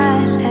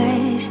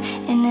colors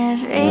and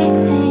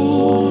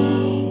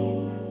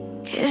everything,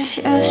 'cause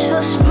you're so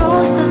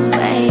smooth the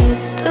way you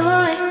do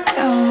it.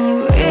 Got me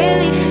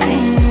really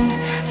feeling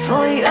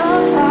for your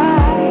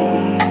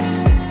vibe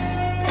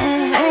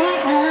every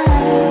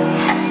night.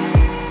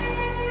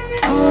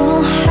 Don't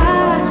know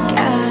how I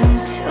got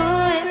into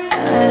it,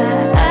 but I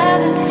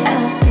haven't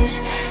felt this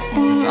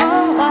in a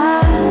while.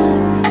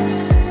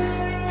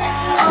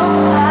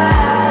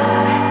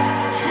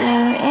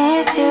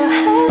 Floating through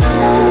her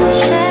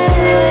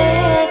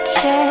sunshine,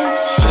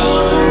 just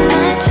shaking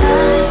my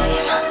time.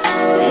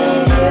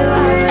 With you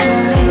I'm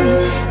flying.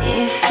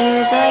 It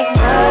feels like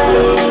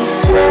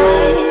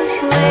butterflies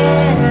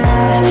with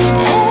us.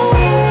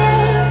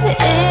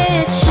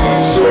 It's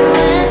just you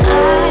and I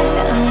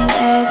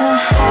under the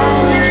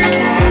highest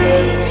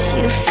skies.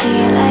 You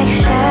feel like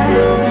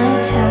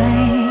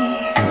summertime.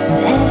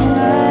 There's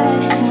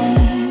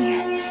nothing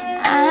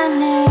I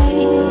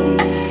need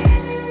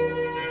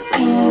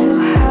when you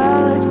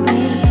hold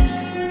me.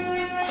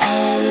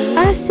 I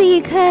see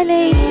you,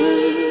 Curly.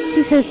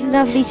 She says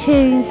lovely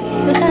tunes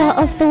to start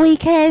off the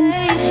weekend.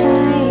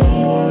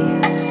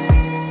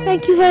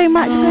 Thank you very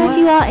much. Glad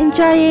you are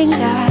enjoying.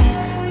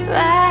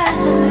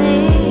 Rather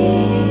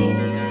be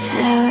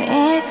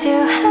floating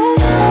through her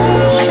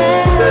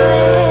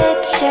sunshine,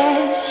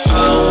 just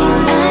shaking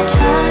my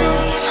time.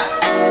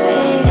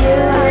 With you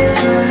I'm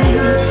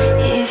flying.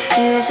 It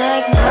feels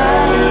like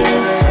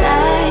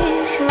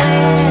butterflies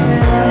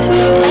with us.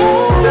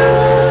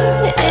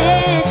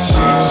 It's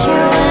just you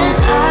and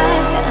I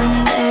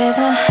under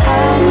the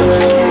highest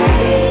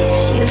skies.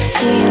 You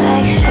feel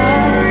like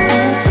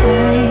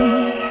summertime.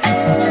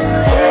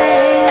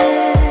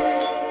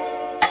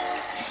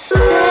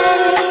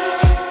 Stay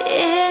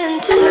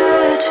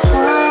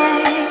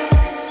intertwined,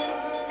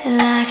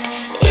 locked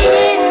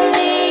in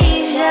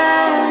these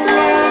arms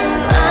of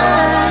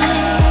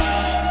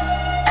mine.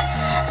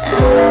 Oh,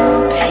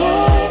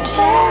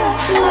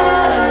 beautiful.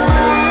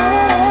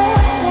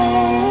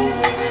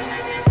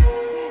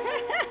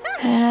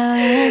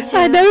 I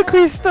know,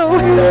 Crystal.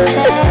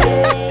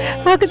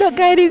 I'm not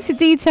going into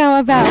detail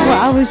about what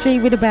I was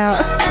dreaming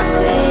about.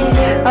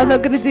 I'm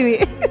not going to do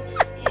it.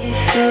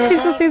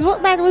 Crystal says,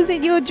 what man was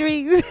in your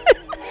dreams?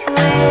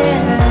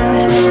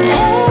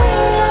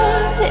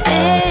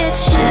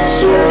 It's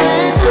just you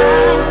and I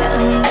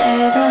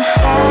under the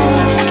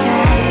highest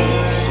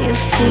skies. You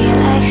feel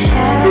like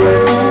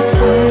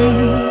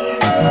summertime.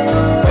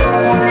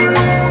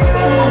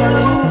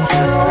 Floating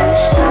through a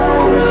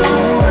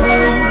sunset.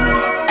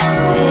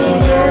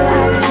 With you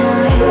I'm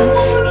flying.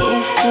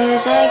 It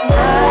feels like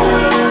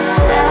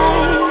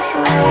butterflies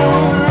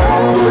with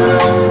us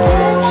in the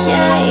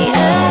flight.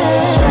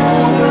 Just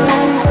you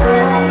and I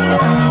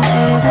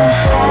under the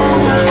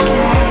highest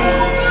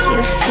skies.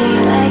 You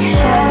feel like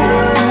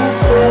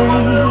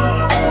summertime.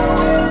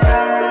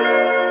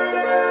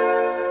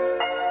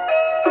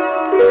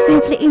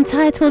 Simply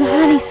entitled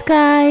Honey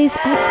Skies.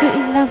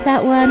 Absolutely love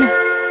that one.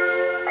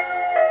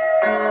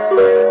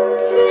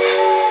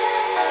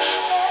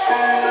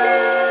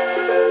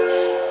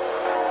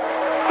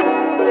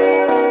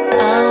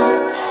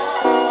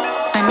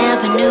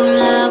 hoping new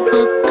love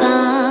will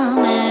come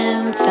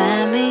and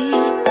find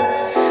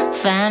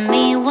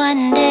me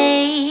one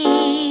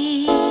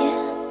day.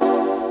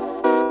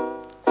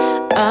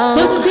 Oh,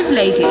 Positive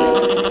Lady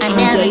I on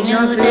never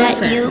Deja knew Vu that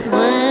FM. you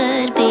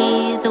would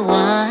be the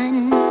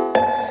one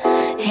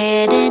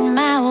headed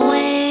my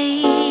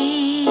way.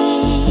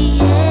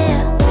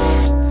 Yeah.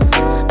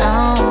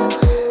 Oh,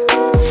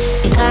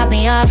 you caught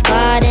me off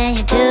guard and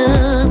you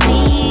took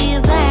me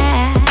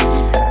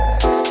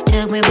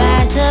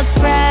by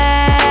surprise.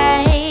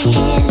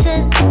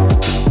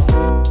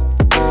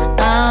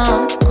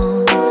 Oh,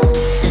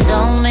 there's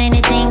so many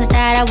things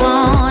that I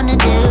wanna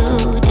do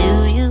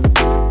you.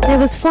 There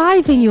was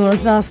 5 in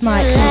yours last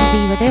night,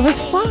 Beaver. There was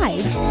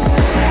 5.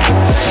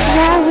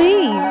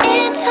 Wowee.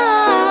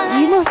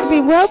 You must have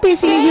been well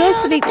busy in your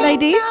sleep,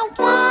 lady. I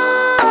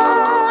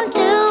won't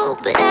do,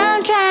 but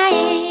I'm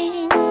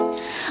trying.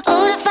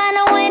 Oh, to find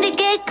a way to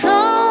get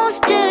close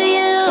to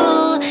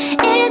you.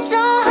 It's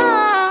so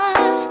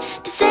hard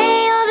to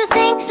say all the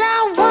things I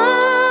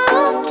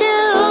won't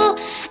do.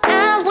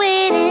 I'm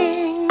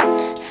waiting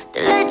to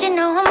let you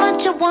know how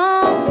much I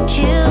want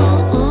you.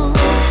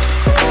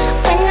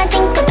 When I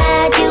think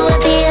about you, I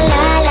feel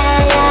la la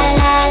la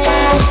la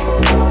la.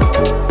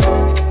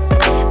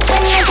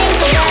 When I think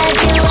about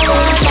you, I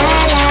want la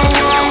la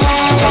la la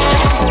la.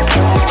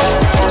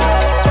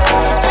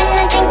 When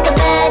I think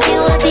about you,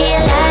 I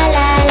feel la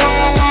la la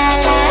la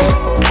la.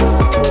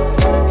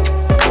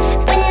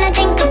 When I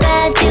think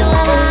about you, I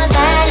want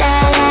la la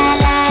la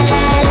la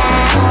la la.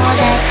 All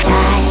that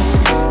time,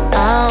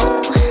 oh,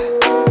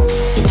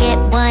 you get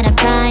what I'm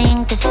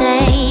trying to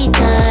say,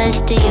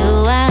 'cause to you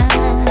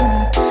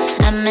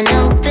I'm an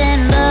open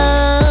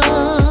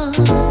book.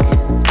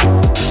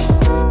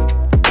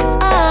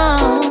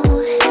 Oh,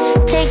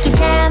 take your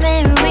time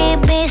and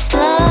read me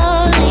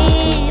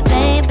slowly,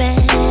 baby.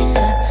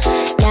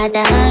 Got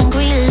the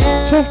hungry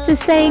look. Just as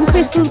saying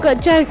Crystal's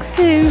got jokes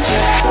too.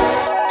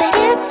 But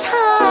it's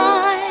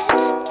hard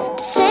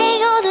to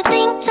say all the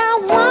things I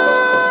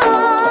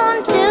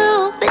want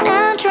to, but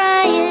I'm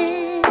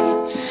trying.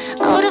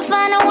 Oh, to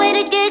find a way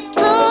to get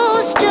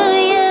close to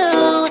you.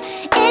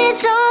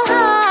 It's so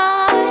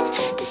hard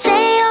to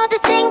say all the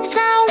things I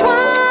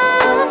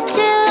want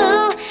to.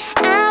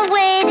 I'm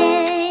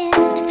waiting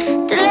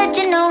to let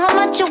you know how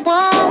much I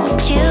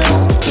want you.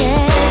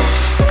 Yeah.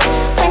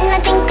 When I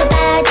think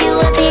about you,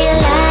 I feel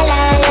la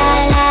la la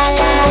la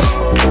la.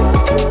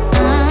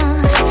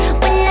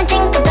 When I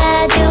think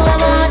about you, I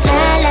want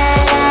la la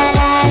la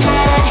la la.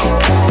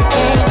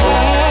 Yeah,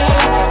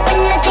 yeah.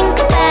 When I think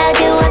about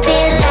you, I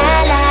feel la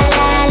la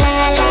la la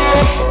la.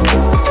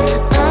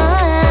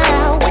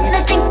 When I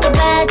think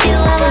about you, I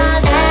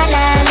want la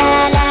la la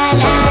la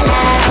la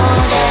la.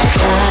 All the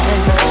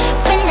time.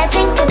 When I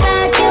think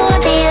about you, I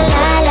feel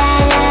la la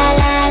la la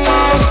la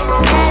la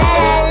la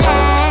la.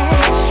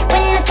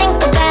 When I think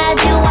about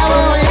you, I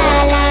want la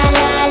la la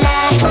la la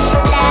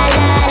la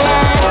la.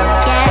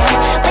 Yeah.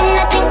 When I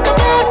think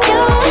about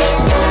you, when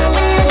I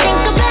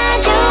think about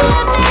you, I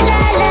feel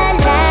la la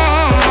la.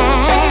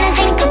 When I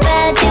think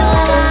about you, I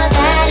want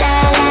la la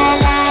la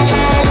la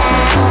la la.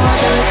 All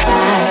the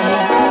time.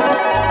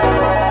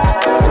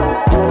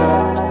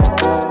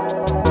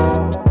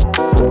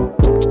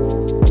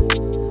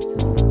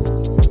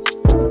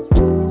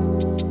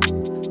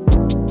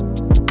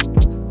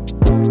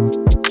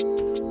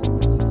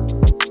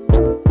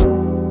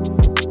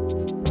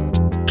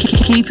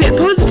 Keep it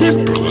positive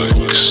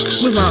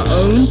with our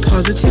own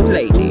Positive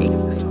Lady.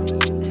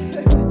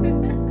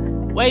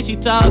 Way she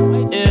talk,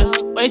 yeah,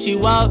 way she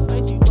walk.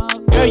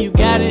 Girl, you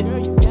got it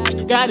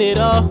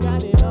all.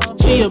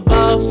 She a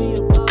boss,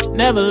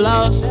 never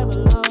lost.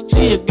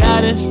 She a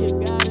goddess,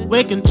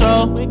 with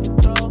control.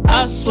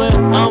 I swear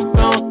I'm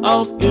gon'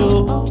 off you.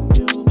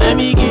 Let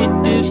me get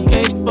this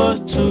cake for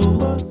 2.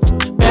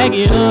 Back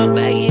it up,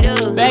 back it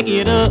up, back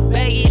it up,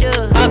 back it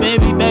up. My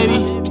baby,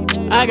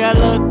 I got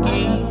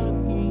lucky.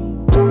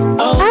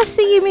 Oh, I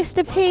see you,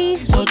 Mr.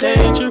 P. so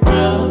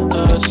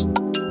dangerous.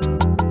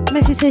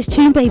 Message says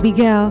tune, baby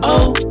girl.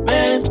 Oh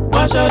man,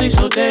 why shawty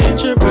so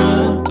dangerous?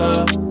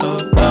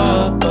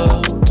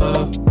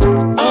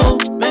 Oh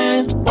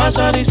man, why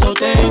shawty so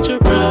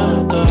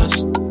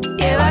dangerous?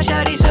 Yeah, why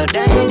shawty so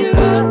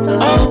dangerous?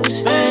 Oh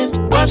man,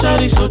 why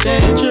shawty so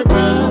dangerous?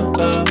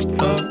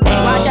 Hey,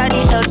 why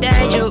shawty so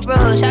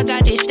dangerous? I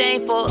got this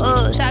thing for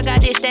us, I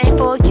got this thing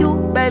for you.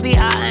 Baby,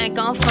 I ain't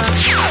gon' front.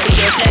 I'll be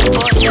your slave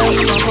for you.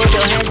 You gon' put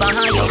your hands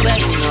behind your back.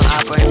 You know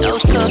I bring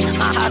those cups.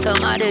 My high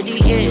commodity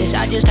is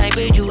I just can't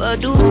read you a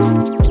dude.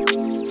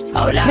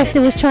 Oh,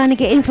 Chester was trying to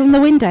get in from the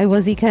window,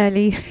 was he,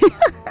 Curly?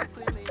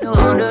 no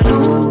on the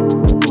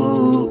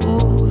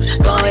loose.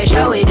 Go and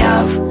show it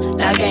off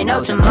like ain't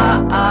no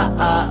tomorrow.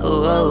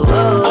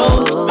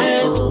 Oh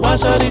man, why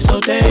shawty so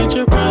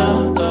dangerous?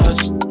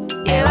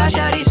 Yeah, why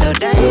shawty so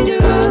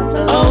dangerous?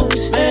 Oh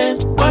man,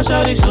 why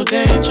shawty so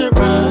dangerous?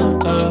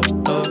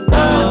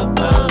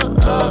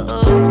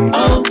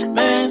 Oh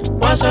man,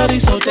 why shawty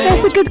so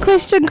dangerous? That's a good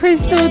question,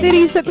 Crystal. Did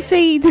he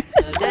succeed? Oh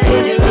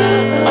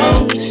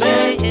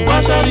man,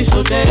 why shawty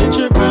so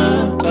dangerous?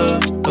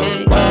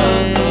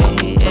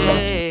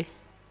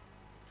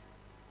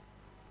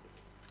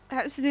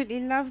 absolutely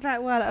love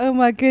that one. Oh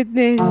my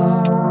goodness.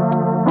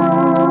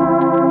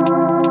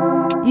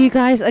 You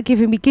guys are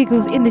giving me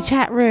giggles in the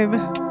chat room.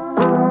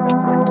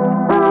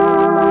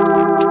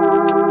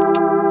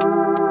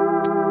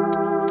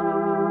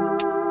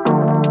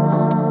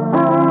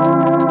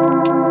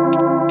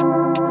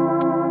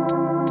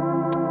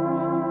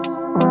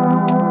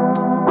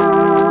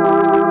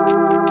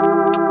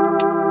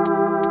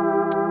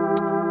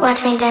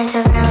 Watch me dance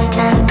around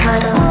them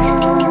puddles.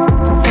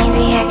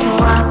 Maybe I can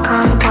walk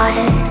on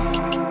water.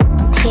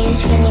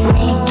 Tears really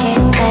make it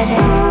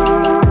better.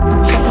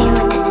 Hit me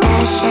with the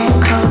dash and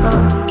combo.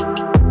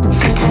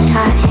 Sometimes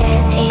hot,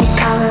 heavy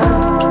sorrow.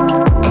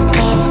 The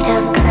game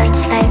still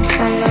cuts like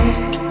summer.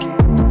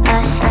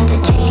 Us under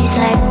trees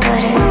like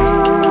butter.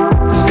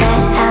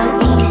 Spread out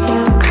these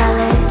new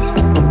colors.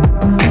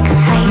 Think of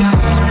how you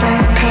said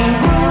burn pain.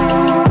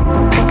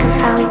 Think of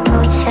how we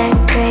both said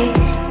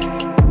grace.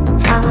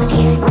 Followed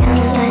you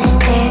down the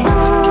stairs.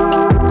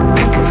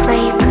 Think of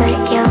where you put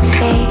your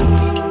face.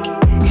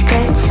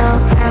 Skirt so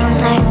round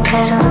like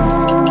petals.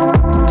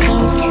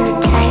 Jeans too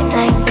tight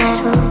like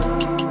metal.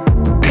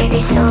 Baby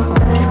so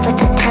good with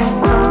the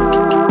tempo.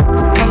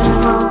 Then you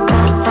woke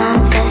up my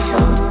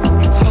vessel.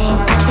 Saying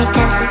watch me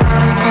dance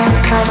around them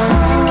puddles.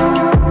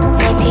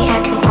 Maybe I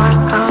can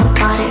walk on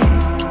water.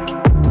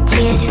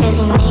 Tears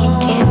really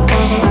make it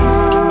better.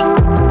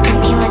 Hit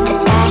me with the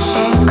dash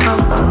and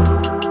combo.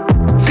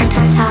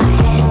 Sometimes I'll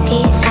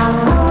heavy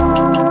sorrow,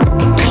 but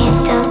the game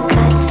still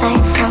cuts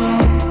like summer.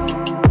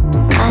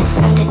 Us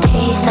under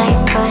trees like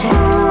butter.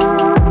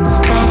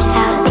 Spread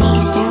out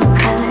these new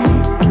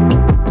colors.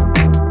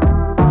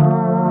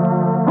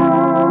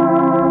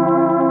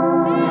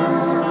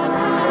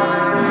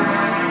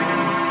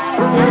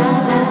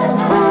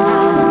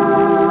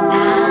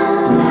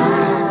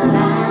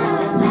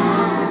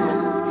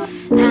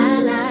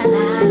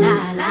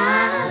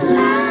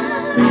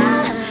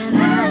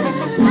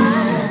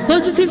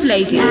 Positive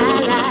Lady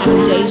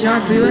on Deja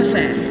Vu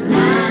FM.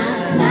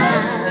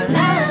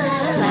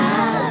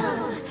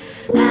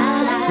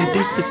 See,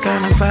 this the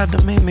kind of vibe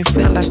that make me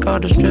feel like all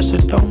the stress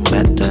it don't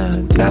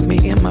matter. Got me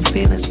in my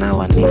feelings now,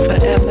 I need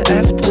forever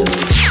after.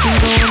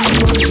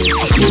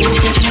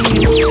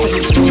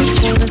 You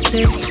just wanna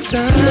take the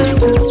time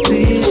to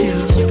please you.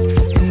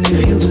 And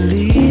if you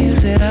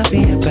believe that I'll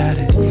be about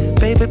it,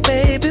 baby,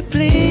 baby,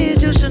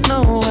 please, you should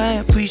know I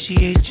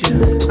appreciate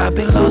you. I've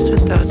been lost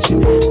without you.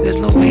 There's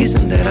no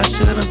reason that I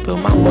shouldn't build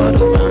my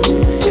world around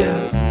you, yeah.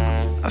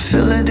 I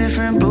feel a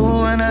different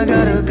blue when I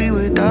gotta be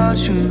without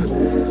you.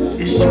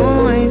 It's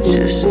you ain't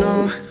just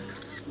no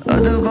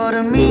other part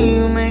of me,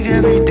 you make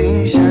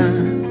everything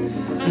shine.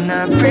 And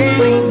I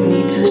really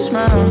need to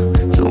smile.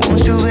 So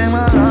won't you break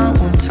my line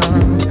one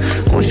time?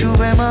 Won't you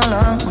break my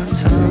line one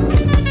time?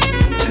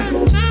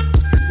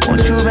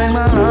 Won't you break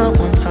my line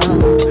one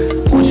time?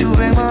 Won't you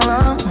break my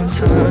line one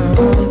time?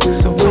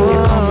 So when you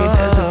call me,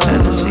 there's a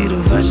tendency to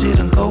rush it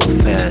and go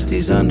fast.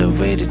 These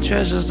underrated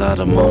treasures are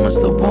the moments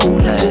that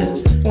won't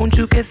last. Won't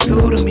you get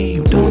through to me?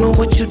 You don't know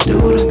what you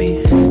do to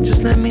me.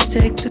 Just let me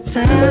take the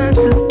time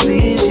to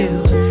please you.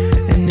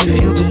 And if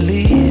you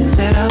believe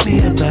that I'll be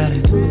about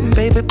it,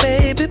 baby,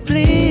 baby,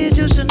 please,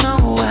 you should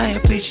know I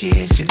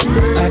appreciate you.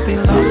 I've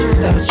been lost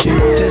without you.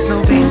 There's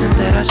no reason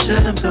that I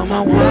shouldn't build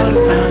my world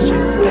around you,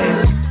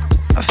 baby.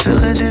 I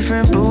feel a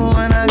different blue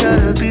when I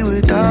gotta be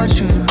without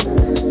you.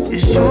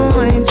 It's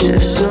you ain't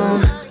just no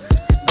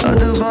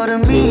other part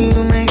of me,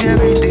 you make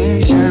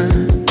everything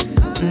shine.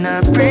 And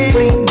I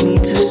really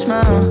need to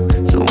smile.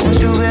 So won't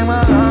you break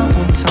my line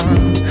one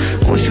time?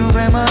 Won't you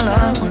break my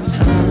line one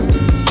time?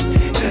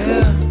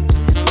 Yeah.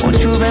 Won't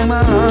you break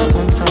my line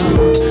one time?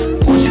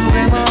 Won't you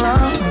break my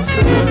line one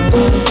time?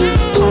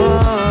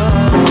 Oh.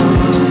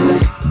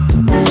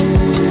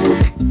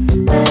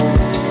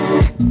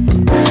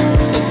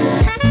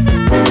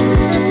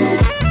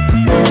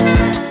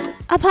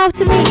 Up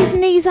after me is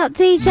Knees Up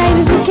DJ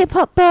with his hip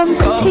hop bombs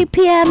at 2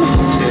 p.m. In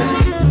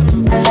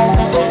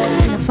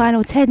the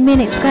final 10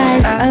 minutes,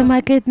 guys. Oh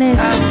my goodness.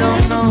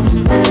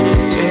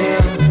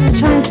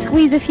 Try and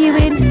squeeze a few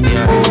in.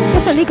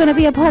 Definitely going to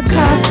be a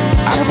podcast.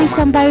 There'll be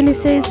some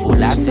bonuses,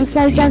 some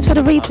slow jams for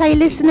the replay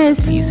listeners.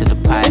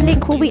 The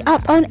link will be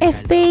up on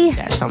FB.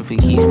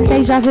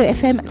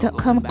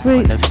 DejaVuFM.com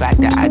group. The fact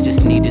that I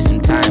just needed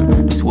some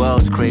time. This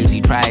world's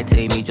crazy. Try to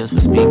tame me just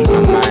for speaking my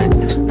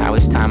mind. Now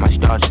it's time I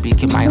start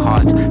speaking my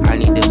heart. I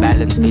need the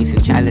balance,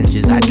 facing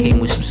challenges. I came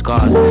with some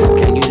scars.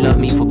 Can you love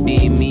me for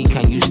being me?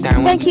 Can you stand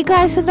with me? Thank you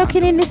guys for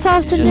locking in this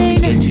afternoon.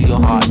 Get to your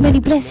heart.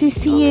 Many blessings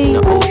to you.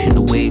 The ocean,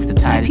 the waves, the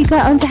tide. Hope you go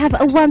on to have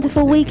a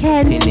wonderful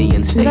weekend.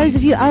 For those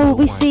of you I will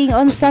be seeing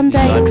on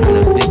Sunday.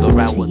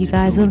 See you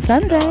guys on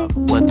Sunday.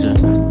 What to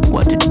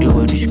do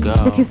with this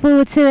girl? Looking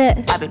forward to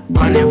it. I've been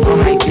running from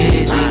my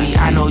fears, baby.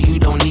 I know you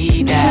don't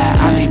need that.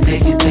 I've been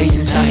places,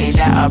 something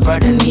that a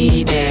brother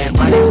needed.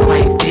 Running from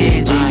my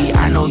fears, baby.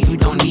 I know you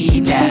don't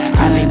need that.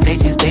 I've been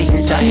places,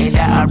 something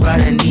that a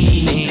brother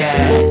needed.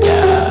 Yeah.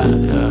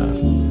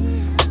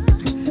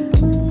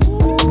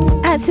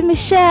 Out to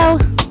Michelle.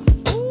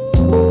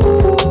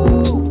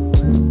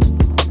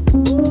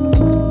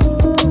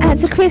 Out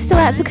to Chris. Crystal,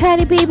 out to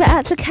Curly Bieber,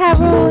 out to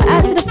Carol,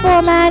 out to the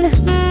foreman,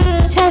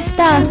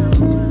 Chester.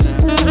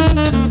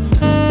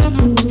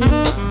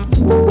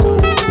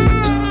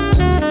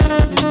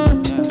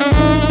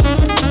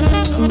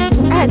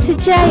 Out to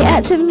Jay,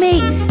 out to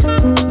Meeks,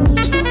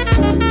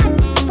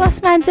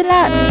 Bossman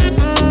Deluxe.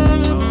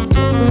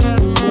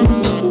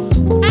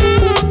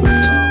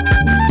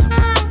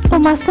 All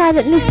my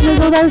silent listeners,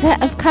 all those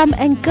that have come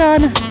and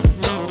gone.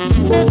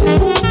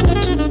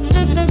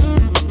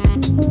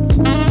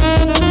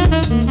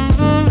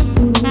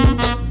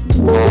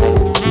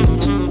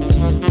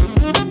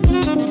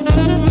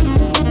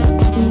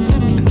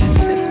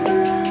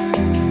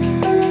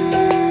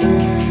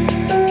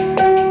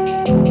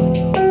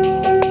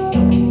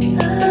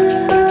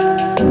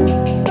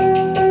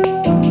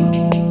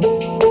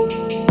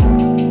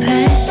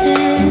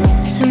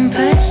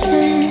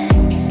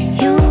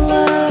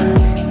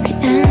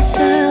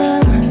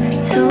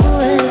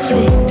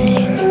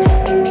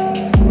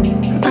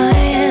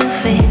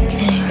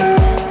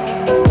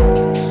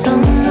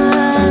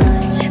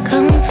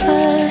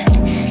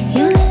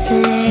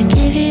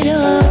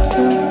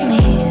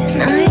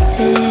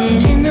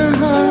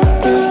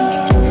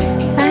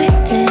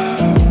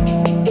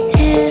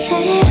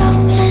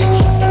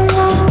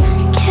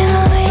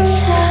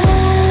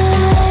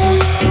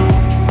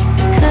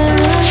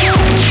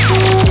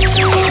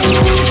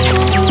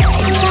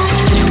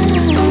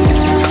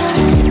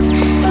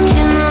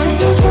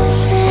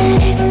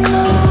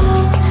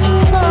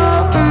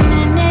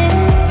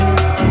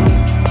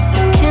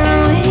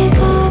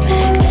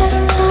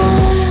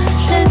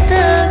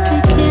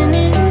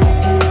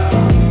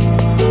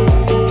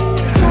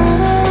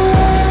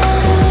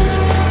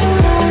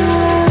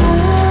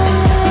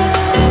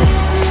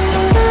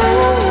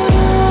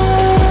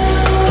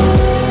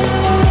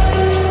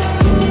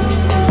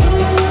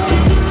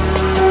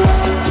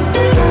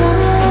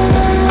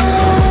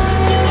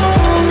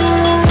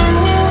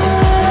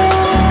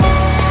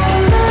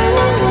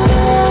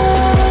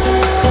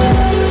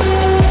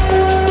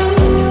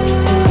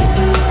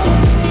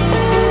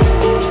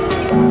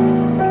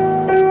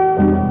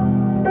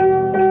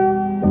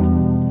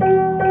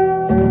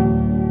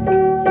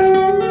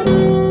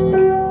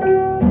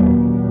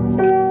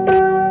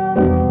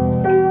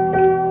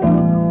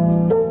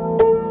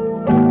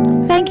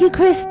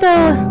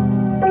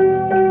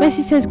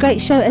 Messi says great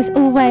show as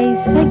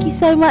always. Thank you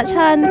so much,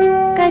 hun.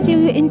 Glad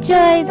you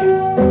enjoyed.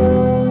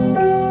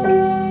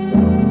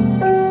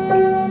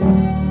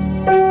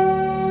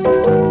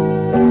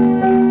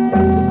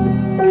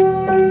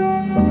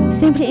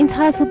 Simply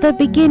entitled The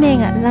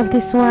Beginning. I love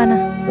this one.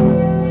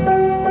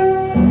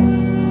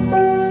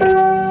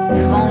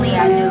 If only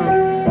I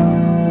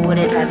knew, would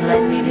it have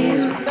led me to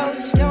you?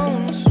 Those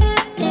stones,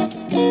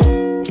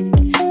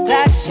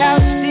 glass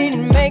house, it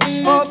makes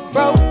for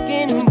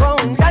broken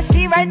bones. I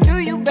see right through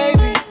you, baby.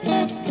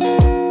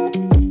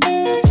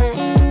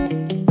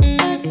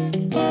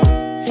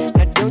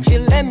 Now don't you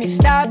let me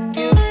stop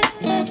you.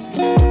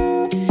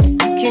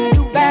 You can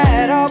do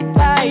bad all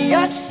by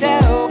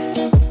yourself.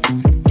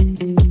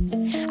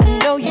 I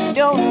know you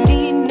don't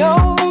need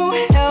no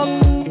help.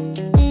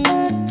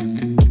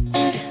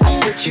 I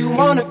put you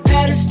on a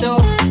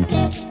pedestal,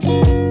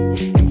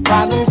 and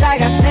problems I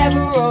got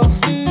several.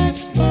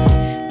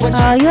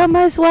 Oh, you're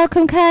most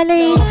welcome,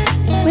 Curly.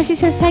 Missy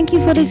says thank you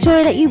for the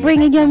joy that you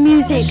bring in your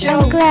music.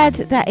 I'm glad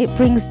that it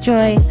brings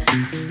joy.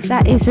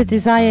 That is the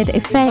desired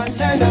effect.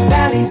 Turn the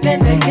valleys, then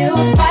the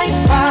hills might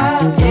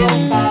follow.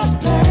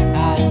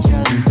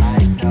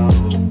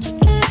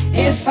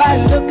 If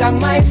I look, I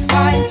might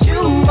find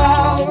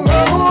tomorrow.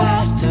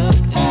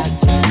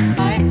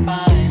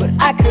 But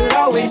I could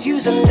always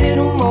use a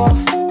little more.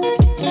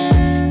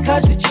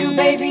 Cause with you,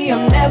 baby,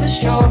 I'm never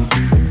sure.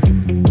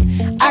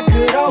 I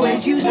could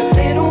always use a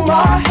little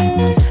more.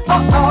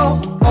 Oh,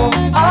 oh, oh,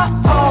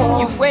 oh, oh.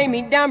 You weigh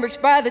me down bricks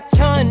by the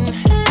ton.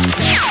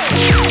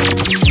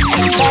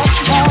 Lost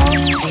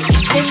cause,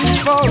 sticking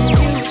for you,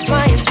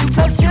 flying too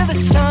close to the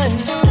sun.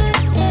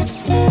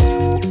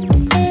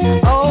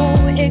 Oh,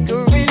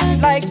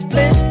 Icarus like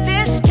bliss,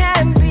 this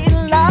can't be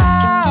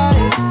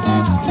life.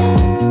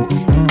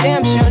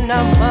 Damn sure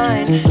not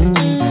mine.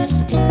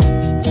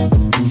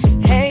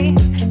 Hey,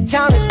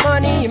 time is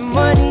money and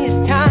money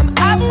is time.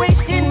 I've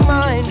wasted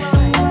mine.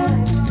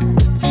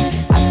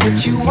 I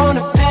put you on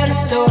a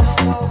pedestal,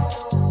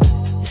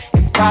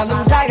 and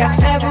problems I got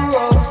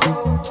several.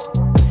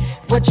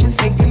 What you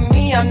think of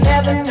me, I'll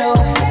never know.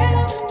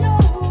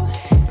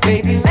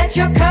 Baby, let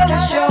your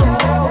colors show.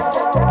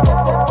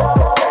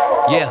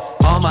 Yeah,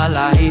 all my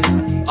life,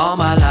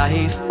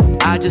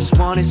 I just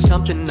wanted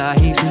something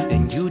nice,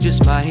 and you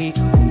just might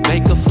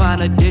make a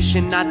fine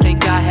addition. I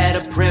think I had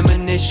a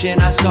premonition.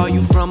 I saw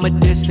you from a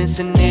distance,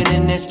 and in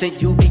an instant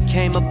you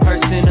became a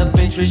person of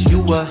interest.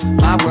 You were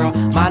my world,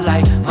 my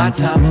light, my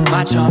time,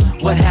 my charm.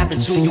 What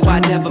happened to you? I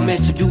never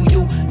meant to do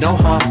you no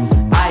harm.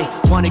 I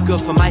wanted good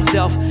for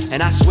myself,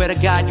 and I swear to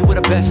God you were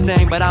the best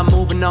thing. But I'm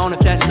moving on if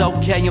that's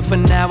okay, and for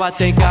now I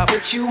think I'll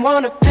put you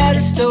on a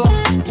pedestal,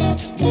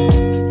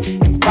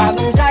 and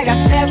problems I got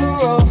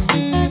several.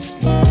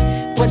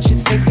 What you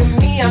think of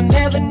me,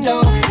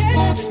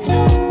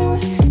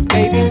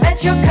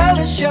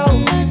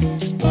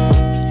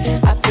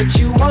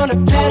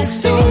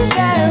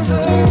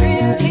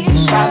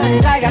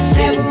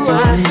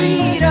 my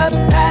feet up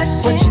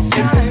past what you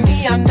think of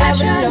me, I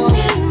never know.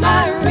 I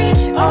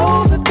reach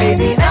over,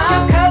 baby, let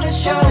your colors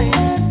shine.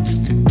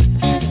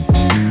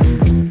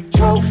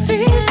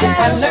 Trophies, I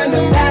learned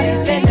the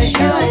valleys, then the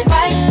hills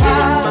might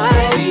fall. My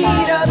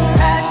feet up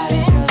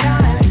passing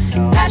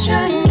time.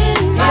 Passion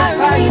in my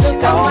fight,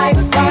 look, I might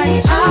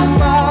fight.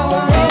 I'm all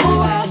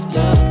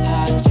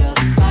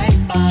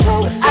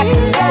I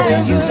can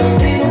always use a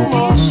little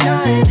more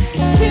shine.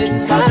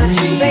 Cause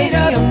you made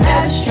up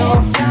that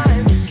short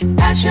time.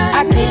 Passion,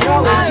 I could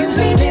always use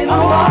a little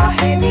more.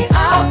 Baby, I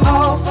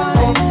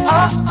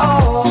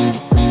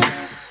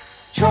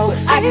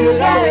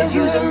could always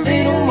use a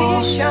little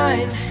more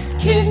shine.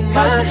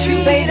 Cause you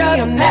made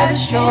up that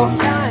short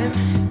time.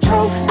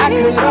 I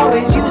could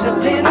always use a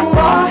little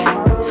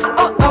more.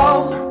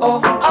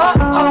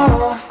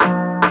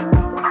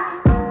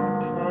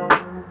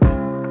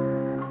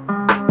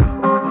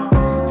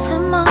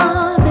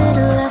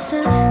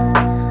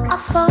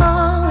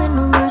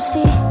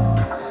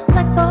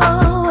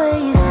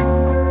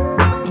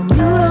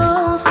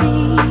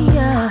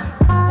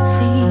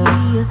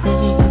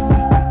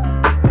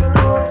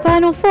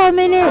 Final 4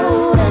 minutes.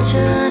 Oh, that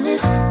you're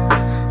honest.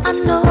 I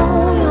know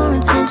your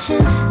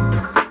intentions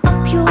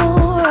are pure.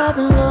 I've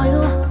been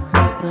loyal,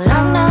 but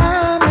I'm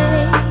not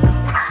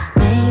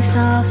made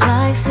soft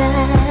like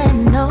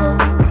sand. No,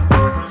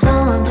 so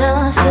I'm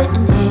done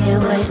sitting here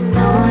waiting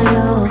on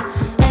you.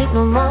 Ain't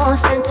no more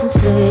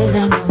sentences,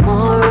 ain't no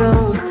more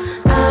room.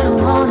 I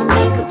don't wanna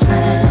make a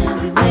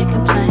plan. We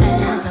making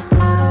plans. I put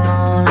them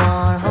all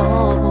on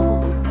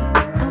hold.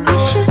 I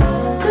wish you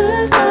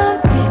good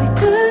luck, baby,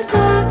 good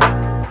luck.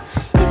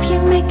 If you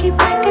make it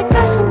back, I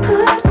got some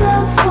good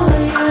love for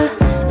you.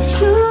 It's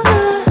you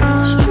love,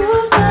 it's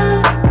true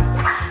love.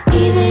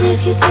 Even if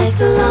you take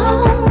a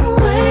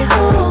long way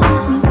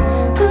home.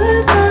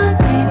 Good luck,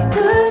 baby,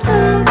 good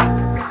luck.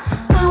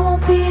 I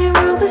won't be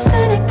around, but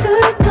sending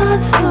good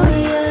thoughts for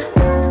you.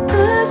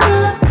 Good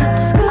love, got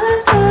this good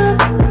love.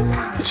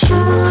 But you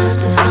gon' have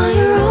to find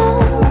your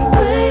own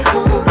way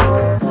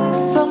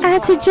home.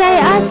 Add to Jay,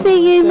 I see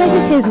you.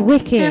 Message says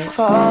wicked. It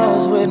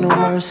falls with no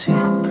mercy,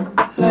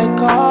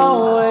 like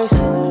always.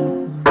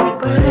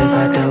 But if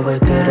I dealt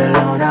with it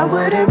alone, I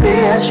wouldn't be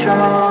as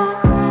strong.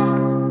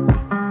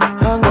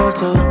 I'm going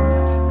to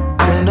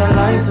bend the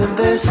lines of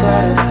this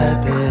side of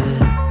habit.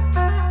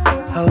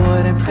 I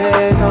wouldn't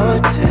pay no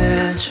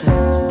attention.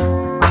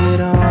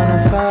 Didn't wanna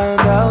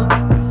find out.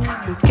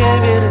 You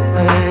gave it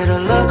away, the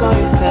look on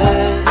your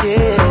face,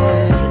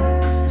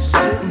 yeah.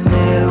 Sitting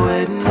there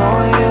waiting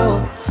on you.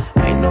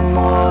 Ain't no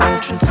more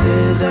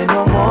entrances, ain't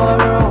no more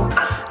room.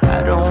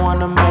 I don't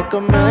wanna make a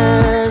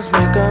mess,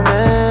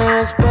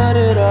 put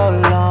it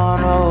all on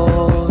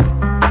hold.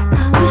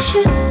 I wish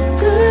you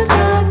good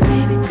luck,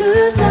 baby,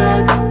 good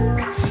luck.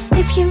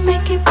 If you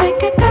make it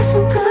back, I got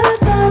some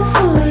good love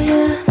for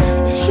you.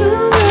 It's you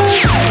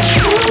love.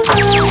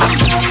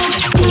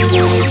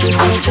 Even if you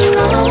take a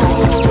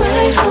long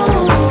way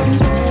home.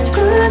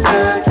 Good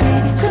luck,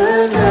 baby,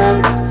 good luck.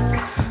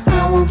 I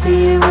won't be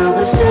around,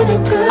 but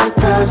sending good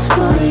thoughts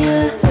for you.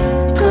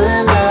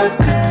 Good love,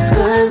 got this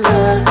good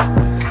love.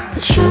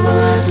 But you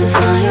gon' have to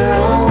find your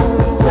own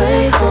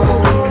way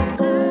home.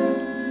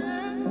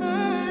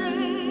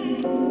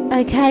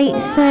 Okay,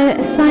 so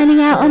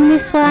signing out on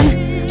this one.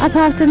 Up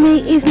after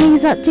me is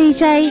Knees Up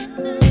DJ.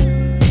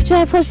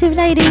 Drea Positive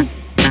Lady.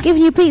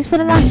 Giving you beats for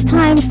the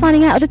lunchtime.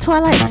 Signing out of the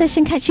Twilight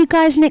session. Catch you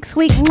guys next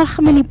week. Mwah,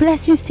 many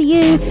blessings to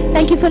you.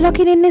 Thank you for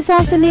locking in this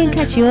afternoon.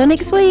 Catch you all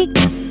next week.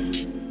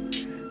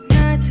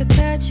 Nights are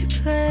at your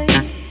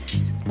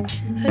place.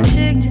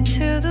 Addicted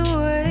to the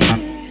way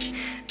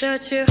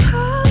that you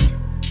hold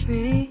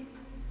me.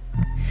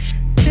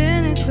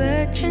 Been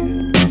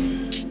neglecting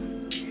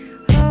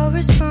all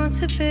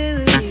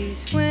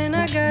responsibilities when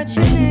I got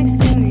you next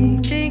to me.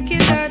 Think you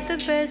got the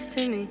best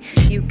of me.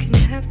 You can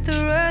have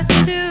the rest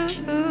too.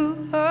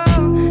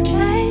 Oh,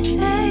 they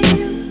say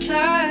you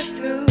lie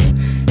through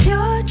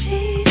your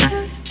teeth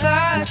hurt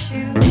about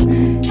you,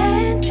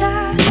 and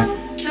I know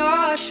it's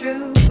all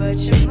true, but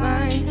your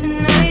mind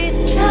tonight.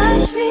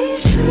 Touch me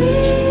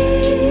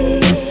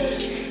sweet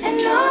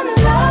and on the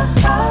low.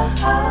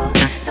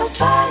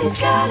 Nobody's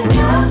gotta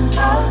know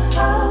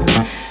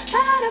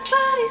that our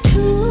bodies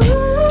ooh.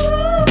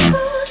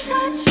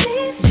 Touch me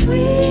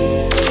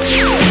sweet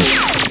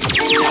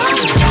and on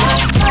the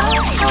low.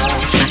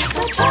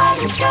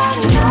 Nobody's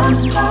gotta know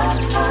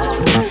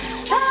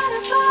that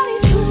our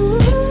bodies ooh.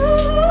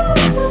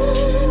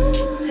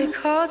 They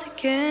called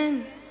again.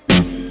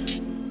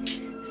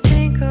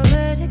 Think I'll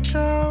let it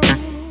go.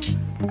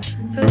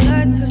 The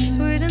lights are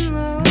sweet and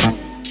low,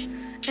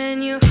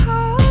 and you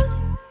hold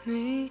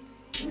me.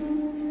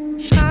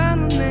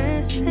 I'm a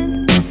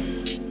messin'.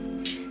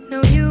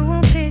 No, you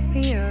won't pick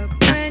me up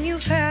when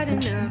you've had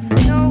enough.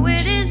 No,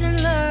 it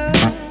isn't love.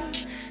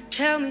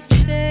 Tell me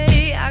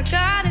stay, I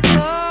gotta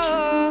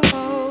go.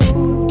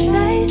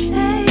 They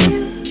say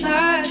you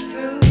lie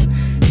through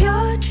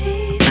your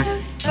teeth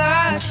hurt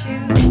about you,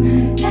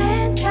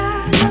 and I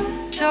know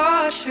it's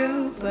all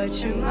true, but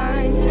your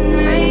mind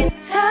tonight.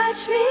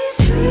 Touch me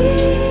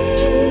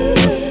sweet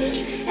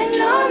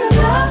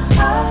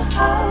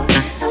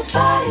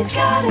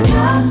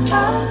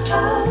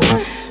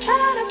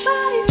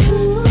Nobody's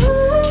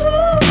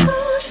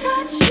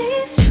touch me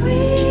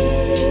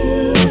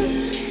sweet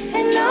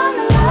and on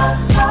the low.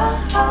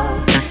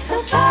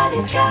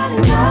 Nobody's got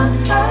enough.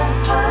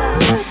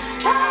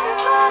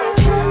 Nobody's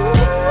sweet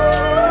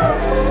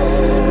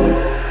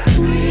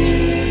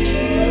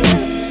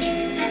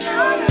and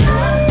on the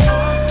low.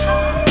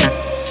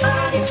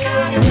 Nobody's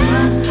got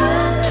enough.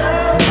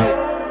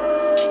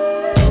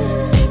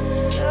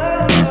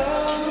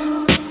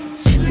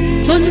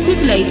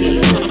 Positive Lady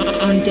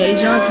on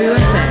Deja Vu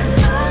FM.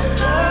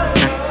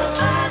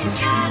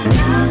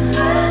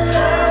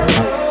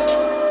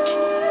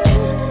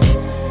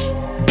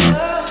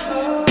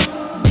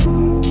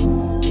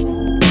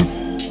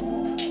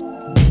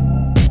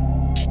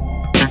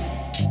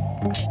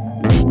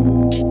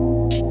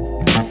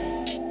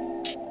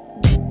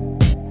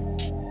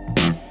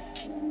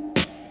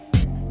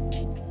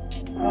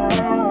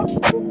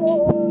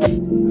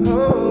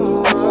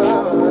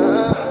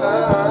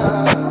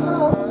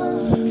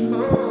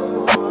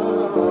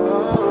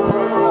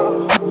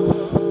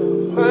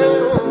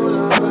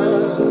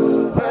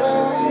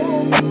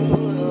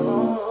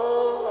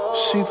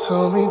 She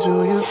told me,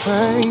 do your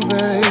thing,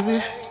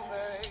 baby.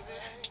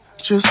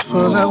 Just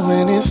pull out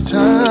when it's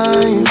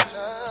time.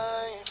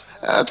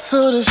 I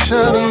told her,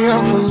 shawty,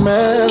 I'm from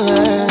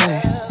LA.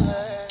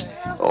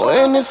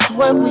 When it's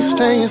wet, we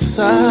stay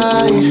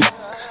inside.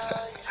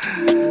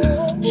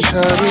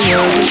 Shawty,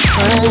 I'm just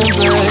playing,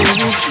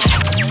 baby.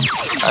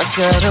 I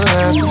gotta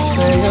learn to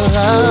stay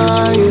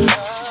alive.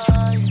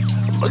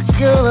 But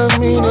girl, I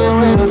mean it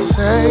when I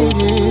say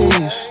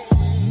this.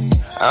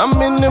 I'm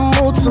in the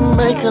mood to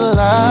make a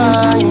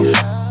life.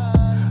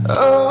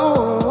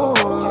 Oh,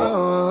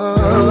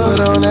 put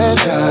on that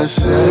I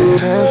say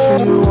dance for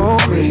you on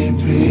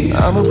repeat.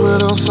 I'ma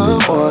put on some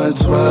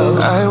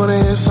 112. I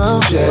wanna hear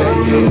some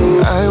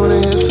JD. I wanna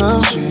hear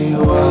some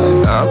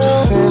GY. I'm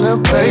just in a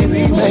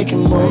baby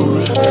making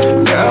mood.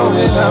 Girl,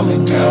 when I'm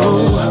in you.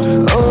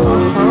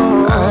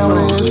 I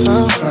wanna hear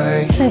some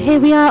Frank. So here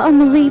we are on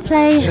the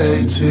replay.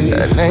 JT.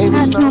 Out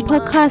to my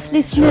podcast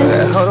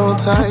listeners.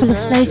 Couple of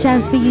slow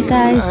jams for you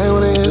guys. I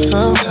wanna hear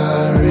some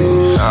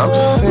Tyrese. I'm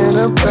just in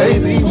a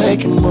baby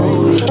making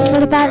mood. It's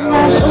all about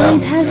love.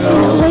 Always has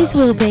been, always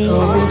will be.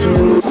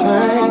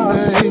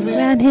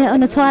 Around here on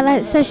the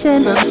Twilight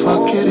session. Said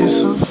fuck it,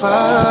 it's a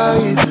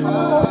vibe.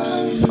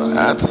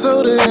 I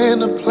told her in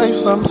the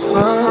place I'm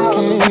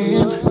sunken.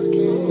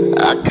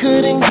 I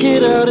couldn't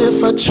get out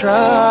if I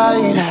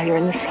tried. Now you're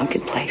in the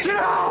sunken place.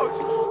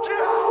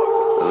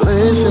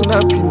 Listen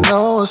up, you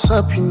know what's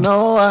up, you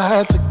know I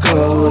had to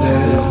go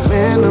there. I'm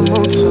in the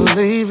mood to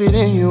leave it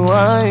in you,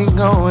 I ain't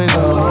going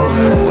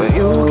nowhere. When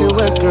you get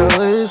wet,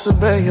 girl, it's a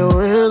bad, yo,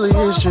 really,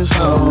 it's just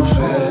so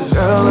fast.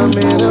 Girl, I'm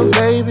in a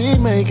baby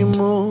making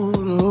mood,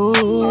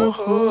 ooh.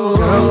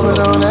 Girl, put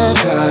on that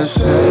I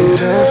say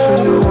dance for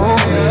you on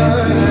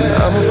repeat.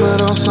 I'ma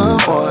put on some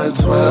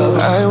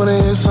 112. I wanna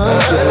hear some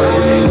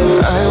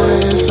JD. I wanna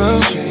hear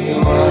some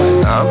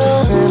GY. I'm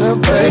just in a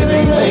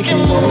baby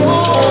making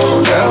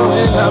mood. Girl,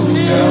 when I'm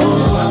in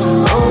you.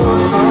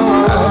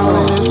 I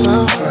wanna hear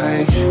some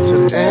Frank. To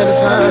the end of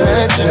time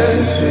at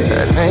JT.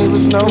 The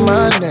neighbors know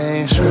my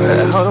name.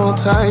 Hold on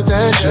tight,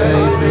 that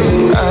JB.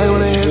 I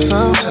wanna hear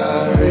some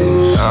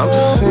Tyrese. I'm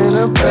just in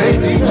a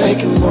baby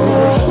making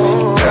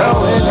mood. Girl,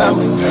 when I'm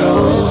in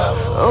you.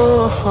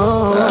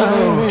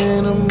 I'm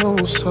in a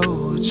mood, so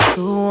what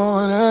you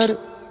wanna do?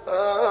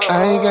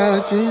 I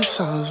got this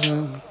sauce,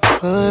 let me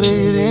put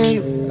it in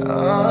you.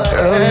 Girl,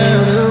 you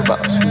the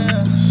boss,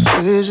 make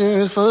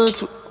decisions for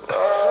two.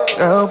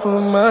 Girl,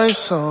 put my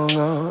song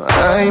on.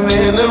 I'm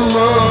in the mood,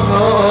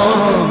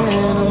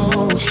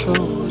 so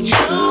what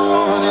you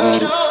wanna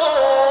do? I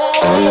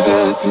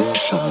got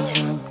this sauce,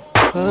 let me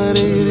put it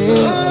in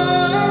you.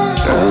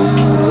 Girl,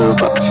 you the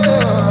boss,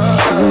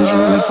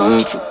 decisions for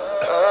two.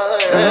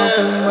 Girl,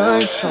 put my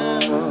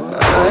song on.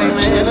 I'm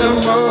in the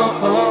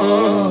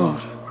mood.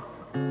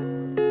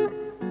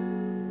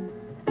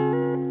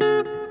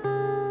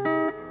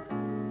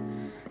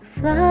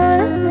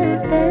 Flawless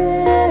mistake.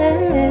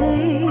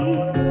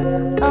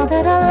 All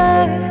that I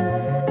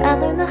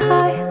learned the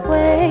hard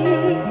way.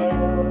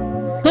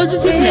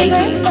 Positive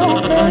Lady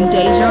on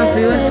Deja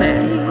Vu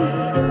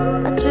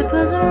FM. I trip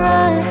as a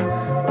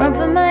run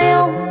from my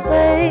own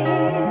way.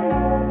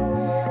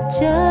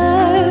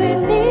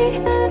 Journey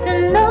to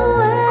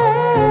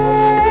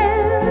nowhere,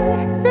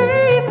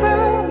 safe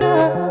from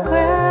the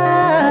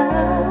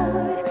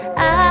crowd. I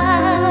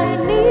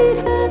need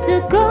to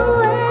go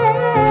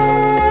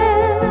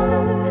where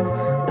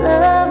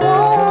love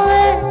won't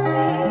let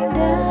me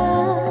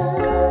down.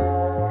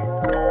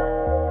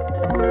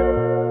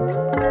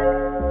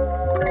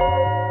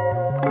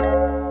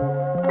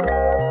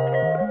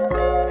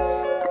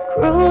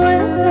 Cruel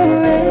as the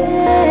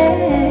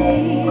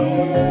rain,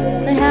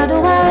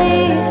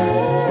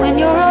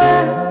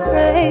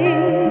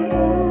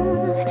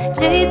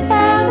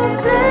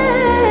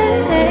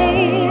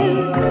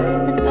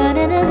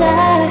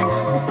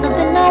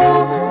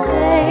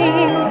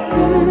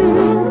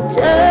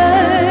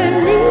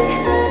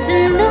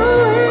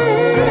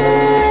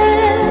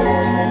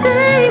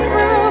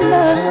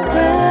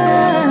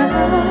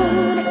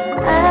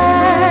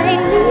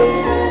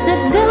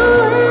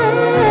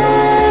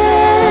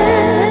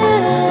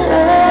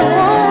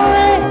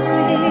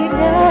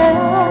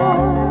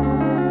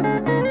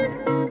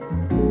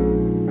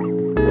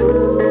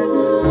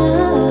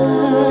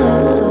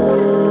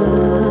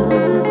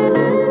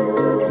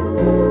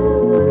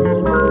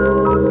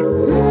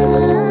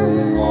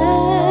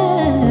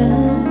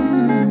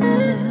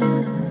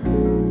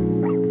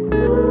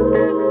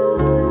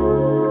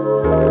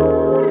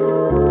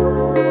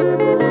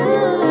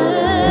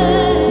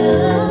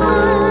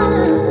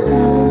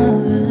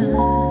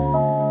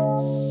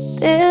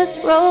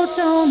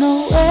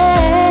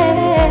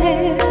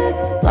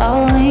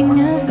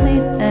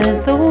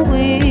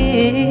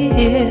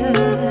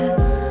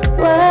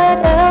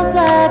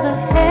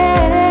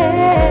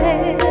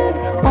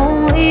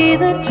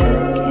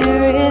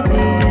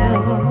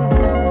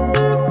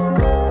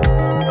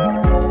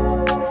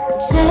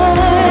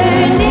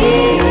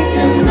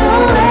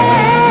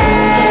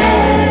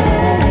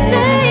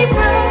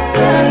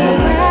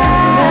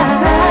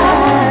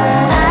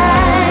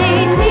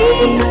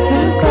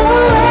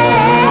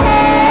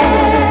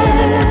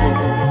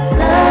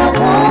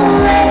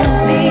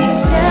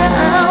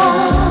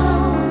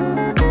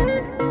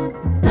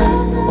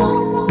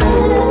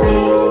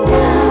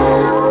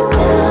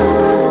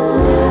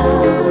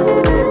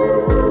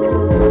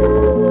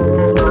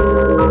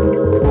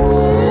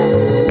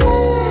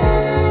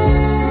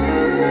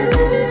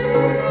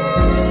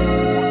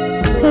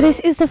 this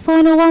is the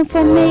final one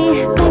from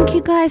me. Thank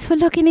you guys for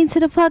looking into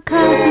the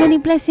podcast. Many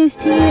blessings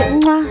to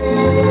you.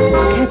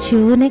 Mwah. Catch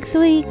you all next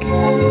week.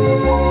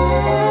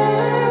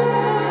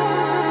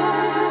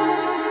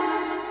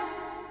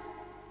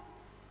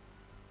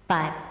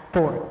 5,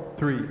 4,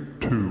 3,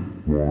 2,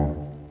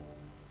 1.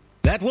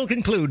 That will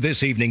conclude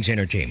this evening's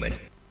entertainment.